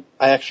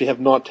actually have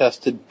not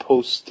tested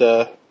post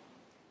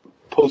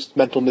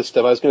mental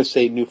misstep. I was going to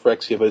say New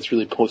Phyrexia, but it's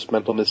really post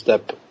mental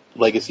misstep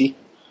Legacy.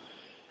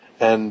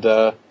 And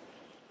I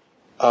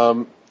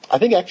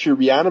think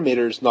actually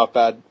Reanimator is not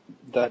bad.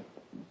 That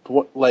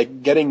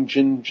like getting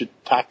Jin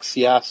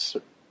Taxias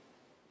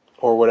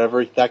or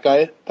whatever, that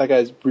guy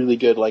is really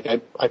good. Like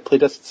I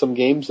playtested some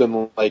games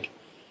and like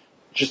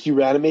just you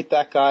reanimate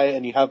that guy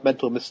and you have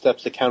mental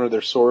missteps to counter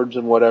their swords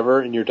and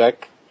whatever in your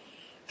deck,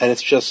 and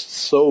it's just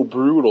so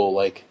brutal.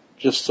 Like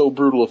just so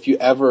brutal. If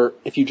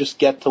you just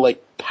get to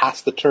like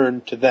pass the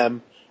turn to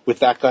them with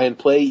that guy in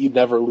play, you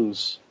never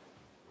lose.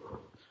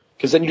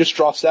 Because then you just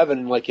draw 7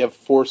 and like you have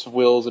Force of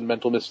Wills and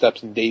mental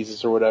missteps and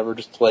dazes or whatever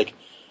just to like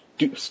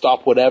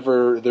stop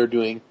whatever they're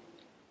doing.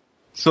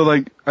 So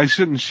like, I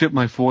shouldn't ship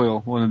my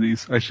foil one of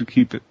these. I should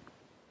keep it.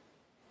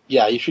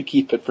 Yeah, you should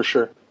keep it for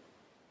sure.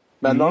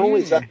 Man, not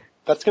only is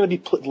that's going to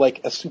be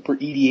like a super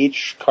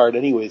EDH card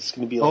anyways. It's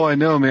going to be like... Oh, I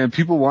know, man.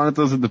 People wanted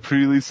those at the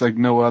pre-release like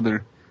no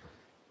other.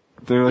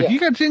 They're like, You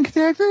got Jin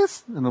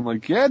Cactus? And I'm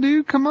like, yeah,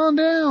 dude, come on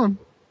down.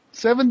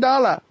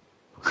 $7.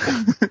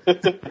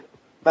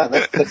 Man,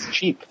 that's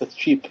cheap. That's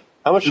cheap.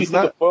 How much do you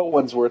think a foil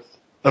one's worth?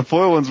 A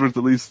foil one's worth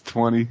at least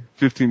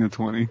 15 to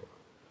 20.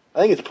 I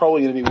think it's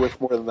probably going to be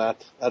worth more than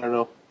that. I don't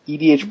know.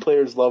 EDH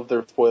players love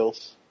their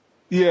foils.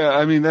 Yeah,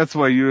 I mean, that's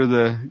why you're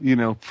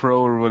the,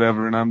 pro or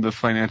whatever, and I'm the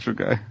financial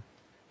guy.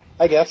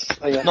 I guess.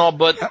 No,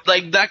 but,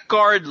 like, that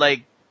card,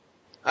 like,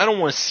 I don't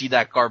want to see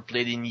that card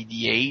played in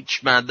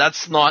EDH, man.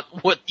 That's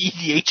not what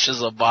EDH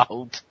is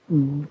about.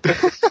 Man.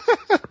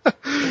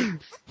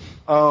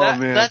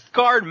 That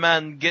card,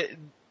 man,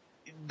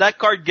 that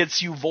card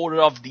gets you voted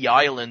off the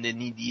island in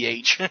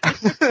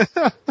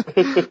EDH.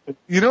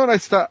 You know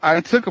what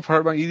I took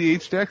apart my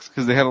EDH decks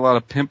because they had a lot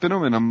of pimp in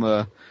them, and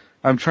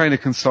I'm trying to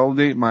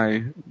consolidate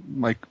my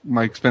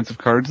expensive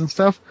cards and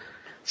stuff.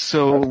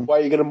 So why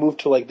are you gonna move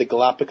to like the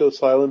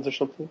Galapagos Islands or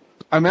something?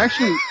 I've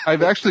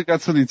actually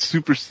got something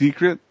super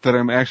secret that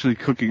I'm actually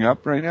cooking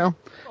up right now.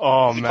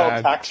 Oh, is it man.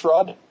 called tax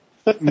fraud?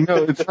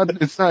 No, it's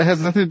not. It's not. It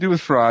has nothing to do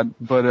with fraud,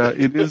 but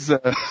it is.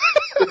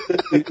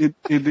 It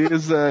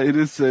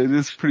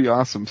is pretty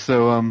awesome.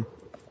 So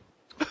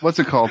what's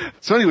it called?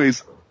 So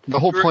anyways, the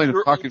whole point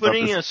of talking about this. You're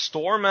opening a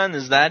store, man.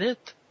 Is that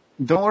it?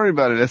 Don't worry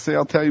about it.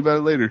 I'll tell you about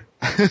it later.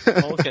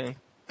 Okay.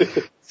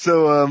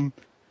 So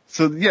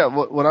yeah,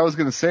 what I was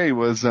gonna say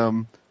was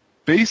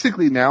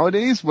basically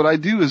nowadays what I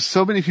do is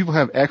so many people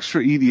have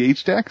extra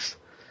EDH decks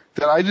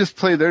that I just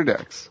play their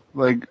decks.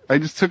 Like I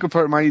just took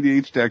apart my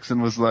EDH decks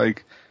and was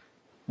like,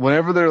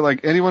 whenever they're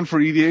like anyone for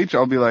EDH,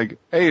 I'll be like,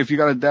 hey, if you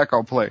got a deck,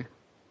 I'll play.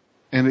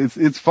 And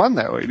it's fun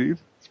that way, dude.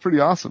 It's pretty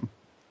awesome.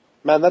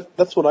 Man,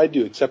 that's what I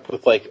do, except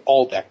with like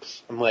all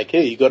decks. I'm like,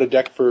 hey, you got a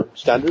deck for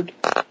Standard?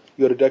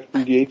 You got a deck for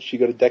EDH? You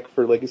got a deck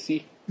for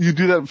Legacy? You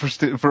do that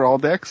for all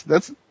decks?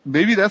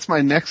 Maybe that's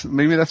my next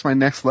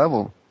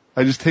level.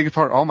 I just take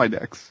apart all my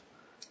decks.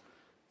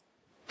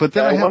 But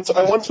then I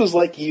once was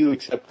like you,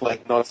 except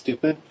like not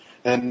stupid.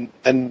 And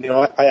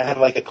I had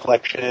like a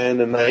collection,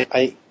 and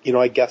I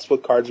guessed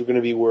what cards were going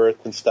to be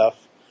worth and stuff.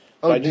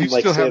 So do you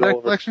still have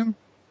that collection?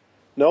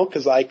 No,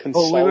 because I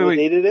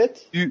consolidated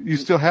it. You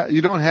still have?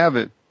 You don't have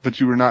it, but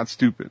you were not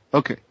stupid.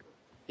 Okay.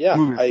 Yeah,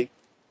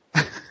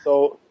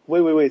 So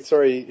wait.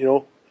 Sorry,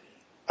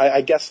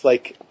 I guess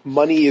like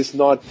money is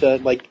not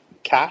like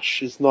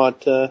cash is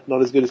not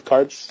as good as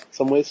cards in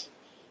some ways.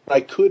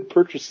 I could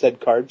purchase said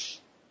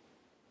cards,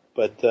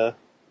 but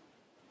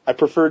I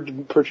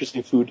preferred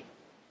purchasing food.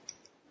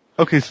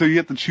 Okay, so you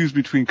have to choose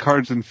between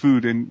cards and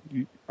food,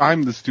 and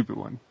I'm the stupid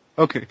one.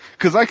 Okay,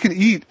 because I can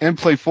eat and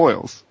play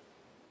foils.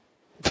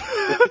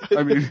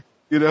 I mean,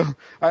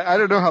 I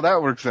don't know how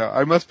that works out.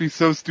 I must be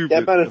so stupid.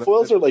 Yeah, man,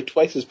 foils are like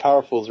twice as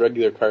powerful as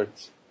regular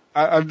cards.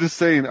 I'm just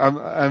saying,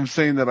 I'm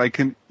saying that I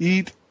can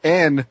eat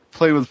and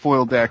play with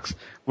foil decks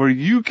where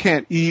you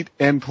can't eat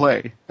and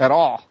play at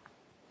all,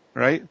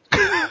 right?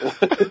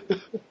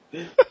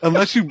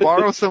 Unless you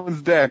borrow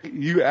someone's deck,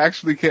 you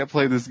actually can't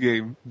play this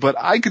game. But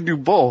I can do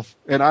both,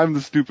 and I'm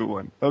the stupid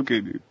one.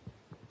 Okay, dude.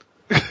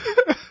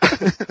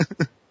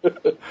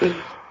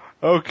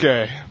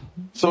 Okay.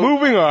 So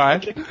moving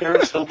on.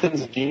 Paris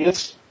Hilton's a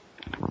genius.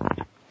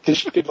 Because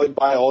she could like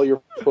buy all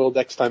your foil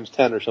decks times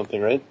 10 or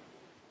something, right?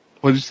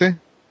 What did you say?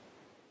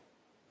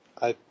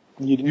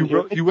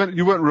 You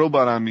went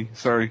robot on me.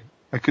 Sorry,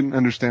 I couldn't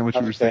understand what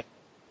you were saying.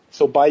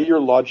 So by your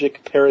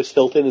logic, Paris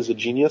Hilton is a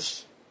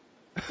genius.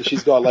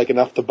 She's got like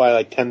enough to buy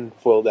like 10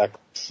 foil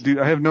decks. Dude,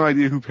 I have no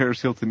idea who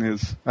Paris Hilton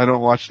is. I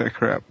don't watch that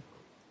crap.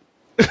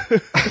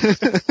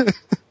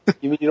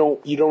 You mean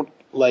you don't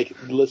like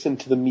listen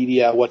to the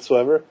media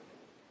whatsoever?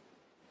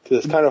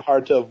 Because it's kind of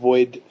hard to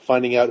avoid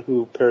finding out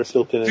who Paris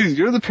Hilton is. Dude,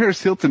 you're the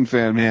Paris Hilton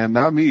fan, man,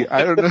 not me.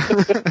 I don't know.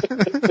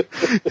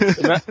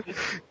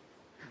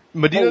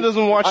 Medina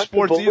doesn't watch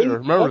sports either.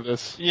 Remember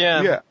this?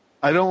 Yeah. Yeah.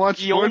 I don't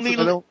watch sports.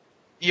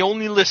 He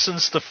only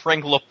listens to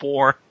Frank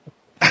Lepore.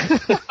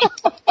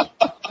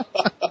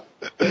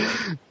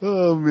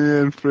 Oh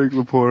man, Frank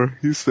Lepore,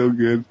 he's so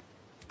good.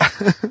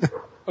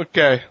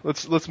 Okay,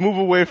 let's move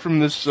away from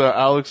this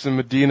Alex and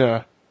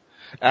Medina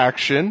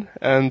action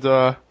and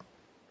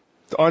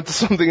on to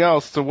something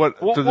else. To what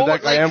to the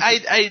deck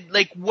I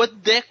like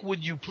what deck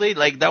would you play?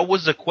 Like that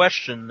was the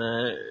question.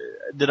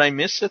 Did I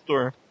miss it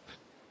or?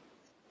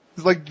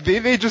 It's like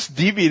they just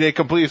deviate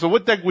completely. So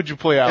what deck would you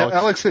play, Alex?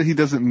 Alex said he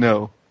doesn't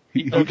know.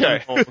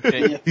 Okay.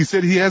 Okay. He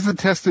said he hasn't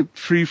tested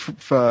free,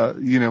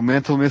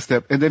 mental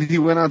misstep, and then he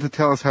went on to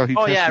tell us how he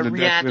tested the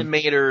deck with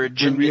Reanimator, and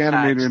Jimmy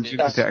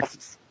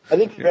Taxes. I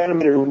think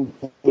Reanimator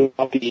would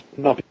not be.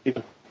 He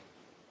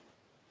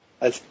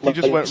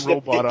just went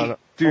robot on it.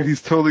 Dude,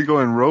 he's totally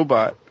going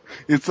robot.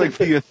 It's like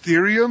the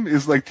Ethereum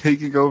is like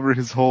taking over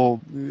his whole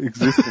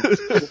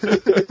existence.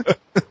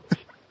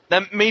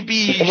 That maybe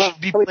he should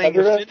be playing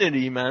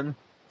Affinity, man.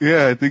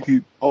 Yeah, I think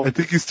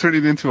he's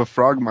turning into a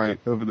frogmite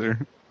over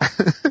there.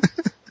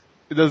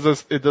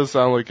 It does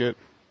sound like it.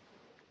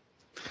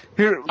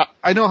 Here,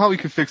 I know how we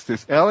can fix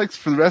this. Alex,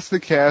 for the rest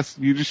of the cast,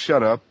 you just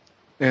shut up,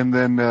 and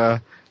then,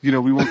 we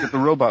won't get the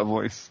robot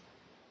voice.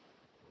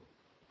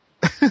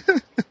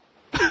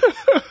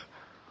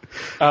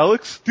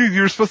 Alex? Dude,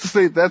 you were supposed to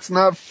say, that's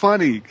not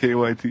funny,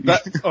 KYT.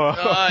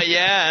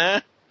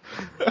 Yeah.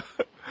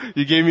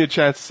 You gave me a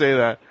chance to say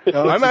that.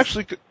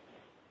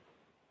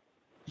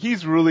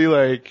 He's really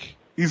like,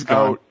 he's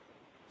gone. Out.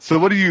 So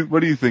what are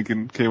you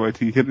thinking,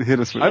 KYT? Hit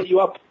us with it. You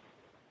up?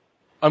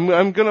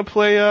 I'm gonna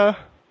play,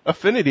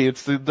 Affinity.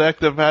 It's the deck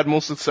that I've had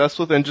most success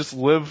with, and just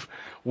live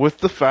with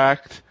the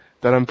fact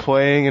that I'm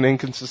playing an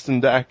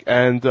inconsistent deck.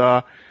 And,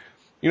 I've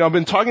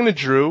been talking to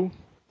Drew,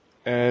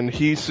 and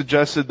he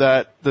suggested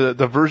that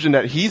the version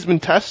that he's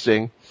been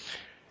testing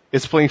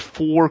is playing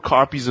 4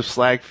 copies of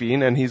Slag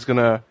Fiend, and he's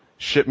gonna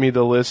ship me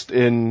the list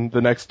in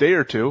the next day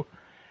or two.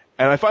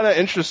 And I find that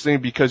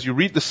interesting because you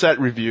read the set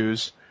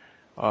reviews,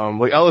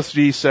 like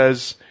LSV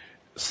says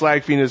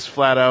Slag Fiend is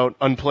flat out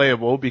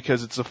unplayable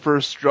because it's the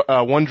first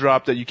one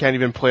drop that you can't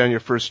even play on your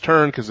first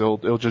turn because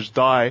it'll just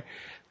die.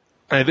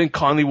 And I think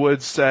Conley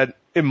Woods said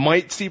it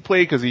might see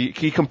play because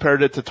he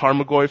compared it to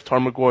Tarmogoyf.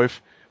 Tarmogoyf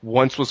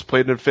once was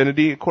played in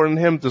Affinity, according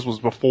to him. This was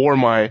before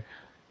my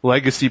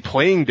Legacy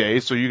playing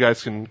days, so you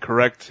guys can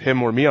correct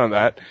him or me on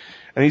that.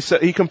 And he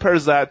said he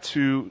compares that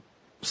to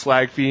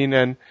Slag Fiend,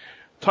 and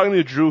talking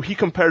to Drew, he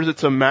compares it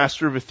to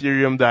Master of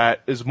Ethereum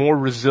that is more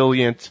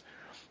resilient.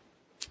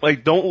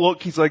 Like, don't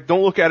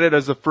look at it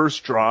as a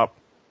first drop.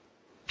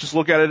 Just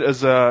look at it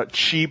as a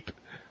cheap,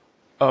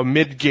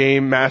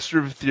 mid-game Master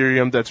of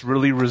Ethereum that's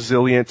really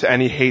resilient to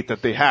any hate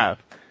that they have.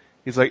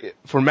 He's like,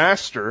 for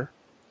Master,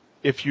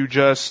 if you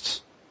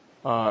just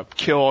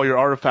kill all your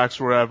artifacts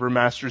or whatever,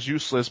 Master's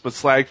useless, but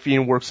Slag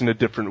Fiend works in a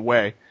different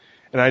way.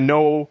 And I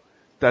know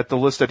that the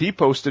list that he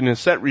posted in his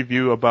set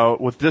review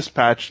about with this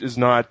patch is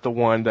not the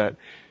one that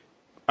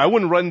I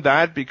wouldn't run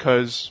that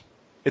because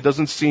it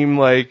doesn't seem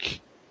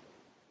like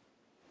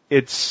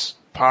it's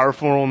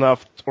powerful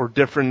enough or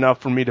different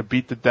enough for me to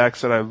beat the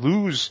decks that I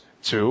lose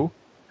to.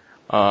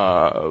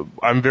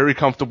 I'm very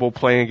comfortable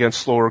playing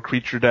against slower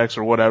creature decks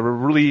or whatever.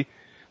 Really,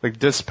 like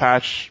this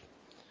patch,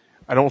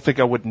 I don't think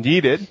I would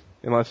need it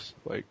unless,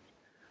 like,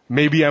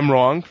 maybe I'm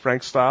wrong,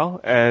 Frank style.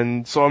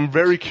 And so I'm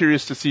very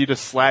curious to see the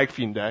Slag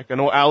Fiend deck. I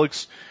know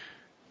Alex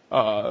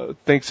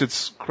thinks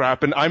it's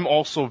crap, and I'm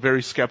also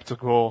very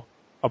skeptical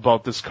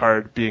about this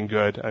card being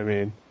good. I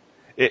mean,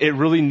 it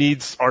really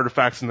needs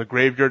artifacts in the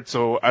graveyard,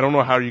 so I don't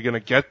know how you're going to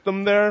get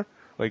them there.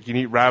 Like, you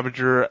need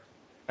Ravager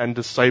and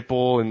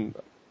Disciple, and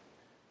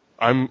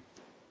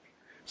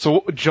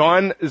so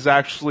John is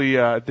actually,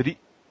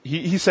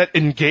 he said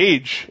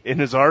engage in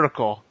his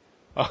article.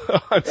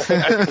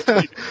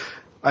 I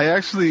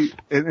actually,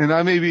 and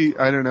I may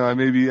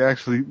be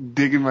actually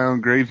digging my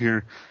own grave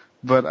here,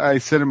 but I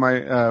said in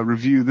my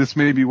review, this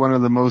may be one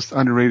of the most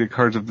underrated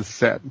cards of the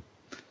set.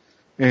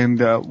 And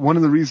one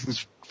of the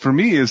reasons for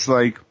me is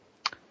like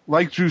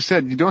Drew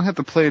said, you don't have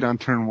to play it on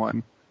turn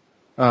 1.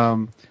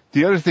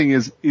 The other thing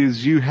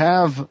is you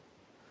have,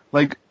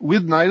 like,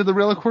 with Knight of the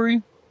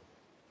Reliquary,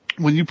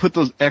 when you put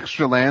those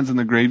extra lands in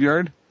the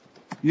graveyard,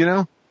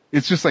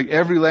 it's just like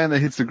every land that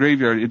hits the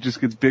graveyard, it just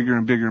gets bigger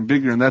and bigger and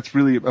bigger, and that's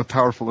really a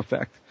powerful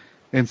effect.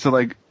 And so,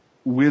 like,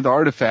 with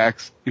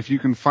artifacts, if you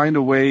can find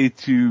a way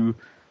to,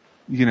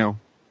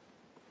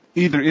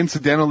 either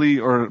incidentally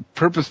or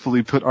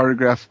purposefully put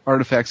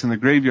artifacts in the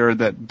graveyard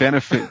that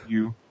benefit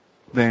you,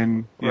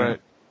 then,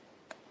 right.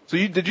 So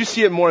did you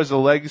see it more as a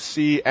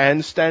legacy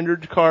and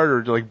standard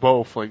card, or like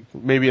both? Like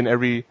maybe in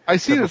every. I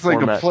see it as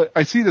like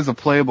I see it as a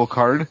playable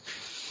card.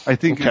 I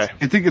think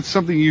it's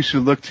something you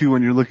should look to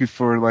when you're looking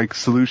for like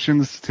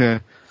solutions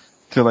to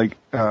like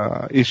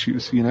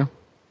issues, Yeah,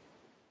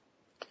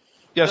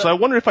 so I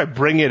wonder if I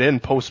bring it in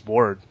post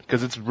board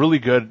because it's really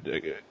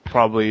good,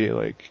 probably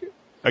like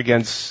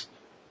against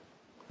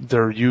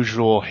their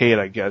usual hate.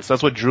 I guess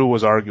that's what Drew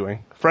was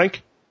arguing.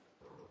 Frank?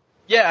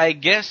 Yeah, I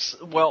guess.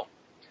 Well,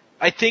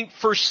 I think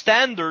for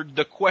standard,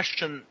 the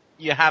question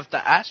you have to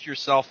ask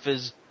yourself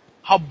is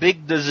how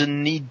big does it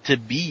need to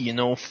be,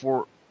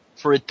 for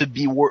it to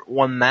be worth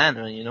 1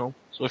 mana,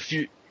 So if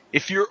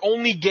if you're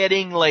only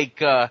getting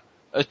like a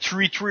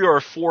 3/3 or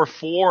a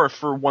 4/4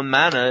 for 1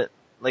 mana,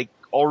 like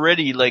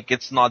already like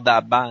it's not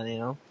that bad, you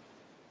know.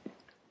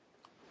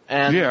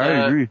 And yeah, I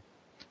agree.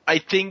 I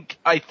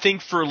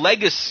think for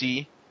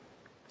Legacy,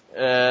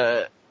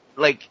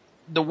 like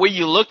the way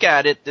you look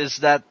at it is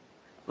that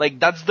like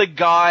that's the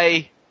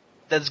guy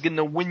that's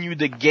gonna win you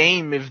the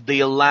game if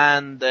they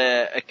land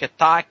a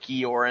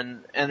Kataki or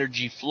an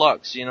Energy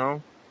Flux, you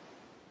know.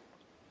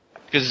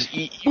 Because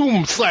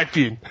Boom, slack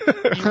bean.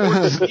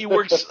 he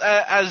works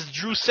as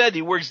Drew said,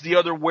 he works the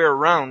other way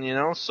around, you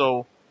know.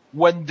 So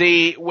when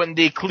they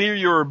clear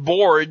your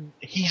board,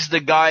 he's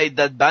the guy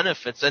that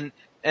benefits, and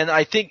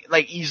I think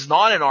like he's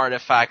not an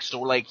artifact,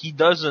 so like he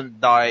doesn't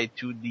die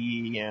to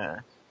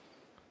the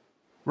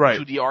Right.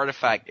 to the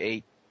artifact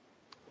 8.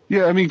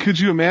 Yeah, I mean, could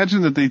you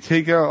imagine that they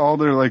take out all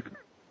their like,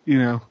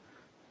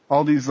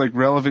 all these like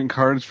relevant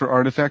cards for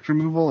artifact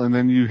removal, and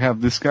then you have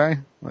this guy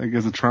like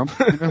as a trump?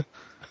 You know?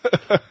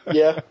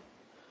 Yeah.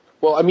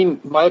 Well, I mean,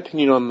 my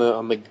opinion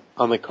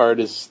on the card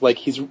is like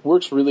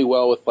works really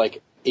well with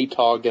like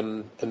Atog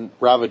and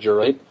Ravager,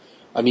 right?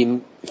 I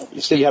mean, you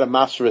say you had a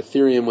Master of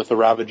Ethereum with a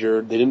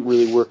Ravager, they didn't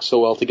really work so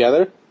well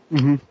together.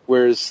 Mm-hmm.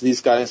 Whereas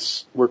these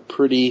guys work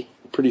pretty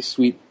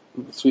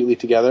sweetly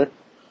together.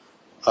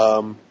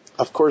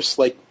 Of course,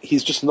 like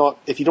he's just not.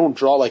 If you don't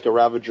draw like a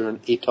Ravager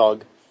and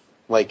Atog,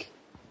 like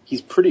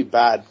he's pretty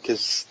bad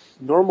because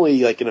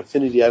normally like in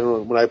Affinity, I don't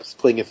know, when I was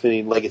playing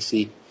Affinity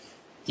Legacy,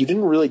 you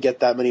didn't really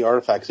get that many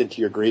artifacts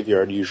into your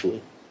graveyard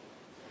usually.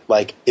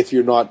 Like if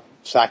you're not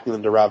sacking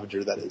them to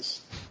Ravager, that is.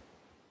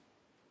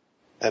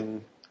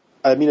 And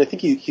I mean, I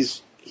think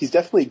he's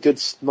definitely good,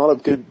 not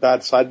a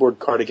bad sideboard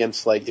card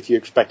against like if you're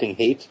expecting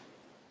hate.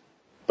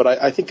 But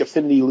I think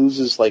Affinity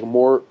loses like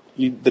more.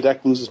 The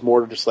deck loses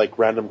more to just like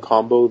random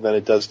combo than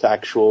it does to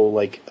actual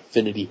like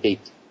Affinity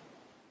hate.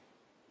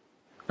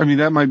 I mean,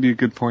 that might be a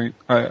good point.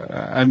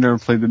 I've never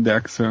played the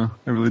deck, so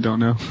I really don't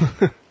know.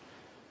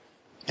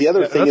 The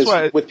other thing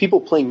is, with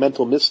people playing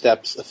Mental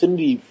Missteps,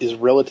 Affinity is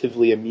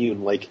relatively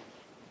immune. Like,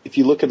 if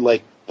you look at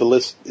like the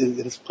list,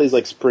 it plays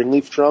like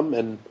Springleaf Drum,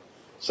 and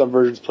some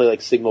versions play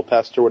like Signal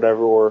Pest or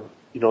whatever, or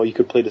you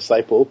could play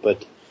Disciple,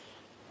 but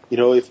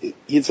if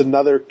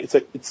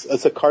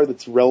it's a card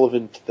that's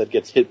relevant that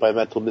gets hit by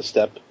Mental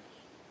Misstep.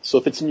 So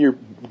if it's in your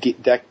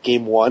deck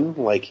game 1,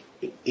 like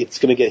it's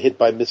going to get hit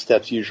by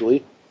missteps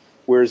usually.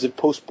 Whereas if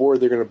post board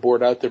they're going to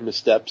board out their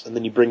missteps, and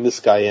then you bring this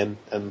guy in,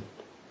 and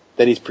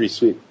then he's pretty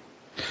sweet.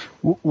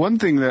 One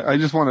thing that I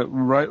just want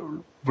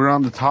to we're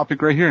on the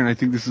topic right here, and I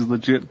think this is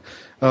legit.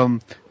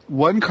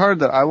 One card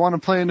that I want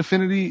to play in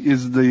Affinity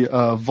is the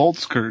Vault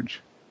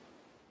Scourge.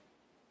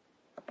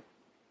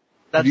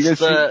 That's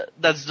the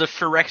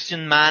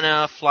Phyrexian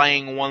mana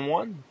flying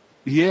 1/1.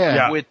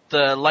 Yeah. With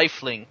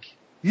lifelink.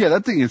 Yeah,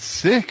 that thing is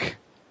sick.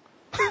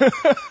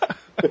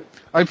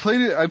 I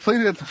played it at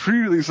the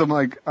pre-release.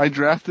 I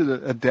drafted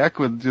a deck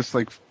with just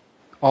like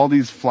all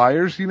these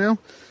flyers,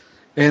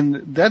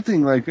 and that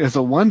thing like as a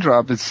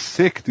 1-drop is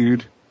sick,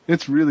 dude.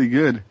 It's really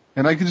good.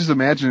 And I could just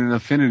imagine an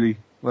Affinity.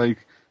 Like,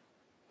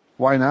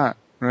 why not,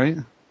 right?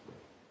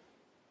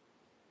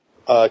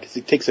 Because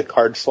it takes a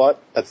card slot.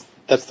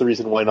 That's the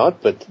reason why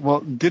not. But I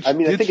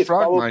think it's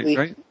probably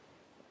right.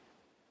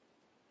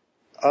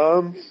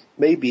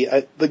 Maybe.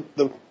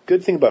 The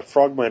good thing about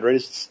Frogmind, right,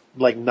 is it's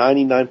like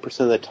 99%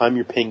 of the time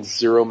you're paying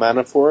 0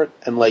 mana for it,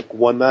 and like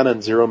 1 mana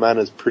and 0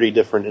 mana is pretty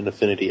different in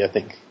Affinity, I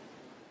think.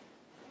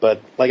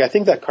 But like I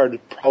think that card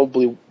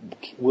probably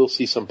will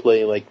see some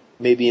play, like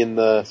maybe in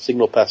the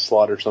Signal Pest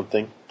slot or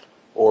something,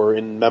 or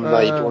in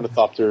Memnite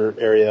Ornithopter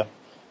area.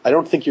 I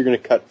don't think you're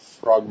going to cut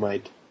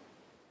Frogmite.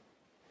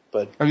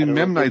 But I mean,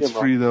 Memnite's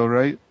free though,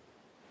 right?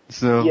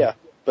 So yeah,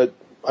 but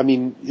I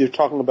mean, you're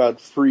talking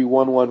about free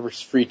 1/1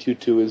 versus free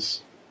 2/2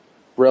 is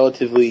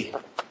relatively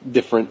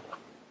different.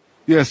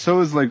 Yeah,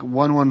 so is like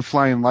 1/1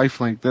 flying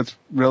lifelink. That's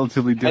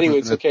relatively different.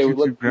 Anyways, okay,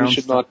 we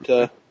should stuff.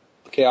 not.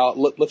 Okay,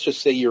 let's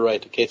just say you're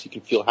right. Okay, so you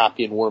can feel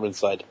happy and warm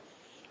inside.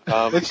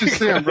 Let's just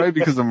say I'm right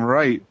because I'm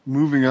right.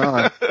 Moving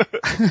on.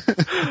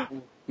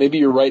 Maybe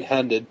you're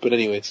right-handed, but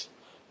anyways.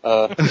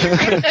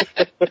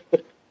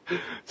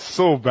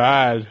 So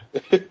bad.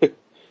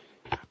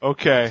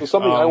 Okay. So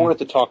something I wanted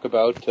to talk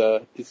about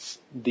is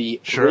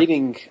the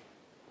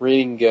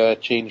rating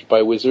change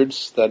by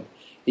Wizards. That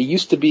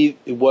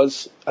it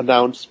was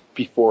announced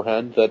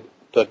beforehand that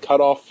the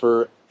cutoff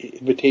for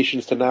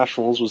invitations to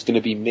nationals was going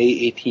to be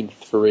May 18th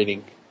for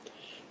rating.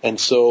 And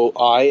so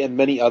I and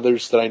many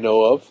others that I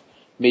know of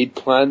made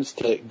plans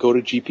to go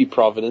to GP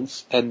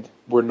Providence, and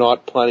we're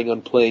not planning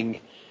on playing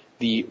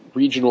the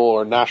regional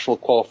or national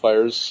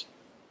qualifiers.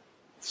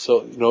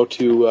 So,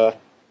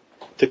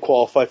 to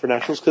qualify for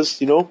nationals, because,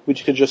 we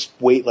could just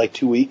wait like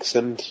 2 weeks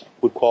and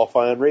would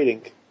qualify on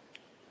rating.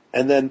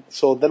 And then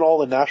all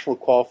the national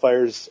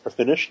qualifiers are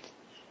finished,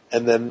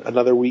 and then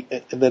another week,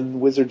 and then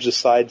Wizards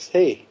decides,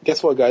 hey,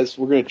 guess what, guys?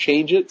 We're going to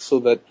change it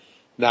so that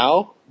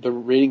now the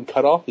rating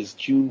cutoff is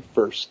June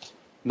 1st,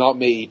 not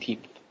May 18th.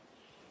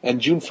 And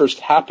June 1st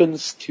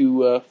happens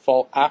to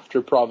fall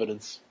after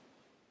Providence.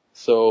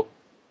 So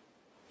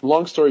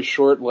long story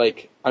short,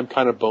 like, I'm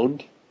kind of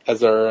boned,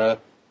 as are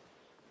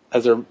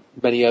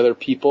many other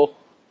people.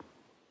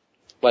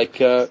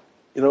 Like, I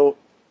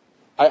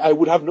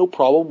would have no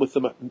problem with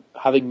them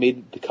having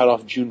made the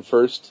cutoff June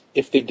 1st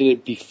if they did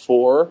it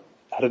before,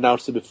 had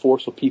announced it before,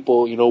 so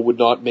people, would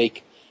not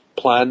make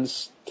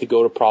plans to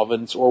go to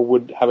province or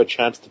would have a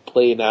chance to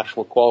play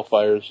national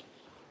qualifiers,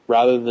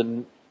 rather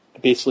than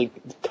basically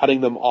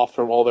cutting them off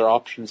from all their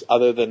options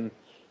other than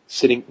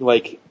sitting,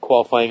 like,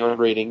 qualifying on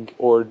rating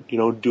or,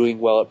 doing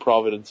well at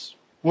Providence.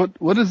 What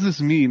does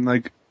this mean?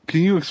 Like,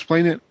 can you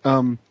explain it?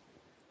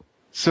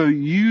 So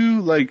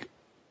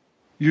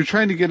you're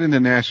trying to get into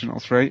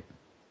nationals, right?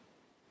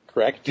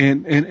 Correct.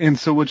 And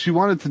so what you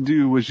wanted to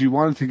do was you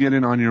wanted to get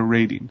in on your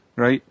rating,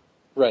 right?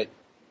 Right.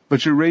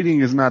 But your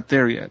rating is not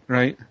there yet,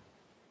 right?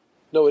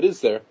 No, it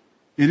is there.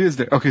 It is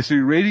there. Okay, so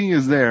your rating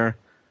is there,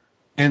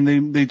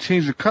 and they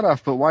changed the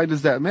cutoff, but why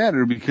does that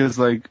matter? Because,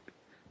 like,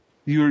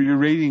 your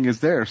rating is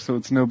there, so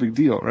it's no big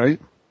deal, right?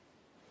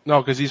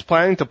 No, because he's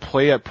planning to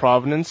play at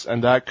Providence,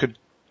 and that could,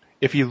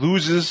 if he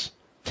loses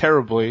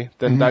terribly,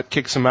 then that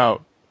kicks him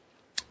out.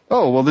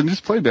 Oh, well then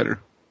just play better.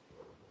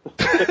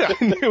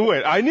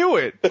 I knew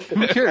it.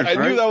 Who cares, I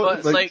right? knew that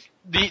was But, like,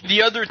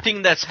 the other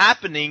thing that's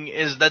happening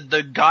is that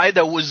the guy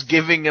that was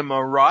giving him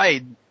a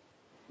ride,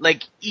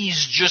 like,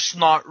 he's just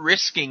not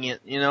risking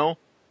it,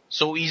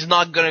 So he's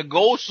not gonna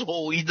go,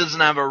 so he doesn't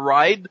have a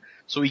ride,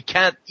 so he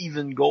can't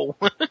even go.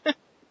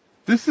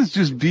 This is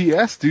just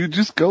BS, dude.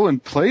 Just go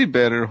and play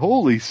better.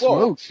 Holy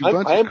smokes, you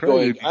bunch of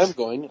crybabies. I'm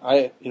going.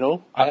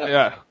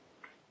 yeah.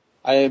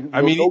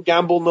 No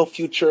gamble, no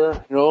future,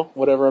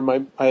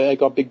 whatever. I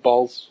got big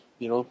balls,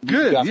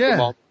 Good,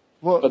 yeah.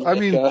 Well,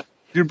 but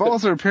your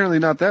balls are apparently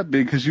not that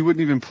big because you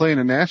wouldn't even play in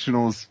a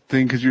nationals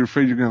thing because you're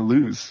afraid you're going to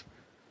lose.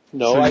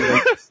 No,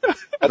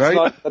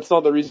 that's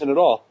not the reason at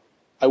all.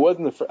 I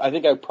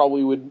think I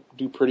probably would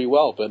do pretty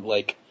well, but,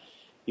 like,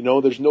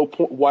 there's no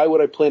point. Why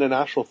would I play in a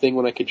national thing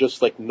when I could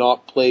just, like,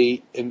 not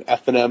play in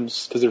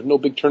FNMs? Because there's no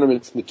big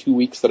tournaments in the 2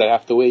 weeks that I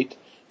have to wait.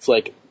 It's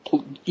like,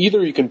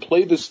 either you can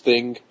play this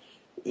thing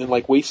and,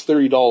 like, waste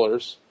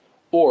 $30,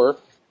 or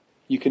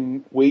you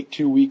can wait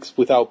 2 weeks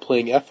without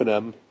playing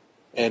FNM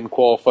and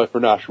qualify for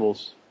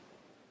nationals.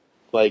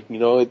 Like,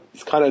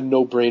 it's kind of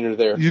no-brainer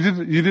there. You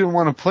didn't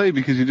want to play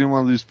because you didn't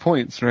want to lose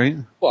points, right?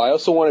 Well, I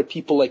also wanted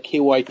people like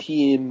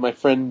KYT and my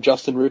friend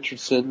Justin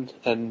Richardson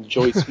and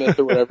Joey Smith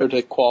or whatever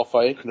to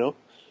qualify,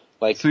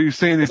 Like, so you're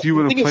saying if you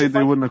would have played,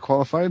 they wouldn't have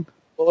qualified?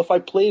 Well, if I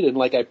played and,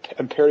 like,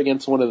 I'm paired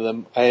against one of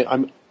them,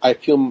 I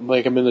feel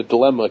like I'm in a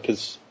dilemma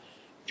because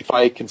if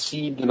I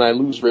concede, then I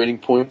lose rating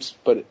points,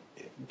 but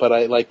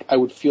I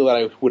would feel that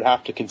I would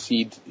have to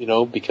concede,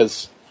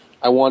 because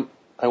I want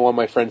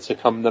my friends to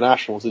come to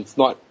nationals. It's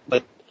not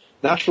like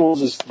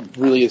nationals is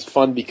really as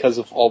fun because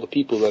of all the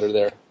people that are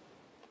there.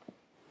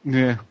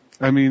 Yeah.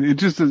 I mean, it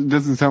just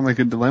doesn't sound like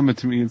a dilemma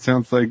to me. It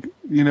sounds like,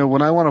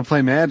 when I want to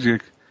play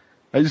Magic,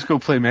 I just go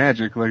play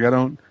Magic. Like, I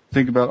don't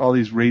think about all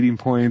these rating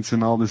points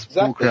and all this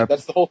bull crap.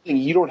 That's the whole thing.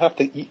 You don't have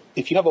to,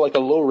 if you have a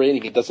low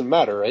rating, it doesn't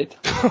matter, right?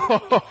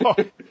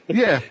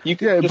 Yeah. You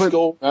can just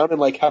go around and,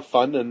 like, have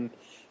fun and,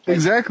 like,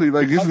 exactly.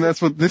 Like,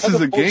 this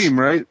is a game,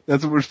 right?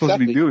 That's what we're supposed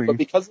to be doing. But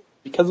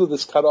because of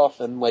this cutoff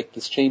and, like,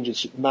 this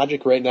change,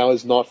 Magic right now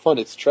is not fun.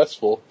 It's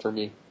stressful for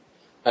me.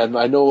 And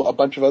I know a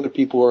bunch of other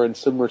people who are in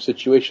similar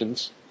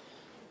situations.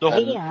 The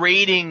whole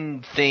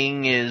rating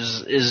thing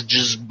is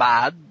just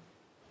bad.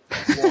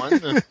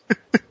 One.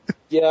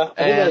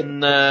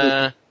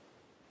 Yeah.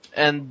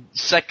 And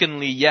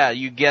secondly, yeah,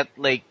 you get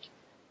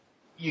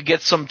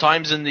some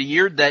times in the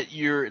year that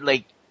you're,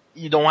 like,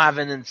 you don't have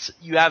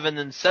you have an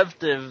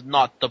incentive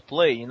not to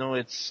play,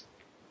 it's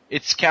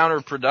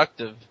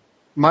counterproductive.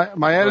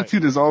 My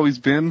attitude has always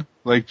been,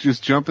 like,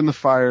 just jump in the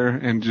fire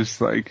and just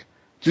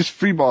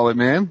free ball it,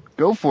 man.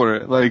 Go for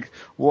it. Like,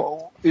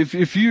 well, if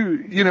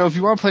you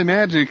want to play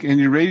Magic and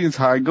your rating's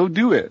high, go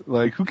do it.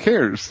 Like, who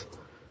cares?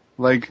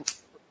 Like,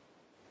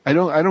 I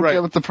don't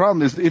get what the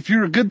problem is. If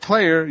you're a good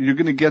player, you're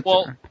gonna get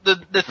there. Well,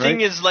 the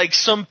thing is, like,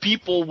 some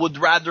people would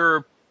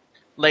rather,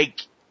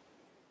 like,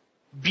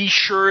 be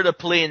sure to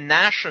play in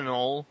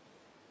national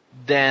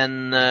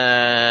than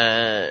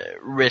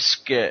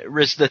risk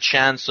the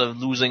chance of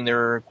losing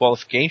their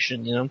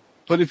qualification,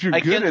 But if you're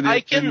good at it,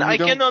 I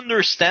can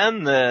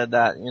understand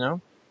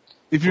that,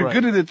 If you're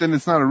good at it, then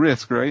it's not a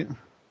risk, right?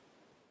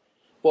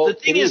 Well, the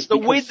thing is, the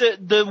way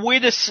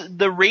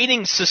the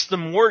rating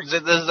system works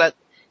is that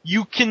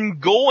you can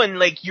go and,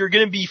 like, you're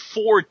gonna be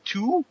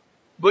 4-2,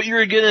 but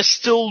you're gonna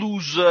still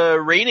lose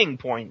rating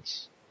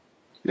points.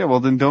 Yeah,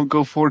 well then don't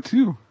go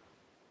 4-2.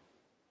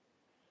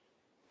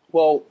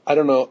 Well, I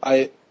don't know.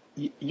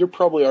 You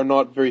probably are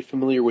not very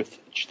familiar with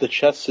the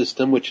chess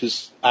system, which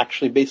is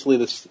actually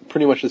basically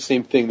pretty much the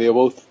same thing. They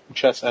both,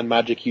 chess and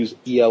Magic, use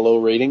ELO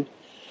rating.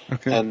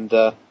 Okay.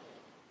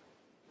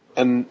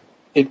 And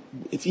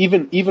it's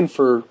even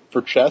for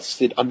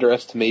chess, it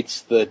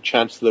underestimates the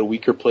chance that a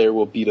weaker player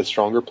will beat a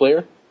stronger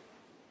player.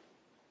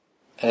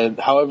 And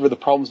however, the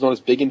problem's not as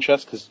big in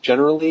chess because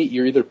generally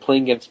you're either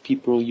playing against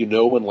people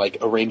in, like,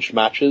 arranged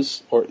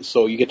matches, or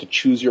so you get to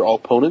choose your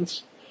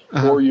opponents.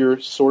 or you're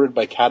sorted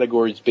by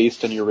categories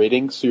based on your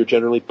ratings, so you're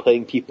generally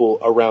playing people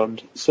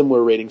around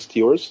similar ratings to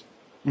yours.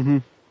 Mm-hmm.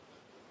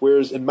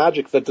 Whereas in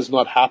Magic, that does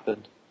not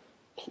happen.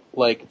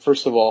 Like,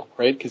 first of all,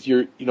 right, because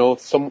you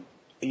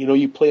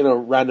play in a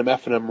random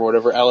FNM or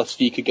whatever,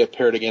 LSV could get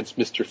paired against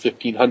Mr.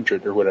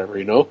 1500 or whatever,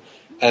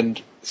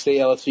 and say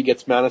LSV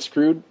gets mana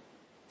screwed,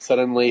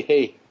 suddenly,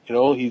 hey,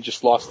 he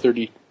just lost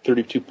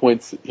 32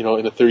 points, in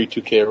a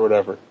 32K or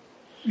whatever.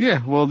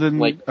 Yeah, well then,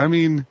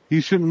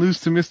 he shouldn't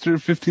lose to Mr.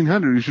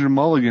 1500. He should have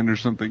mulliganed or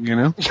something, if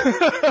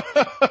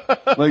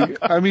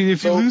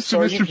you lose to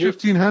Mr.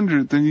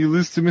 1500, then you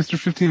lose to Mr.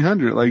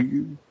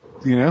 1500.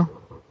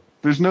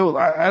 There's no,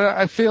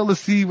 I fail to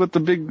see what the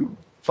big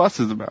fuss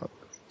is about.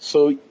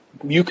 So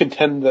you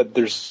contend that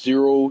there's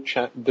zero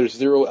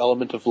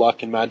element of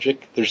luck in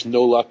Magic? There's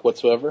no luck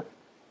whatsoever?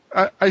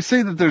 I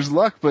say that there's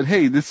luck, but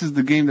hey, this is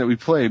the game that we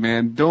play,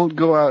 man. Don't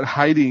go out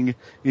hiding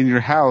in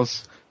your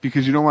house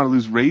because you don't want to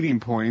lose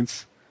rating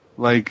points.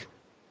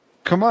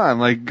 Come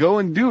on, go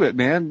and do it,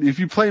 man. If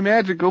you play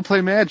Magic, go play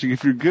Magic.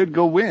 If you're good,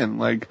 go win.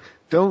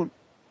 Don't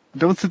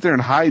sit there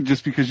and hide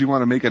just because you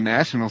want to make a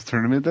nationals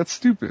tournament. That's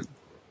stupid.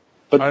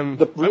 But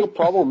the real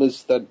problem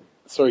is that,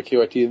 sorry,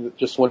 KYT,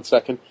 just 1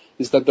 second,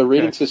 is that the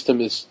rating system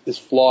is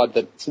flawed,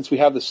 that since we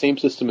have the same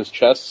system as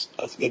chess,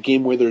 a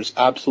game where there's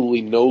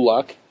absolutely no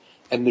luck,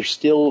 and there's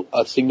still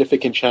a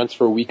significant chance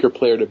for a weaker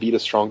player to beat a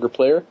stronger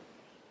player,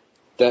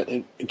 that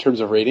in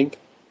terms of rating,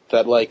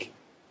 that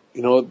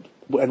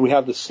and we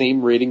have the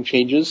same rating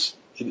changes,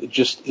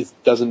 it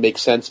doesn't make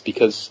sense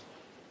because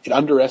it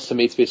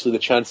underestimates basically the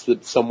chance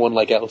that someone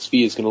like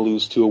LSV is going to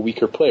lose to a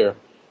weaker player.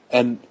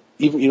 And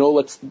even,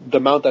 the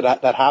amount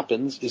that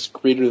happens is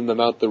greater than the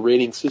amount the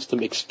rating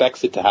system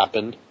expects it to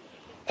happen.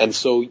 And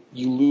so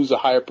you lose a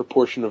higher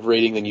proportion of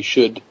rating than you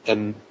should.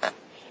 And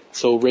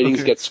so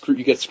ratings get screwed,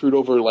 you get screwed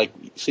over,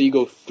 say you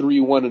go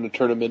 3-1 in a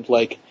tournament,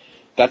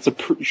 that's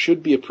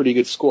should be a pretty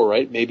good score,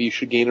 right? Maybe you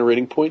should gain a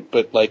rating point,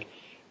 but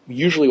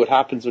usually what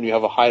happens when you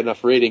have a high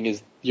enough rating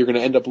is you're going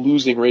to end up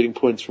losing rating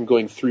points from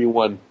going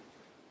 3-1.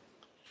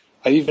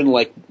 I even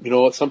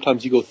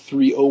sometimes you go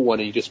 3-0-1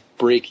 and you just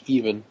break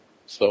even,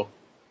 So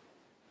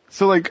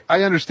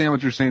I understand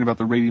what you're saying about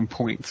the rating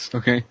points,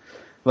 okay?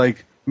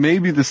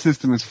 Maybe the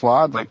system is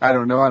flawed. I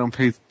don't know. I don't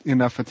pay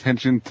enough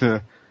attention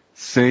to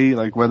say,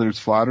 whether it's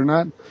flawed or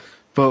not.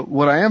 But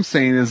what I am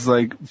saying is,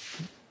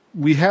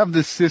 we have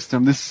this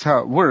system. This is how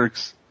it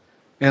works.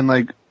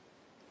 And,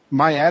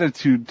 my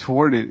attitude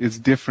toward it is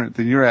different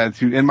than your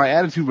attitude. And my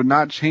attitude would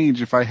not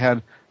change if I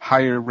had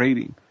higher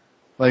rating.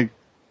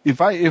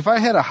 If I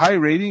had a high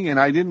rating and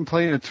I didn't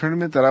play in a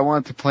tournament that I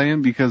wanted to play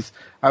in because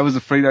I was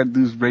afraid I'd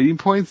lose rating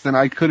points, then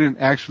I couldn't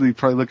actually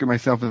probably look at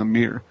myself in the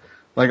mirror.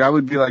 I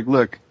would be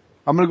look,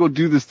 I'm going to go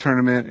do this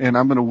tournament and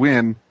I'm going to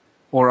win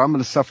or I'm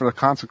going to suffer the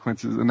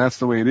consequences, and that's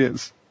the way it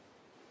is.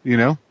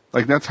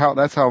 That's how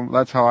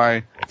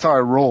I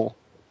roll.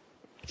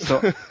 So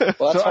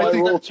well, that's how I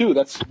roll too.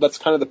 That's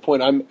kind of the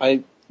point.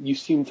 You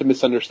seem to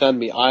misunderstand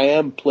me. I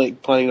am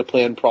planning to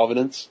play in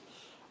Providence.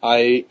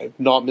 I have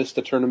not missed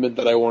a tournament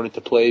that I wanted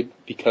to play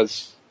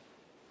because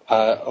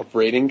of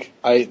rating.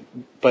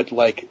 But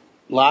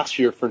last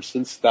year, for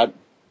instance, that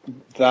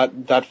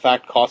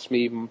fact cost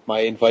me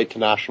my invite to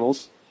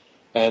nationals,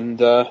 and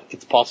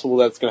it's possible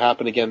that it's going to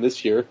happen again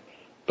this year.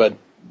 But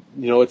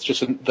it's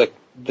just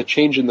the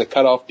change in the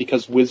cutoff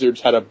because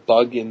Wizards had a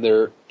bug in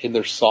their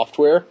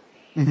software,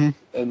 and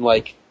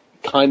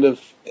kind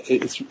of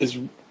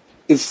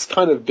it's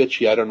kind of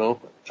bitchy. I don't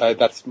know.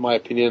 That's my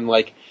opinion.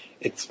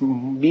 It's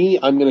me,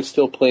 I'm going to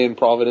still play in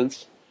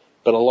Providence,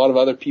 but a lot of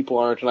other people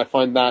aren't, and I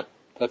find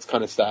that's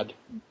kind of sad.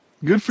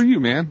 Good for you,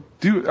 man.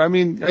 Dude, I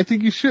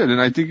think you should, and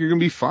I think you're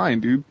going to be fine,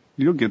 dude.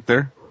 You'll get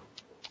there.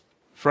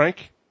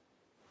 Frank,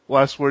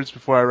 last words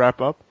before I wrap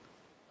up?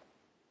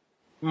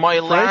 My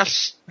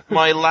last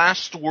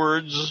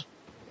words,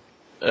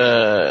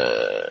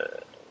 they're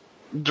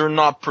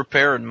not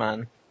prepared,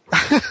 man.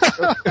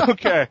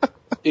 Okay.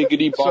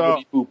 Giggity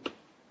bobbity boop.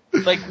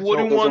 What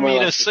do you want me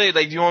to say?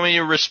 Do you want me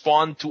to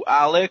respond to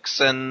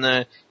Alex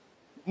and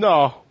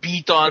no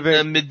beat on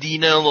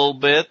Medina a little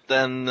bit?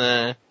 And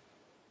I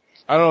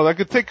don't know. That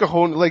could take a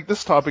whole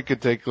this topic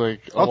could take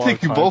I'll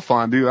take you both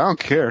on, dude. I don't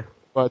care.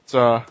 But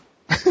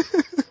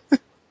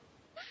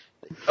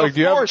of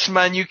course,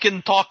 man, you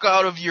can talk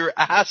out of your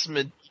ass,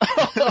 man.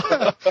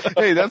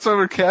 Hey, that's why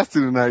we're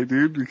casting tonight,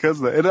 dude.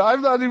 Because of that. And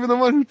I'm not even the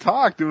one who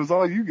talked. It was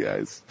all you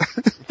guys.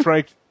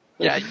 Frank.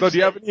 Yeah. So do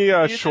you have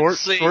any short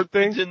thing? You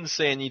didn't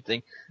say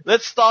anything.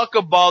 Let's talk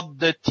about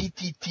the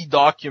TTT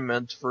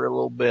document for a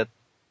little bit.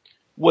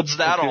 What's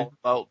that all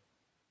about?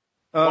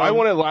 I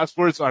wanted last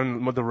words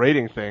on the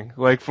rating thing.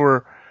 I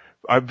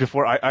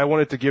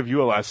wanted to give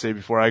you a last say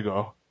before I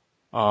go.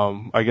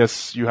 I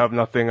guess you have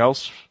nothing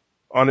else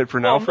on it for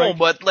now, Frank? No,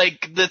 but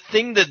the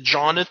thing that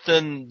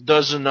Jonathan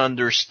doesn't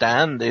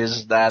understand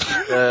is that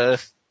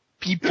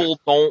people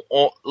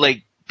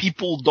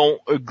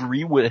don't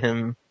agree with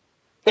him.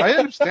 I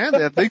understand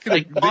that. They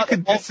could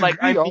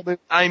disagree all day.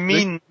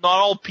 Not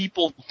all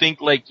people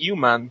think like you,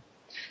 man.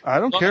 I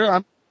don't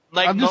care.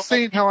 like I'm just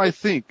saying how I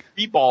think.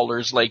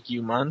 Ballers like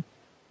you, man.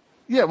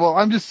 Yeah, well,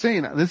 I'm just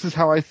saying, this is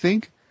how I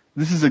think.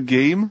 This is a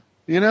game,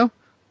 you know?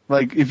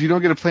 Like, if you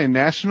don't get to play in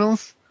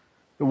nationals,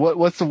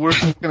 what's the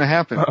worst that's gonna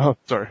happen? Oh,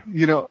 sorry.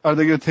 You know, are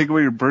they gonna take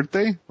away your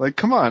birthday? Like,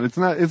 come on, it's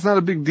not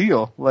a big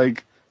deal.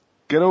 Like,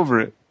 get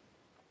over it.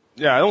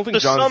 Yeah, I don't think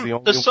John's the only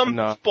one. To some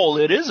people,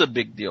 it is a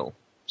big deal.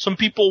 Some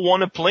people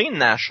want to play in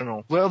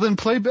national. Well, then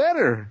play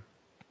better.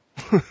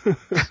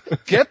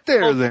 Get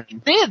there, then.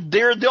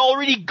 They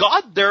already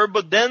got there,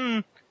 but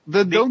then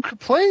don't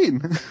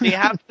complain. They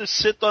have to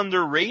sit on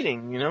their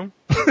rating, you know?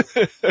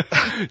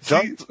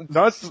 John's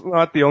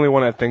not the only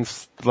one that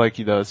thinks like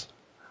he does.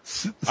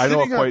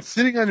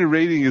 Sitting on your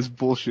rating is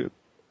bullshit.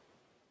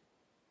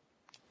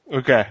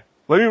 Okay.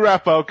 Let me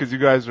wrap up because you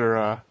guys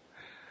are,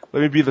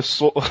 let me be the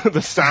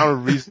sound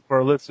of reason for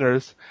our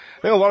listeners.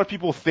 I think a lot of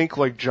people think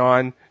like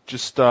John,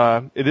 just,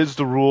 it is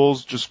the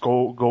rules, just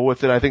go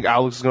with it. I think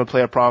Alex is going to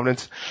play at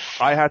Providence.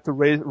 I had to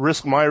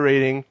risk my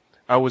rating.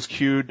 I was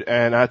queued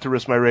and I had to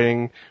risk my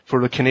rating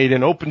for the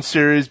Canadian Open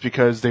Series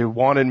because they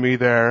wanted me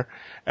there,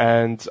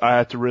 and I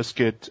had to risk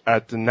it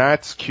at the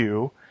Nats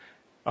queue,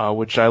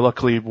 which I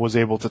luckily was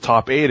able to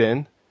top 8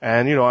 in.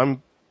 And, you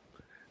know,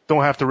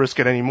 don't have to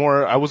risk it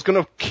anymore. I was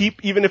gonna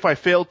even if I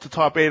failed to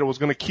top 8, I was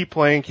gonna keep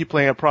playing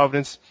at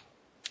Providence,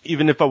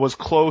 even if I was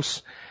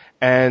close,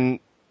 and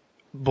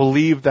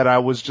believe that I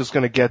was just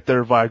gonna get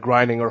there via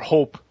grinding, or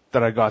hope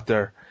that I got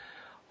there.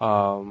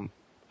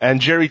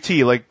 And Jerry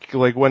T, like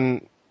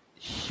when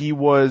he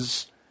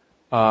was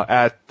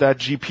at that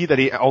GP that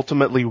he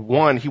ultimately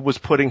won, he was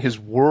putting his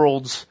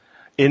world's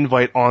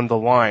invite on the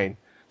line.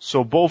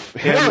 So both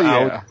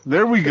him,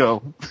 there we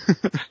go.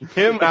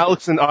 him,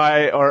 Alex, and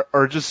I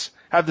are just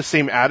have the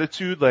same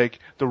attitude. Like,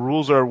 the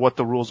rules are what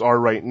the rules are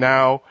right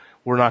now.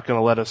 We're not going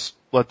to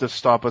let this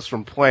stop us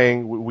from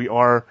playing. We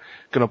are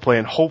going to play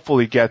and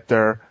hopefully get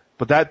there.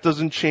 But that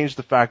doesn't change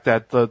the fact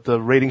that the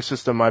rating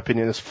system, in my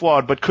opinion, is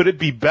flawed. But could it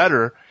be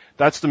better?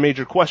 That's the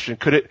major question.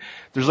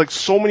 There's like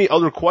so many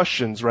other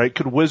questions, right?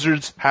 Could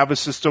Wizards have a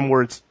system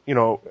where it's, you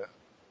know,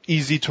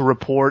 easy to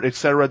report,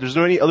 etc.? There's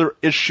no any other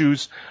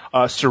issues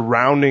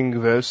surrounding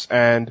this.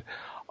 And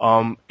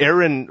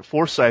Aaron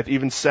Forsyth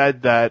even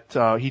said that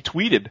he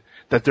tweeted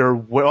that they're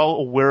well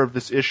aware of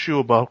this issue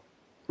about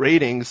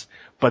ratings,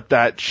 but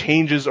that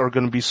changes are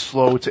going to be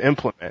slow to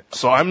implement.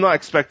 So I'm not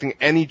expecting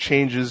any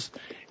changes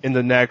in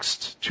the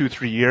next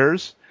 2-3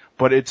 years.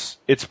 But it's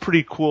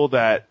pretty cool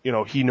that, you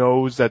know, he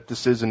knows that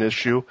this is an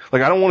issue.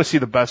 Like, I don't want to see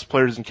the best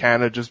players in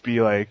Canada just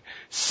be like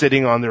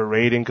sitting on their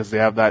rating because they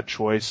have that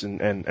choice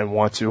and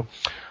want to.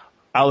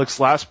 Alex,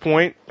 last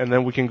point, and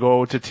then we can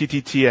go to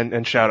TTT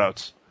and shout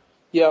outs.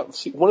 Yeah,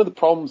 see, one of the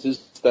problems is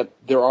that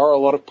there are a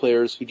lot of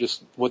players who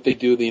just, what they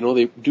do,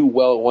 they do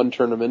well at one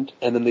tournament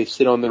and then they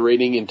sit on their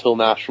rating until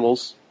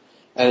nationals.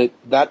 And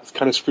that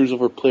kind of screws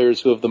over players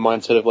who have the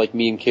mindset of like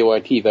me and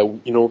KYT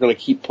that, you know, we're going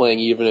to keep playing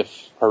even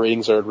if our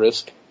ratings are at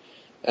risk.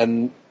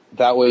 And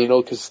that way, you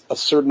know, because a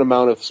certain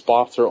amount of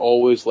spots are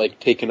always like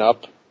taken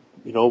up,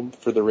 you know,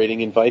 for the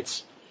rating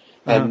invites,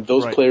 and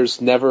those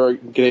players never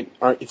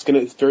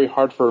it's very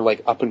hard for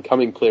like up and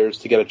coming players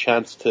to get a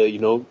chance to, you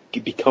know,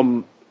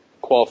 become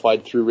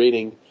qualified through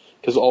rating,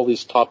 because all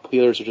these top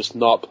players are just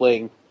not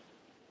playing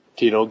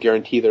to, you know,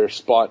 guarantee their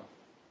spot.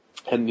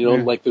 And, you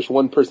know, like there's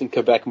one person in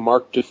Quebec,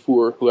 Marc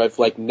Dufour, who I've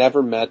like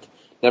never met,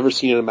 never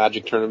seen in a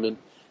Magic tournament.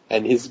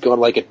 And he's got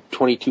like a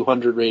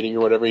 2200 rating or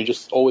whatever. He's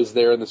just always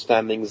there in the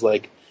standings,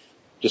 like,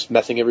 just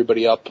messing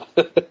everybody up.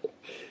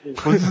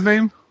 What's his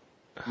name?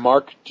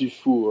 Marc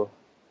Dufour.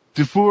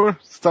 Dufour?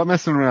 Stop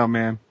messing around,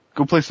 man.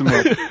 Go play some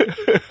more.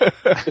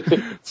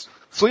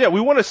 So yeah,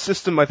 we want a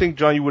system, I think,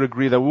 John, you would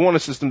agree that we want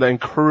a system that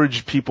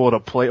encourages people to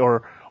play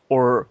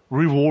or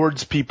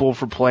rewards people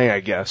for playing, I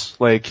guess.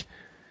 Like,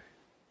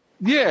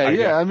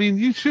 Yeah. I mean,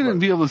 you shouldn't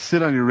be able to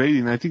sit on your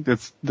rating. I think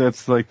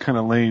that's like kind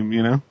of lame,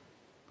 you know?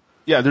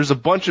 Yeah, there's a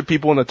bunch of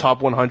people in the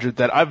top 100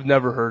 that I've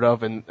never heard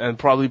of and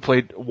probably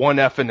played one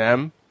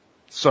F&M.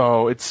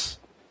 So it's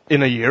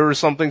in a year or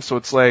something. So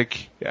it's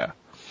like, yeah.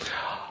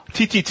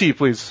 TTT,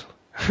 please.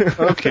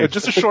 Okay.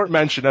 Just a short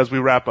mention as we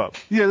wrap up.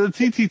 Yeah, the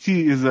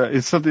TTT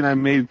is something I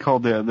made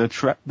called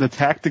the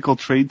Tactical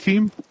Trade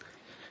Team.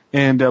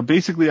 And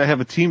basically I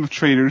have a team of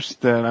traders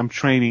that I'm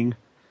training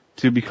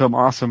to become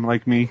awesome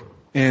like me.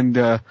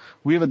 And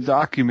we have a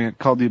document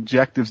called the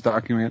Objectives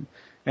document.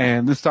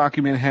 And this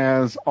document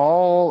has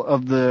all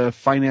of the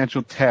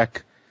financial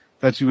tech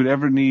that you would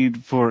ever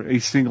need for a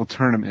single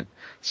tournament.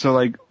 So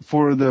like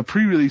for the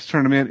pre-release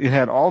tournament, it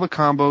had all the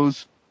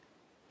combos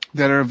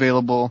that are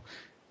available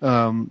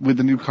with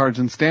the new cards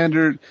in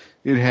standard.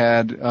 It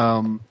had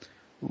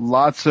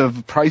lots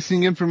of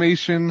pricing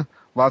information,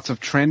 lots of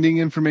trending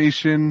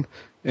information,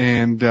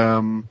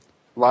 and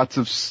lots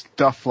of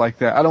stuff like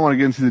that. I don't want to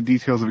get into the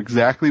details of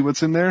exactly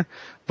what's in there,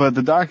 but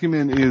the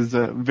document is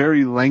a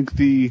very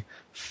lengthy,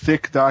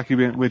 thick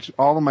document, which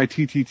all of my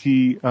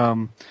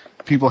TTT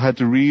people had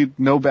to read,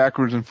 no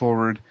backwards and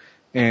forward,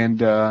 and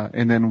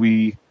then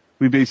we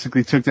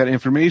basically took that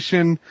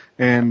information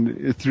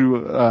and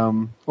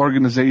through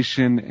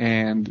organization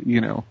and,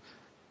 you know,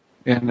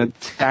 and a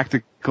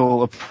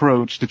tactical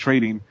approach to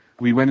trading.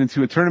 We went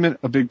into a tournament,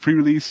 a big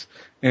pre-release,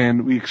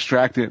 and we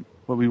extracted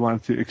what we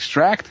wanted to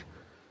extract,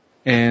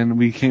 and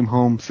we came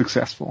home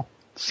successful.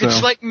 So,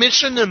 It's like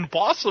Mission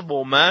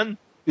Impossible, man.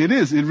 it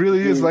is. It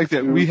really is like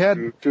that. We had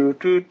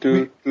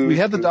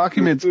the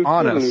documents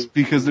on us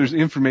because there's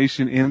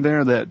information in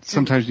there that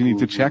sometimes you need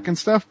to check and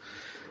stuff.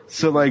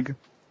 So like,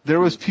 there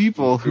was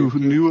people who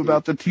knew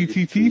about the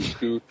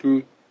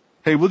TTT.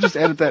 Hey, we'll just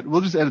edit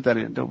that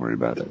in. Don't worry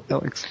about it,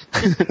 Alex.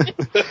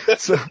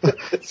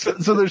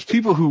 so there's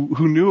people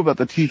who knew about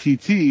the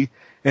TTT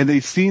and they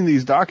seen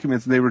these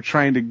documents and they were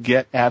trying to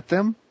get at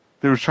them.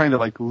 They were trying to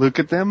like look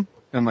at them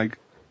and like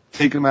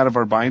take them out of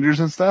our binders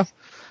and stuff.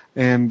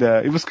 And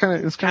it was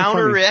kind of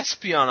Counter funny.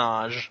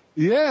 espionage.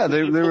 Yeah,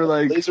 they were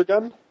like laser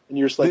gun, and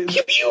you're just like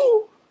pew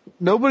pew.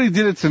 Nobody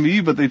did it to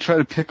me, but they tried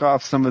to pick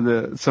off some of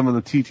the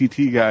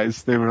TTT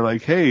guys. They were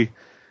like, "Hey,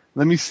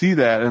 let me see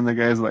that," and the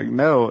guy's like,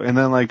 "No." And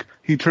then like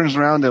he turns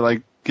around to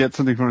like get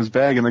something from his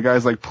bag, and the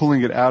guy's like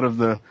pulling it out of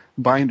the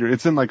binder.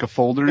 It's in like a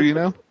folder, you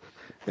know.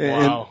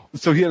 Wow.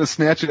 And so he had to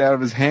snatch it out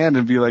of his hand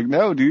and be like,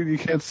 "No, dude, you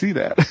can't see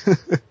that."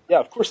 Yeah,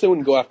 of course they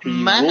wouldn't go after you.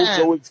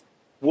 Man.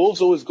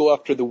 Wolves always go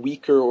after the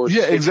weaker or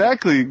Yeah, sick.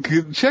 exactly.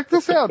 Check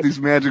this out, these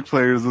Magic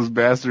players, those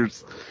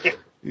bastards.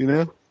 You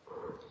know.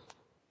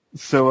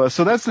 So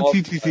that's the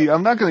TTT.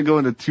 I'm not going to go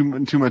into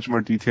too much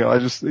more detail.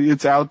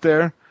 It's out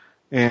there,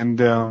 and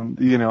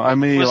you know, I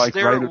may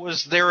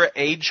Was there an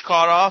age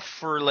cutoff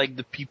for like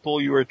the people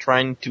you were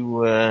trying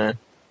to,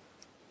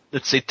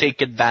 let's say,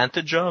 take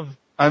advantage of?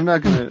 I'm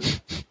not gonna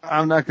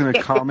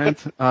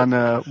comment on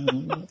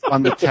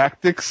the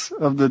tactics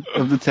of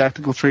the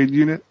tactical trade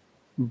unit,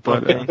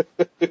 but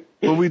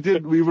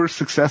we were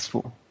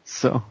successful.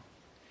 So,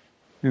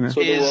 you know.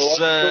 So there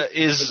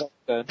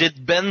were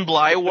Did Ben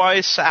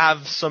Blyweiss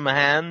have some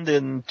hand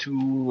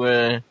into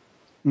it?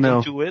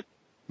 No,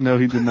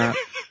 he did not.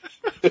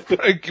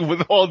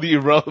 With all the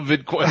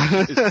irrelevant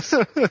questions.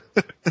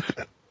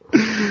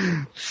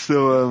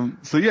 So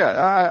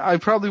yeah, I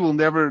probably will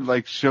never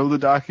like show the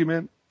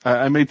document.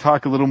 I may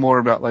talk a little more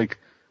about like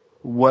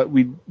what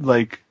we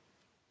like,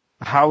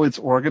 how it's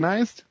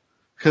organized,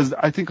 because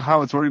I think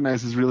how it's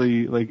organized is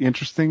really like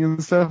interesting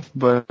and stuff.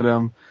 But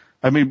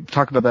I may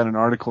talk about that in an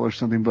article or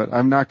something. But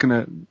I'm not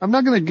gonna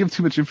give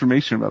too much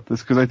information about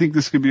this because I think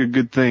this could be a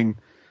good thing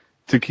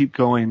to keep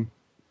going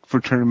for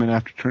tournament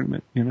after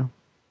tournament. You know.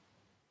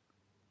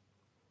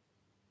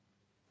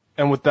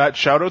 And with that,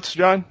 shoutouts,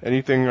 John?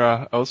 Anything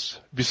else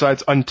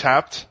besides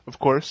Untapped, of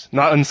course,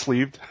 not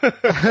Unsleeved?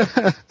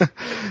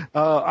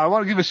 I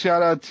want to give a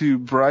shout out to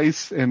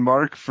Bryce and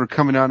Mark for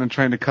coming out and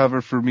trying to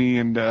cover for me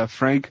and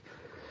Frank.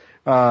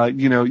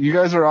 You know, you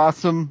guys are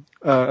awesome.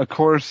 Of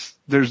course,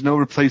 there's no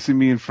replacing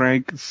me and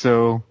Frank,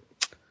 so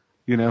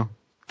you know,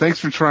 thanks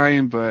for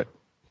trying, but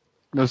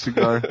no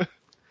cigar.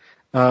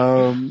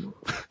 Shout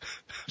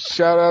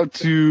out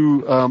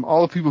to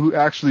all the people who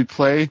actually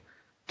play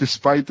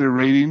despite their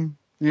rating.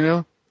 You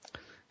know,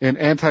 and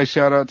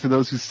anti-shout out to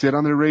those who sit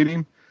on their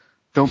rating.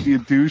 Don't be a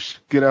douche.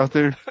 Get out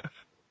there.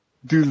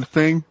 Do the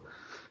thing.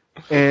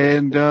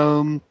 And,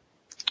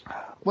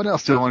 what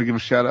else do I want to give a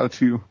shout out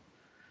to?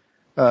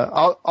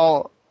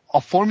 I'll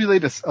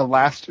formulate a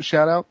last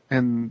shout out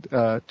and,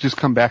 just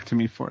come back to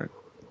me for it.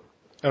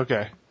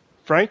 Okay.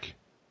 Frank?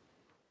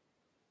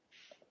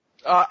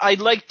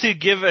 I'd like to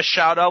give a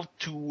shout out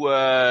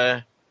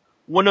to,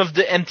 one of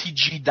the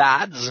MTG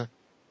dads,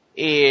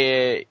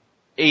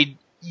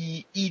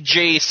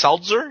 EJ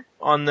Seltzer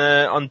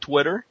on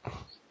Twitter.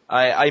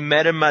 I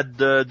met him at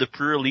the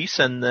pre-release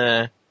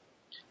and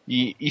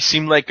he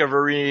seemed like a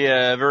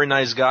very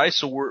nice guy.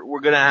 So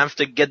we're gonna have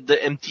to get the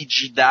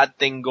MTG dad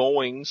thing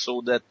going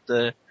so that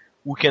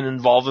we can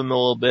involve him a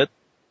little bit.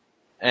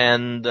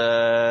 And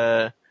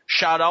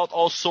shout out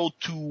also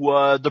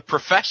to the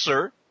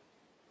professor,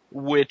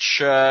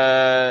 which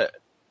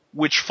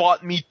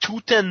fought me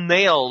tooth and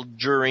nail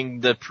during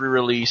the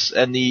pre-release,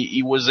 and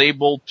he was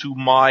able to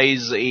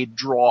mise a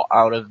draw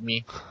out of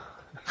me.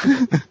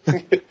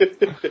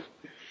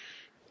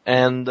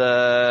 And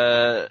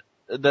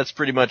that's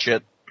pretty much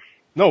it.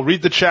 No,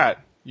 read the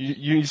chat.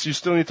 You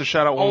still need to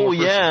shout out one more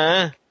person.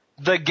 Yeah.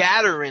 The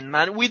Gathering,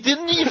 man. We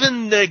didn't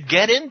even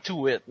get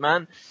into it,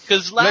 man.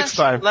 Cause Next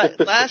time.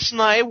 last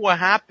night what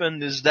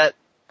happened is that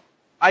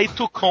I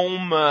took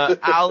home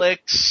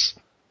Alex,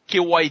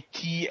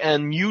 KYT,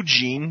 and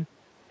Eugene,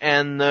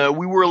 and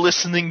we were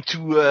listening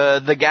to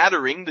The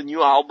Gathering, the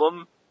new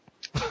album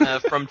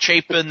from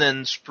Chapin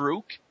and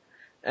Spruik,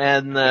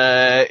 and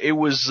it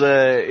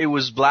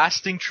was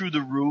blasting through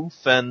the roof,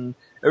 and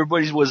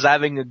everybody was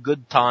having a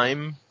good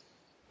time.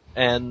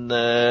 And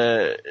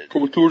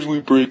come towards me,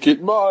 break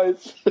it,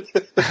 mice.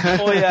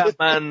 Oh yeah,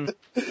 man,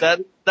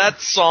 that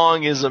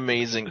song is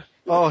amazing.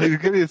 Oh, you're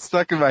getting it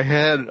stuck in my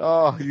head.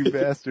 Oh, you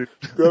bastard.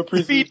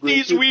 Beat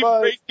these we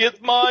break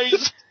it,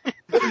 mice.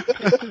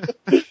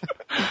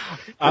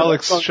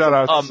 Alex, shout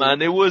out. Oh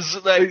man, it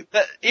was like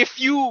if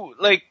you're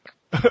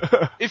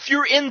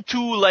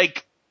into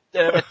like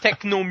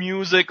techno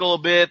music a little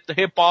bit,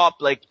 hip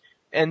hop, like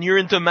and you're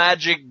into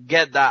Magic,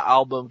 get that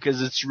album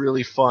because it's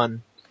really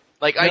fun.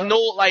 Like I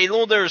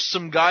know there's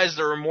some guys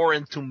that are more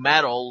into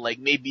metal, like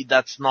maybe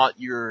that's not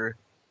your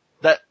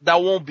that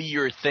won't be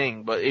your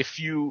thing, but if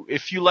you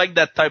like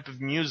that type of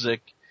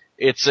music,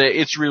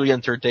 it's really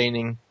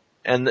entertaining.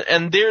 And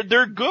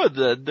they're good.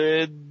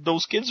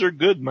 Those kids are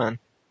good, man.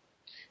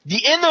 The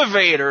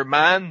Innovator,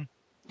 man.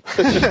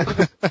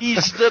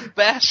 He's the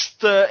best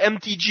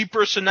MTG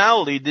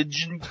personality.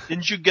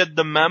 Didn't you get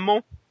the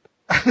memo?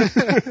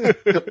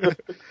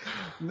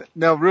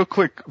 Now, real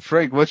quick,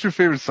 Frank, what's your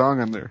favorite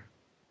song on there?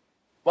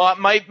 Well,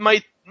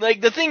 my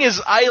like the thing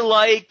is, I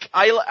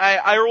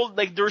wrote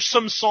like there's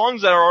some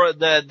songs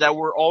that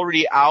were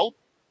already out.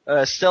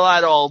 Still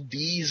had all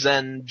D's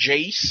and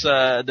Jace,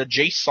 the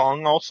Jace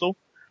song also.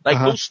 Like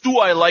those two,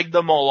 I like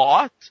them a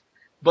lot.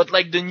 But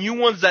like the new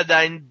ones that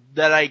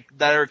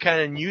are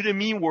kind of new to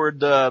me were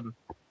the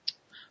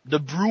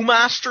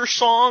Brewmaster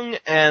song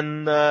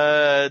and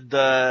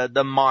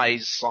the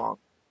Mize song.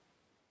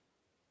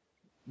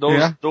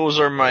 Those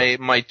are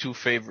my two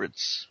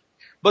favorites.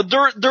 But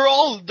that's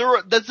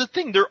the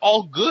thing, they're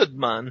all good,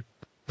 man.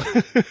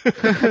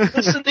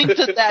 Listening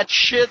to that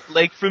shit,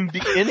 like, from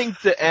beginning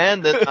to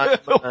end, and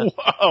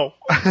wow.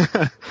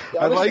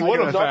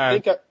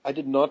 I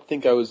did not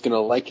think I was gonna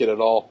like it at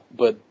all,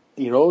 but,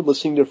 you know,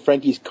 listening to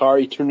Frankie's car,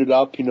 he turned it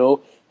up, you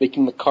know,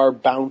 making the car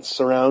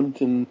bounce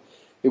around, and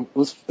it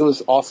was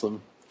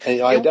awesome. And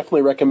I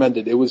definitely recommend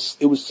it. It was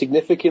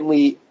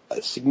significantly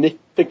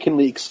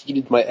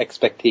exceeded my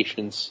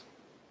expectations.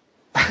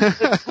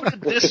 Let's put it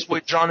this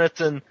way,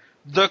 Jonathan.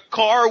 The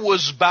car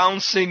was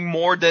bouncing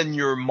more than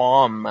your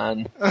mom,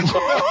 man.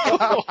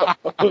 But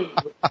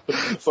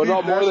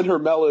not more than her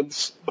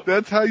melons.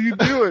 That's how you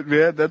do it,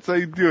 man. That's how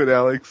you do it,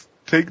 Alex.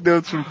 Take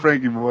notes from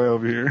Frankie boy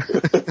over here.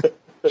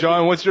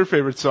 John, what's your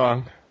favorite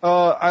song?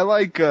 I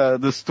like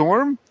The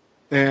Storm,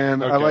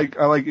 and okay.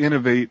 I like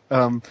Innovate.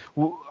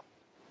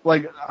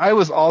 Like, I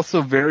was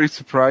also very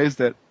surprised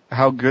at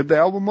how good the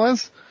album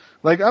was.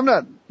 Like, I'm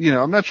not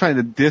trying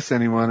to diss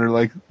anyone or,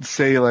 like,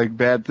 say, like,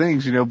 bad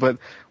things, you know, but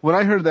when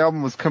I heard the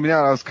album was coming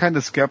out, I was kind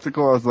of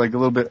skeptical. I was, like, a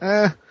little bit,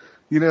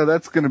 you know,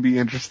 that's gonna be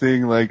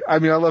interesting. Like, I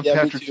mean, I love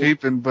Patrick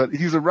Chapin, but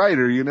he's a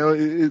writer, you know,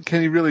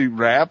 can he really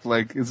rap?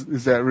 Like,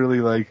 is that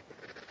really, like,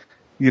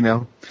 you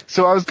know?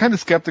 So I was kind of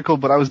skeptical,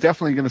 but I was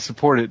definitely gonna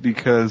support it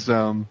because,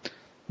 you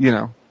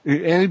know,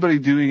 anybody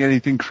doing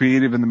anything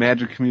creative in the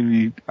Magic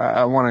community,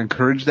 I want to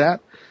encourage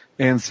that.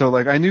 And so,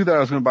 like, I knew that I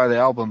was gonna buy the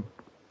album.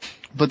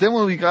 But then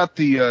when I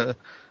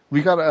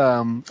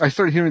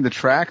started hearing the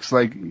tracks,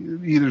 like,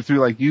 either through,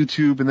 like,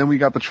 YouTube, and then we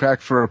got the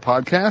track for our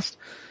podcast,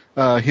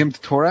 Hymn to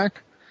Torak,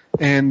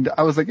 and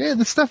I was like, hey,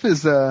 this stuff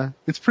is,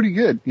 it's pretty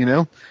good, you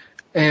know?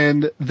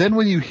 And then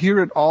when you hear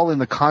it all in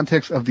the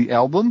context of the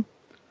album,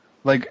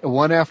 like,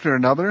 one after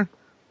another,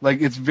 like,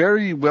 it's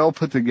very well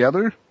put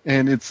together,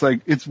 and it's,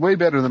 like, it's way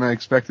better than I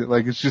expected.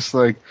 Like, it's just,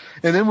 like,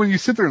 and then when you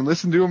sit there and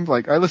listen to them,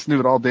 like, I listen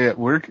to it all day at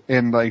work,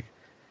 and, like,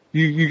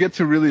 you get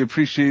to really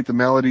appreciate the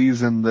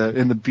melodies and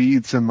the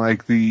beats and,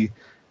 like, the,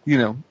 you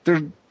know,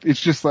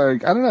 it's just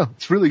like, I don't know,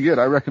 it's really good.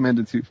 I recommend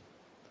it too.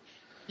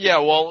 Yeah,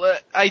 well,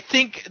 I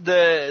think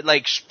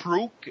like,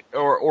 Sprook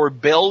or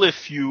Bill,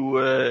 if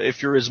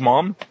you're his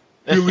mom.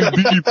 Billy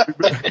B.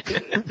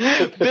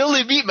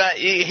 Billy B, man,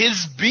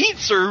 his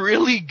beats are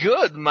really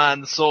good,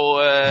 man, so,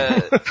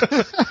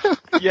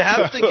 we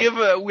have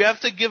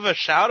to give a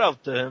shout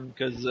out to him,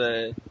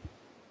 cause,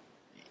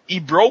 he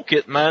broke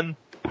it, man.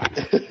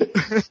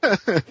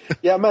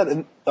 Yeah, man,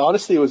 and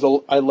honestly,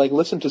 I like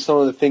listened to some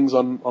of the things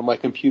on my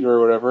computer or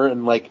whatever,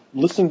 and like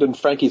listening to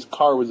Frankie's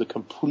car was a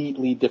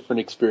completely different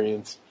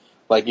experience.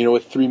 Like, you know,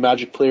 with 3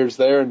 Magic players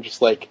there and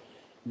just like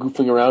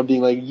goofing around,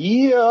 being like,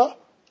 yeah,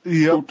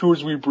 go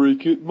towards we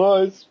break it,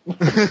 Mize.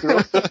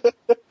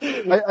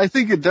 I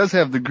think it does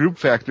have the group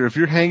factor. If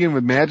you're hanging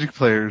with Magic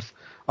players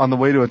on the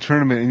way to a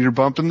tournament and you're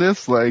bumping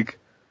this, like,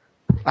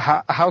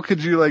 how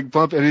could you like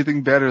bump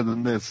anything better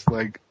than this?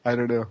 Like, I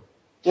don't know.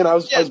 You know, I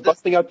was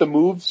busting out the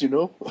moves, you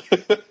know?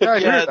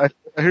 I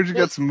heard you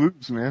got some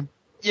moves, man.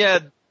 Yeah,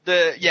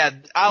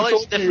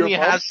 Alex definitely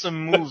has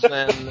some moves,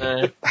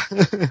 man.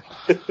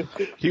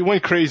 He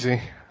went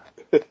crazy.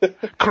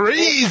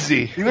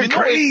 Crazy! He went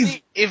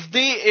crazy!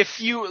 If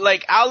you,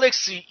 like,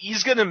 Alex,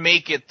 he's gonna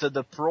make it to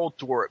the Pro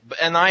Tour,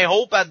 and I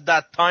hope at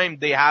that time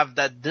they have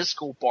that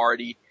disco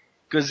party,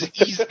 cause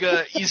he's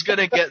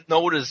gonna get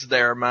noticed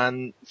there,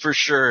 man, for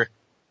sure.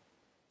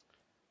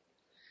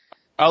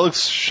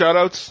 Alex,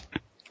 shoutouts?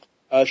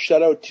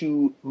 Shout out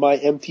to my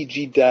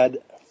MTG dad,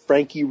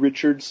 Frankie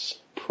Richards,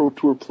 Pro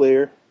Tour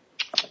player,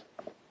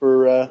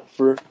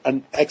 for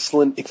an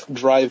excellent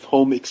drive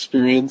home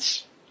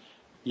experience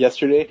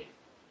yesterday.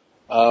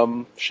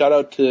 Shout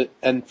out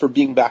and for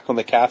being back on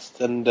the cast,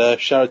 and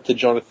shout out to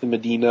Jonathan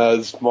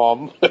Medina's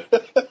mom.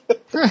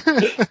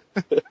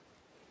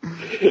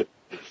 You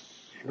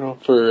know,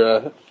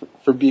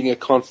 for being a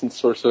constant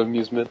source of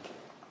amusement.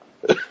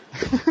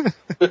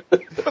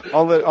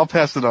 I'll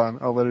pass it on.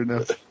 I'll let her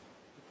know.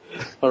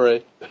 All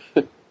right.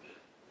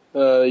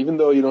 Even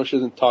though, you know, she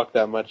doesn't talk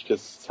that much because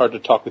it's hard to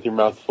talk with your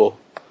mouth full.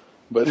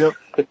 But Yep.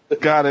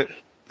 Got it.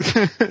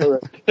 all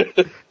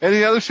right.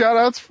 Any other shout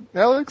outs,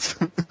 Alex?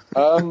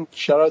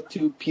 Shout out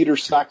to Peter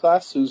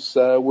Sacklas, who's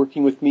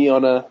working with me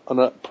on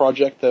a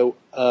project,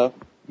 a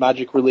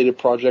magic related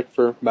project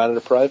for Mana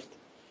Deprived,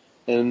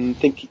 and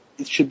think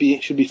it should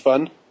be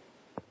fun.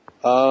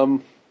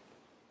 And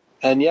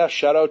yeah,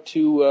 shout out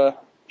to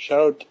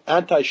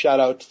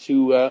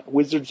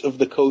Wizards of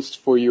the Coast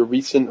for your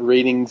recent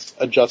ratings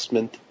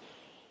adjustment,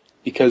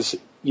 because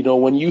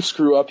when you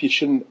screw up, you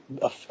shouldn't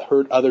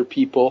hurt other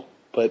people.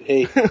 But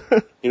hey,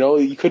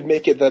 you could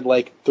make it that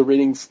like the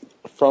ratings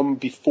from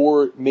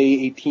before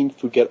May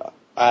 18th would get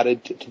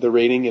added to the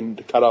rating, and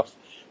the cutoff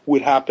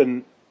would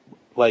happen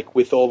like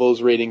with all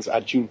those ratings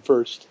at June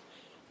 1st.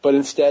 But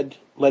instead,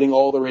 letting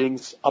all the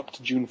ratings up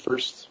to June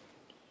 1st.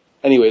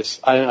 Anyways,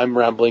 I'm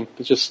rambling.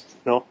 It's just,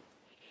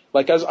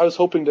 like I was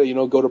hoping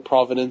to, go to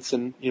Providence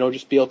and,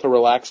 just be able to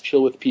relax,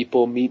 chill with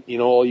people, meet,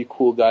 all you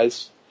cool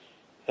guys,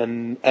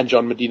 and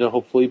John Medina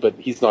hopefully, but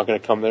he's not going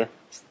to come there.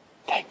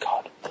 Thank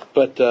God.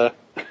 But,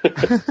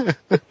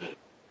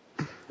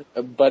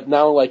 but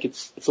now, like,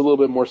 it's a little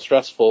bit more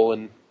stressful,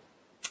 and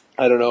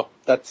I don't know,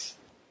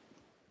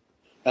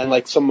 and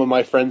like some of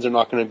my friends are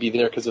not going to be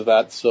there because of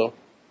that, so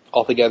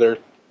altogether,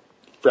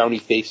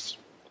 frowny face.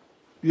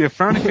 Yeah,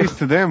 frowny face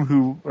to them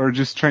who are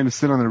just trying to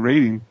sit on their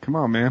rating. Come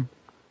on, man.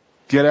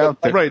 Get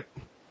out there. Right.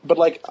 But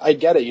like, I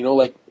get it,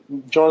 like,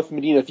 Jonathan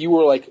Medina, if you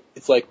were like,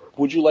 it's like,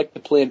 would you like to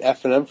play in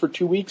F&M for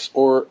 2 weeks,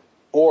 or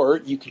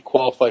you could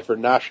qualify for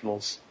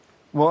Nationals?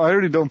 Well, I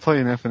already don't play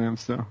in F&M,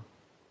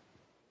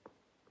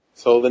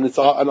 So then it's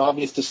an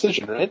obvious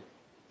decision, right?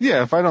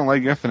 Yeah, if I don't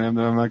like F&M,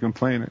 then I'm not going to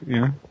play in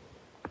it,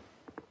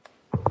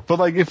 But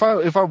like, if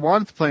I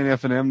wanted to play in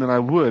F&M, then I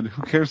would.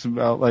 Who cares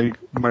about like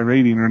my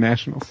rating or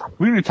Nationals?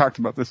 We already talked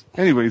about this.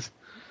 Anyways,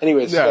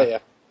 yeah.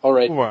 All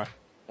right. Why?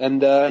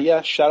 And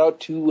shout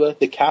out to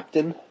the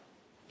captain,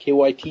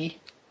 KYT,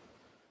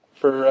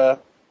 for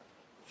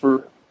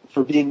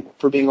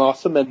being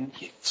awesome and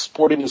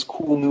sporting his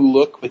cool new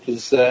look with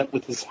his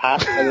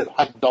hat and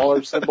a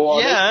dollar symbol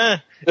on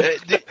it.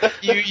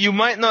 Yeah, you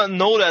might not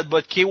know that,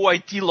 but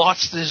KYT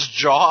lost his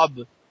job,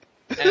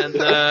 and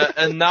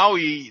now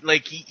he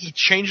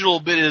changed a little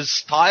bit his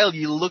style.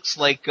 He looks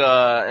like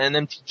an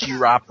MTG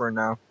rapper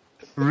now.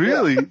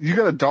 Really? You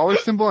got a dollar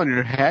symbol on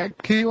your hat,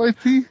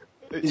 KYT?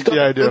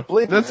 Yeah, I do.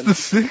 Bling, That's man. the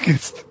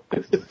sickest.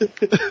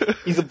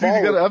 He's a Dude, you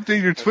baller. gotta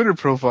update your Twitter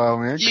profile,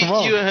 man. Come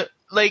on.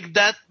 Like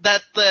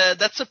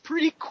that's a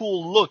pretty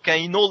cool look,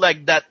 and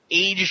like that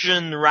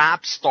Asian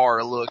rap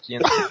star look,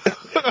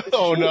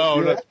 Oh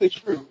no. That's actually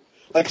true.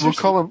 Like, We'll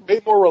call him-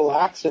 way more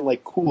relaxed and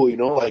like cool,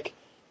 like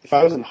if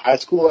I was in high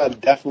school, I'd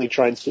definitely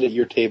try and sit at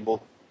your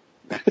table.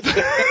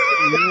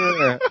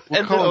 Yeah.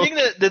 And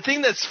the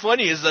thing that's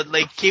funny is that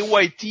like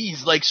KYT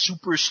is like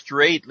super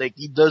straight, like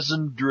he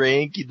doesn't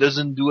drink, he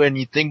doesn't do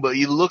anything, but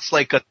he looks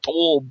like a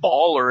total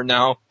baller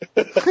now.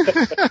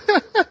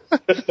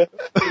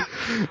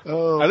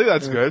 Oh, I think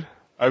that's good.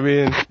 I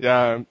mean,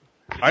 yeah,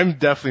 I'm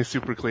definitely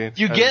super clean.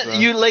 You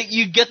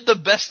get the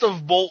best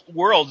of both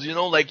worlds,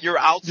 like you're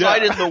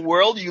outside in the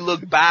world, you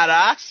look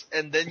badass,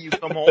 and then you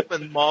come home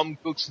and mom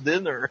cooks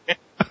dinner.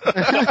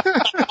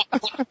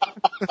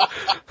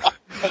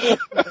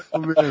 oh,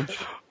 man.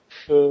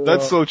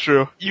 That's so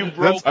true. You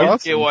broke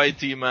That's awesome.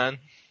 KYT, man.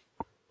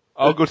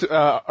 I'll go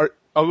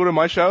to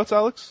my shoutouts,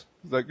 Alex.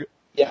 Is that good?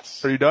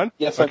 Yes. Are you done?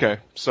 Yes. Okay.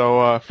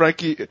 So,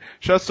 Frankie,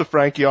 shouts to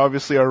Frankie,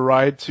 obviously our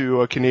ride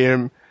to a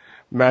Canadian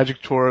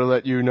Magic Tour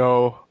let you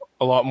know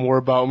a lot more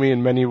about me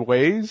in many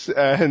ways.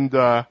 And,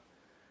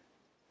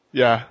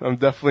 yeah, I'm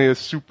definitely a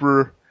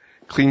super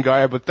clean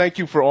guy, but thank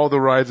you for all the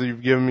rides that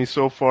you've given me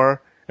so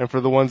far and for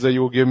the ones that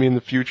you will give me in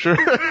the future.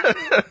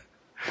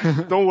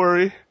 Don't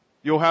worry.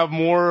 You'll have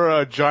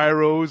more,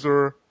 gyros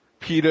or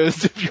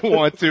pitas if you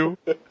want to.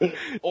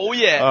 Oh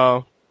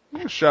yeah.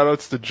 Shout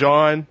outs to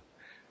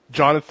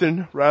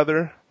Jonathan,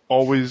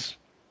 always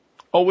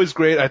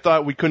great. I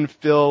thought we couldn't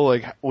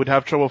would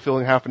have trouble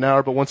filling half an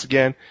hour, but once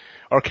again,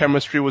 our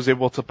chemistry was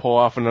able to pull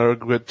off another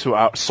good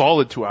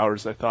solid 2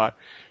 hours, I thought.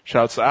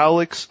 Shout outs to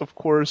Alex, of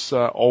course,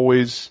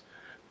 always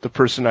the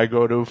person I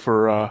go to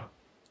for,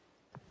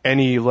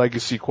 any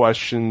legacy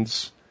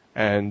questions,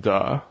 and,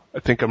 I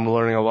think I'm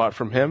learning a lot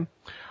from him.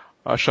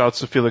 Shout outs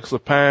to Felix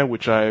Lepin,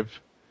 which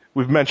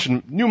we've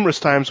mentioned numerous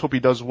times, hope he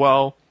does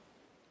well.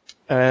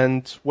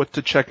 And what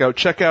to check out?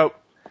 Check out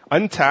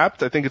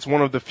Untapped. I think it's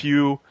one of the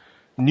few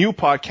new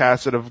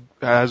podcasts that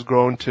has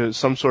grown to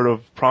some sort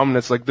of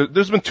prominence. Like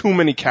there's been too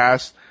many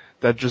casts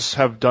that just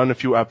have done a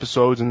few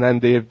episodes and then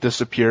they have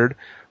disappeared.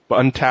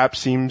 But Untapped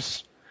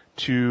seems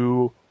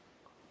to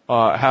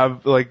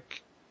have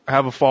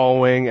a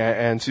following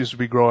and seems to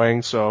be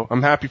growing. So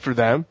I'm happy for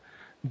them.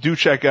 Do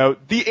check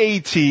out the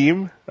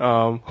A-Team.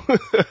 I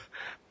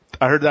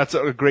heard that's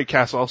a great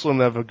cast also, and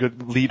they have a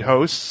good lead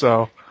host.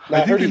 So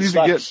I think they need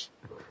to get.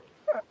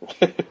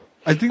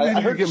 I think they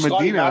need to get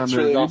Scotty Medina on Mack's there.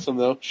 really Dude. awesome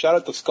though. Shout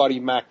out to Scotty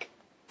Mack.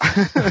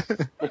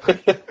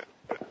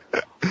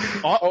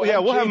 Oh yeah,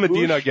 we'll have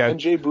Medina again. And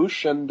Jay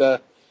Bush and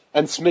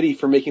Smitty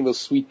for making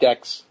those sweet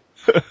decks.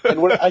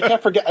 And I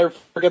forget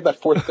that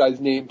fourth guy's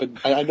name, but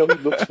I know he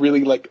looks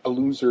really like a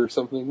loser or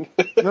something.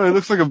 No, he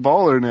looks like a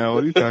baller now.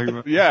 What are you talking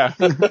about? Yeah.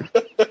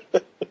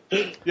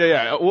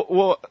 Yeah.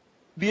 Well,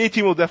 the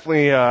A-Team will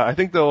definitely, I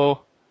think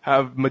they'll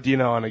have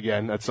Medina on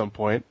again at some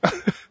point.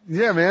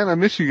 Yeah, man, I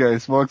miss you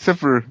guys. Well, except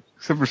for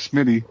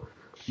Smitty.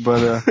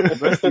 But, the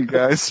rest of you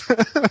guys.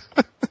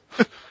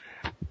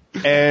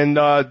 And,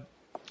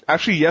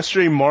 actually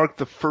yesterday marked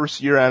the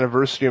first year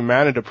anniversary of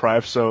Mana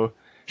Deprived, so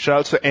shout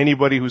out to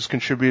anybody who's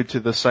contributed to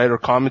the site or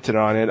commented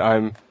on it.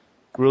 I'm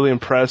really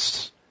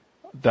impressed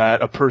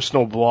that a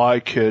personal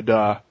blog could,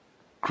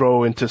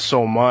 grow into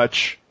so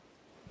much.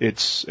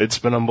 It's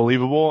been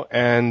unbelievable,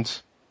 and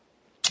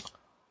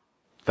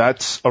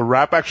that's a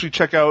wrap. Actually,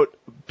 check out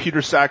Peter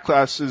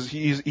Sackclass's.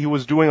 He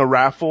was doing a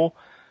raffle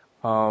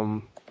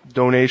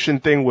donation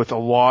thing with a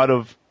lot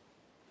of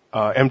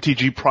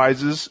MTG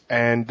prizes,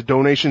 and the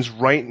donations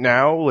right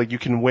now, like you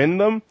can win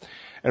them,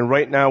 and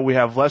right now we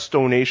have less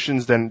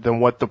donations than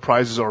what the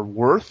prizes are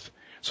worth.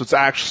 So it's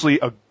actually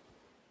a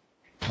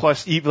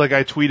plus EV, like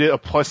I tweeted, a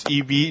plus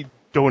EV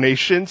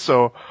donation.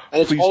 So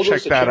please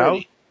check that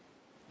out.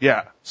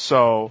 Yeah,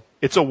 so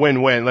it's a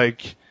win-win.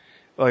 Like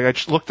I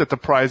just looked at the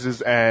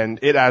prizes and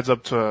it adds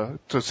up to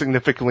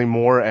significantly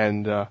more,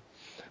 and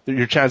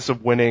your chance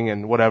of winning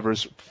and whatever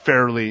is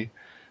fairly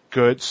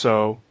good.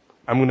 So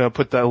I'm gonna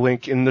put that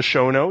link in the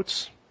show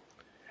notes.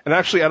 And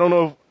actually, I don't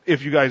know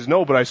if you guys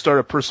know, but I started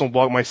a personal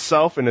blog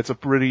myself, and it's a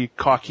pretty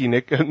cocky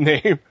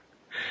name.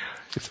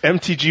 It's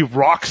MTG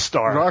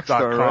Rockstar.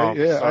 Rockstar, right?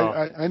 Yeah,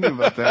 so. I knew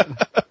about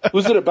that.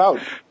 Who's it about?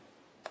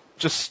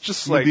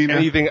 Just like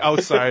anything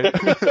outside.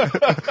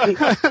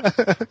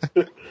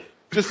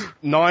 Just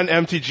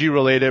non-MTG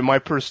related, my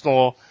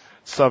personal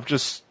stuff,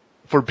 just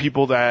for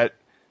people that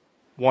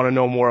want to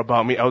know more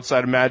about me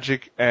outside of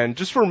Magic, and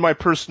just for my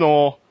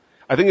personal,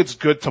 I think it's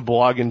good to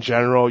blog in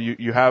general.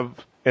 You have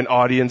an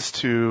audience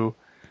to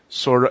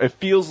sort of, it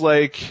feels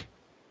like,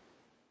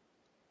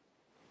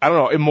 I don't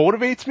know, it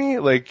motivates me.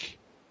 Like,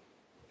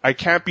 I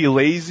can't be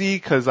lazy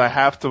because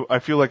I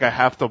feel like I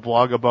have to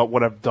blog about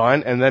what I've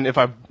done, and then if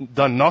I've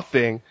done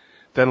nothing,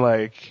 then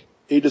like,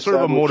 it's sort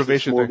of a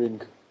motivation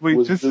thing.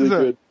 Wait, this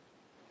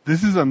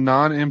is a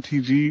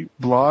non-MTG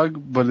blog,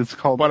 but it's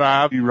called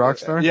MTG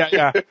Rockstar?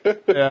 Yeah.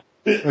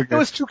 Okay. It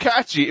was too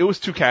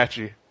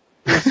catchy.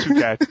 This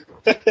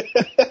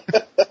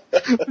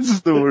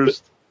is the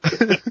worst.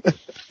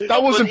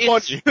 That wasn't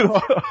funny.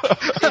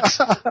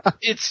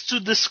 It's to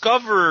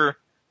discover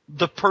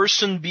the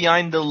person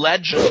behind the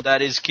legend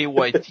that is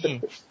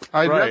KYT.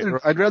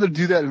 I'd rather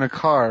do that in a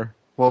car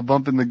while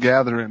bumping The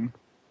Gathering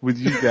with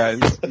you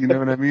guys. You know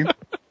what I mean?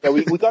 Yeah,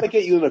 we got to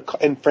get you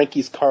in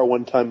Frankie's car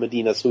one time,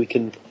 Medina, so we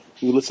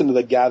listen to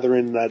The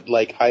Gathering at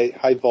like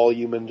high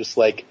volume and just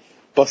like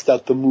bust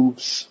out the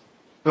moves.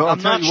 Well,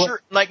 I'm not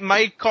sure. Like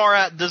my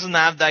car doesn't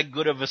have that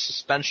good of a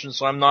suspension,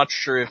 so I'm not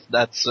sure if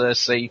that's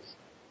safe.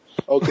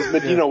 Oh, because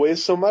Medina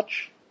weighs so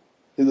much?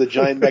 The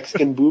giant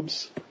Mexican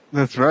boobs?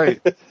 That's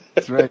right.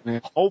 That's right,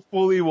 man.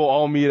 Hopefully we'll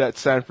all meet at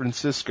San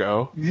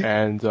Francisco,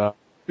 and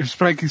is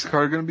Frankie's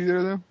car going to be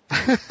there, though?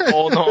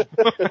 Oh, no.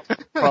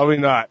 Probably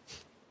not.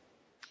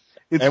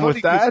 And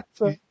with that,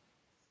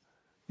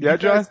 yeah,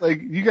 John?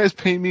 Like, you guys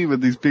paint me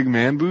with these big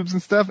man boobs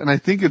and stuff, and I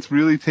think it's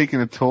really taking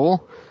a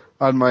toll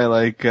on my,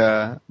 like,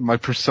 my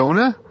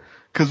persona.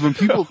 Because when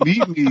people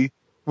meet me,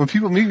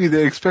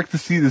 they expect to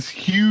see this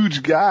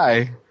huge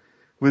guy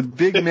with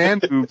big man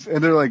boobs,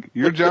 and they're like,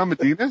 "You're John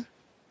Medina?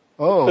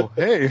 Oh,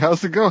 hey,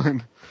 how's it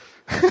going?"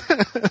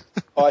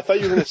 Oh, I thought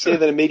you were going to say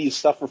that it made you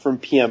suffer from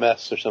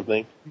PMS or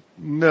something.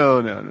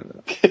 No.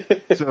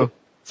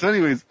 So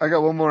anyways, I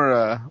got one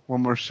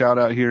more shout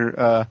out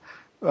here.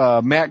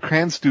 Matt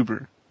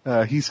Cranstuber.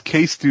 He's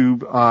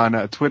K-Stube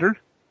on Twitter.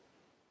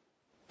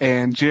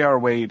 And J.R.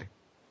 Wade.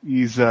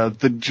 He's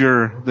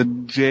the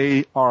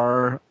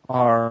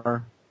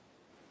J-R-R-R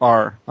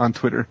on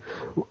Twitter.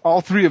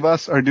 All three of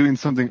us are doing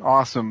something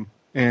awesome,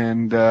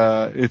 and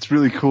it's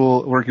really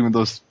cool working with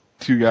those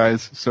two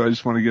guys. So I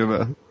just want to give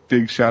a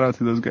big shout out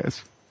to those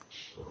guys.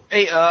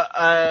 Hey,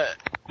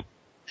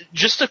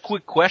 just a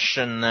quick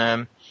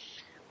question.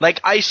 Like,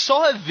 I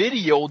saw a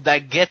video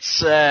that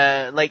gets,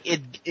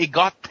 it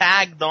got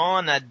tagged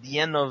on at the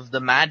end of the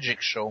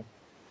Magic show.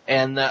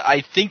 And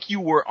I think you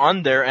were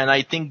on there, and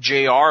I think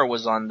JR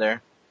was on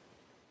there.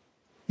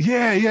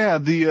 Yeah,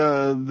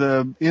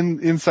 the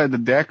inside the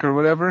deck or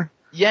whatever.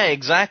 Yeah,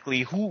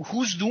 exactly.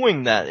 Who's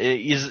doing that?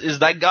 Is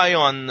that guy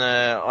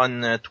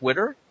on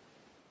Twitter?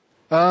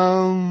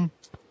 I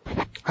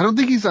don't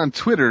think he's on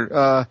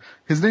Twitter.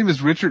 His name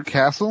is Richard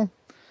Castle,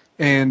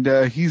 and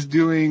he's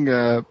doing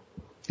a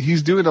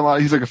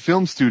lot. He's like a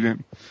film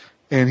student,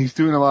 and he's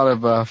doing a lot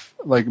of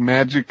like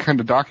Magic kind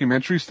of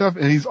documentary stuff,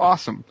 and he's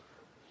awesome.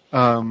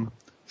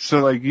 So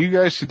like you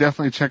guys should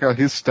definitely check out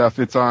his stuff.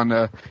 It's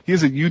on he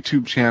has a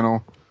YouTube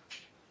channel,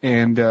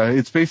 and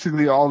it's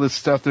basically all this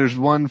stuff. There's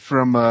one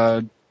from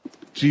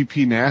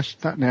GP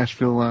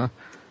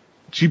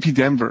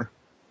Denver,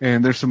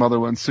 and there's some other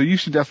ones. So you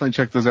should definitely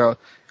check those out.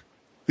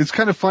 It's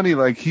kind of funny,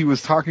 like he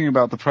was talking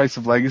about the price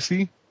of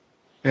Legacy,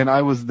 and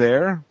I was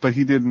there, but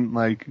he didn't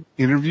like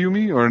interview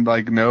me or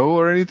like know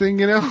or anything,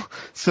 you know?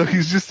 So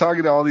he's just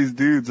talking to all these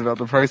dudes about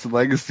the price of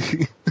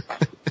Legacy.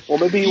 Well,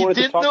 maybe he wanted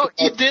to talk about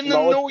He didn't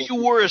know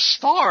you were a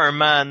star,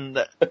 man.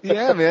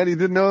 Yeah, man, he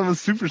didn't know I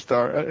was a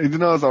superstar. He didn't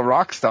know I was a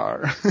rock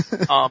star.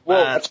 Oh,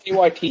 Well, man. that's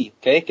KYT,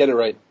 okay? Get it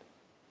right.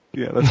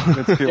 Yeah, that's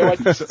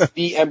KYT is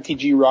the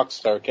MTG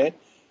Rockstar, okay?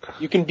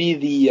 You can be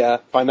the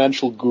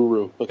financial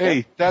guru, okay?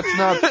 Hey, that's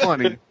not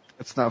funny.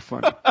 That's not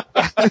funny.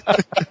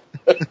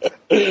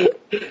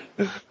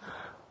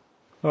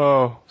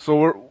 Oh,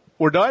 so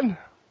we're done?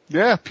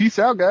 Yeah, peace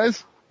out,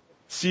 guys.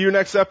 See you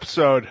next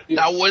episode.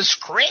 That was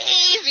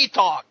crazy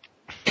talk.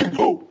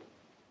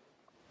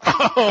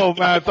 Oh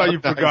man, I thought you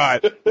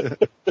forgot.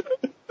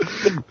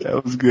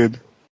 That was good.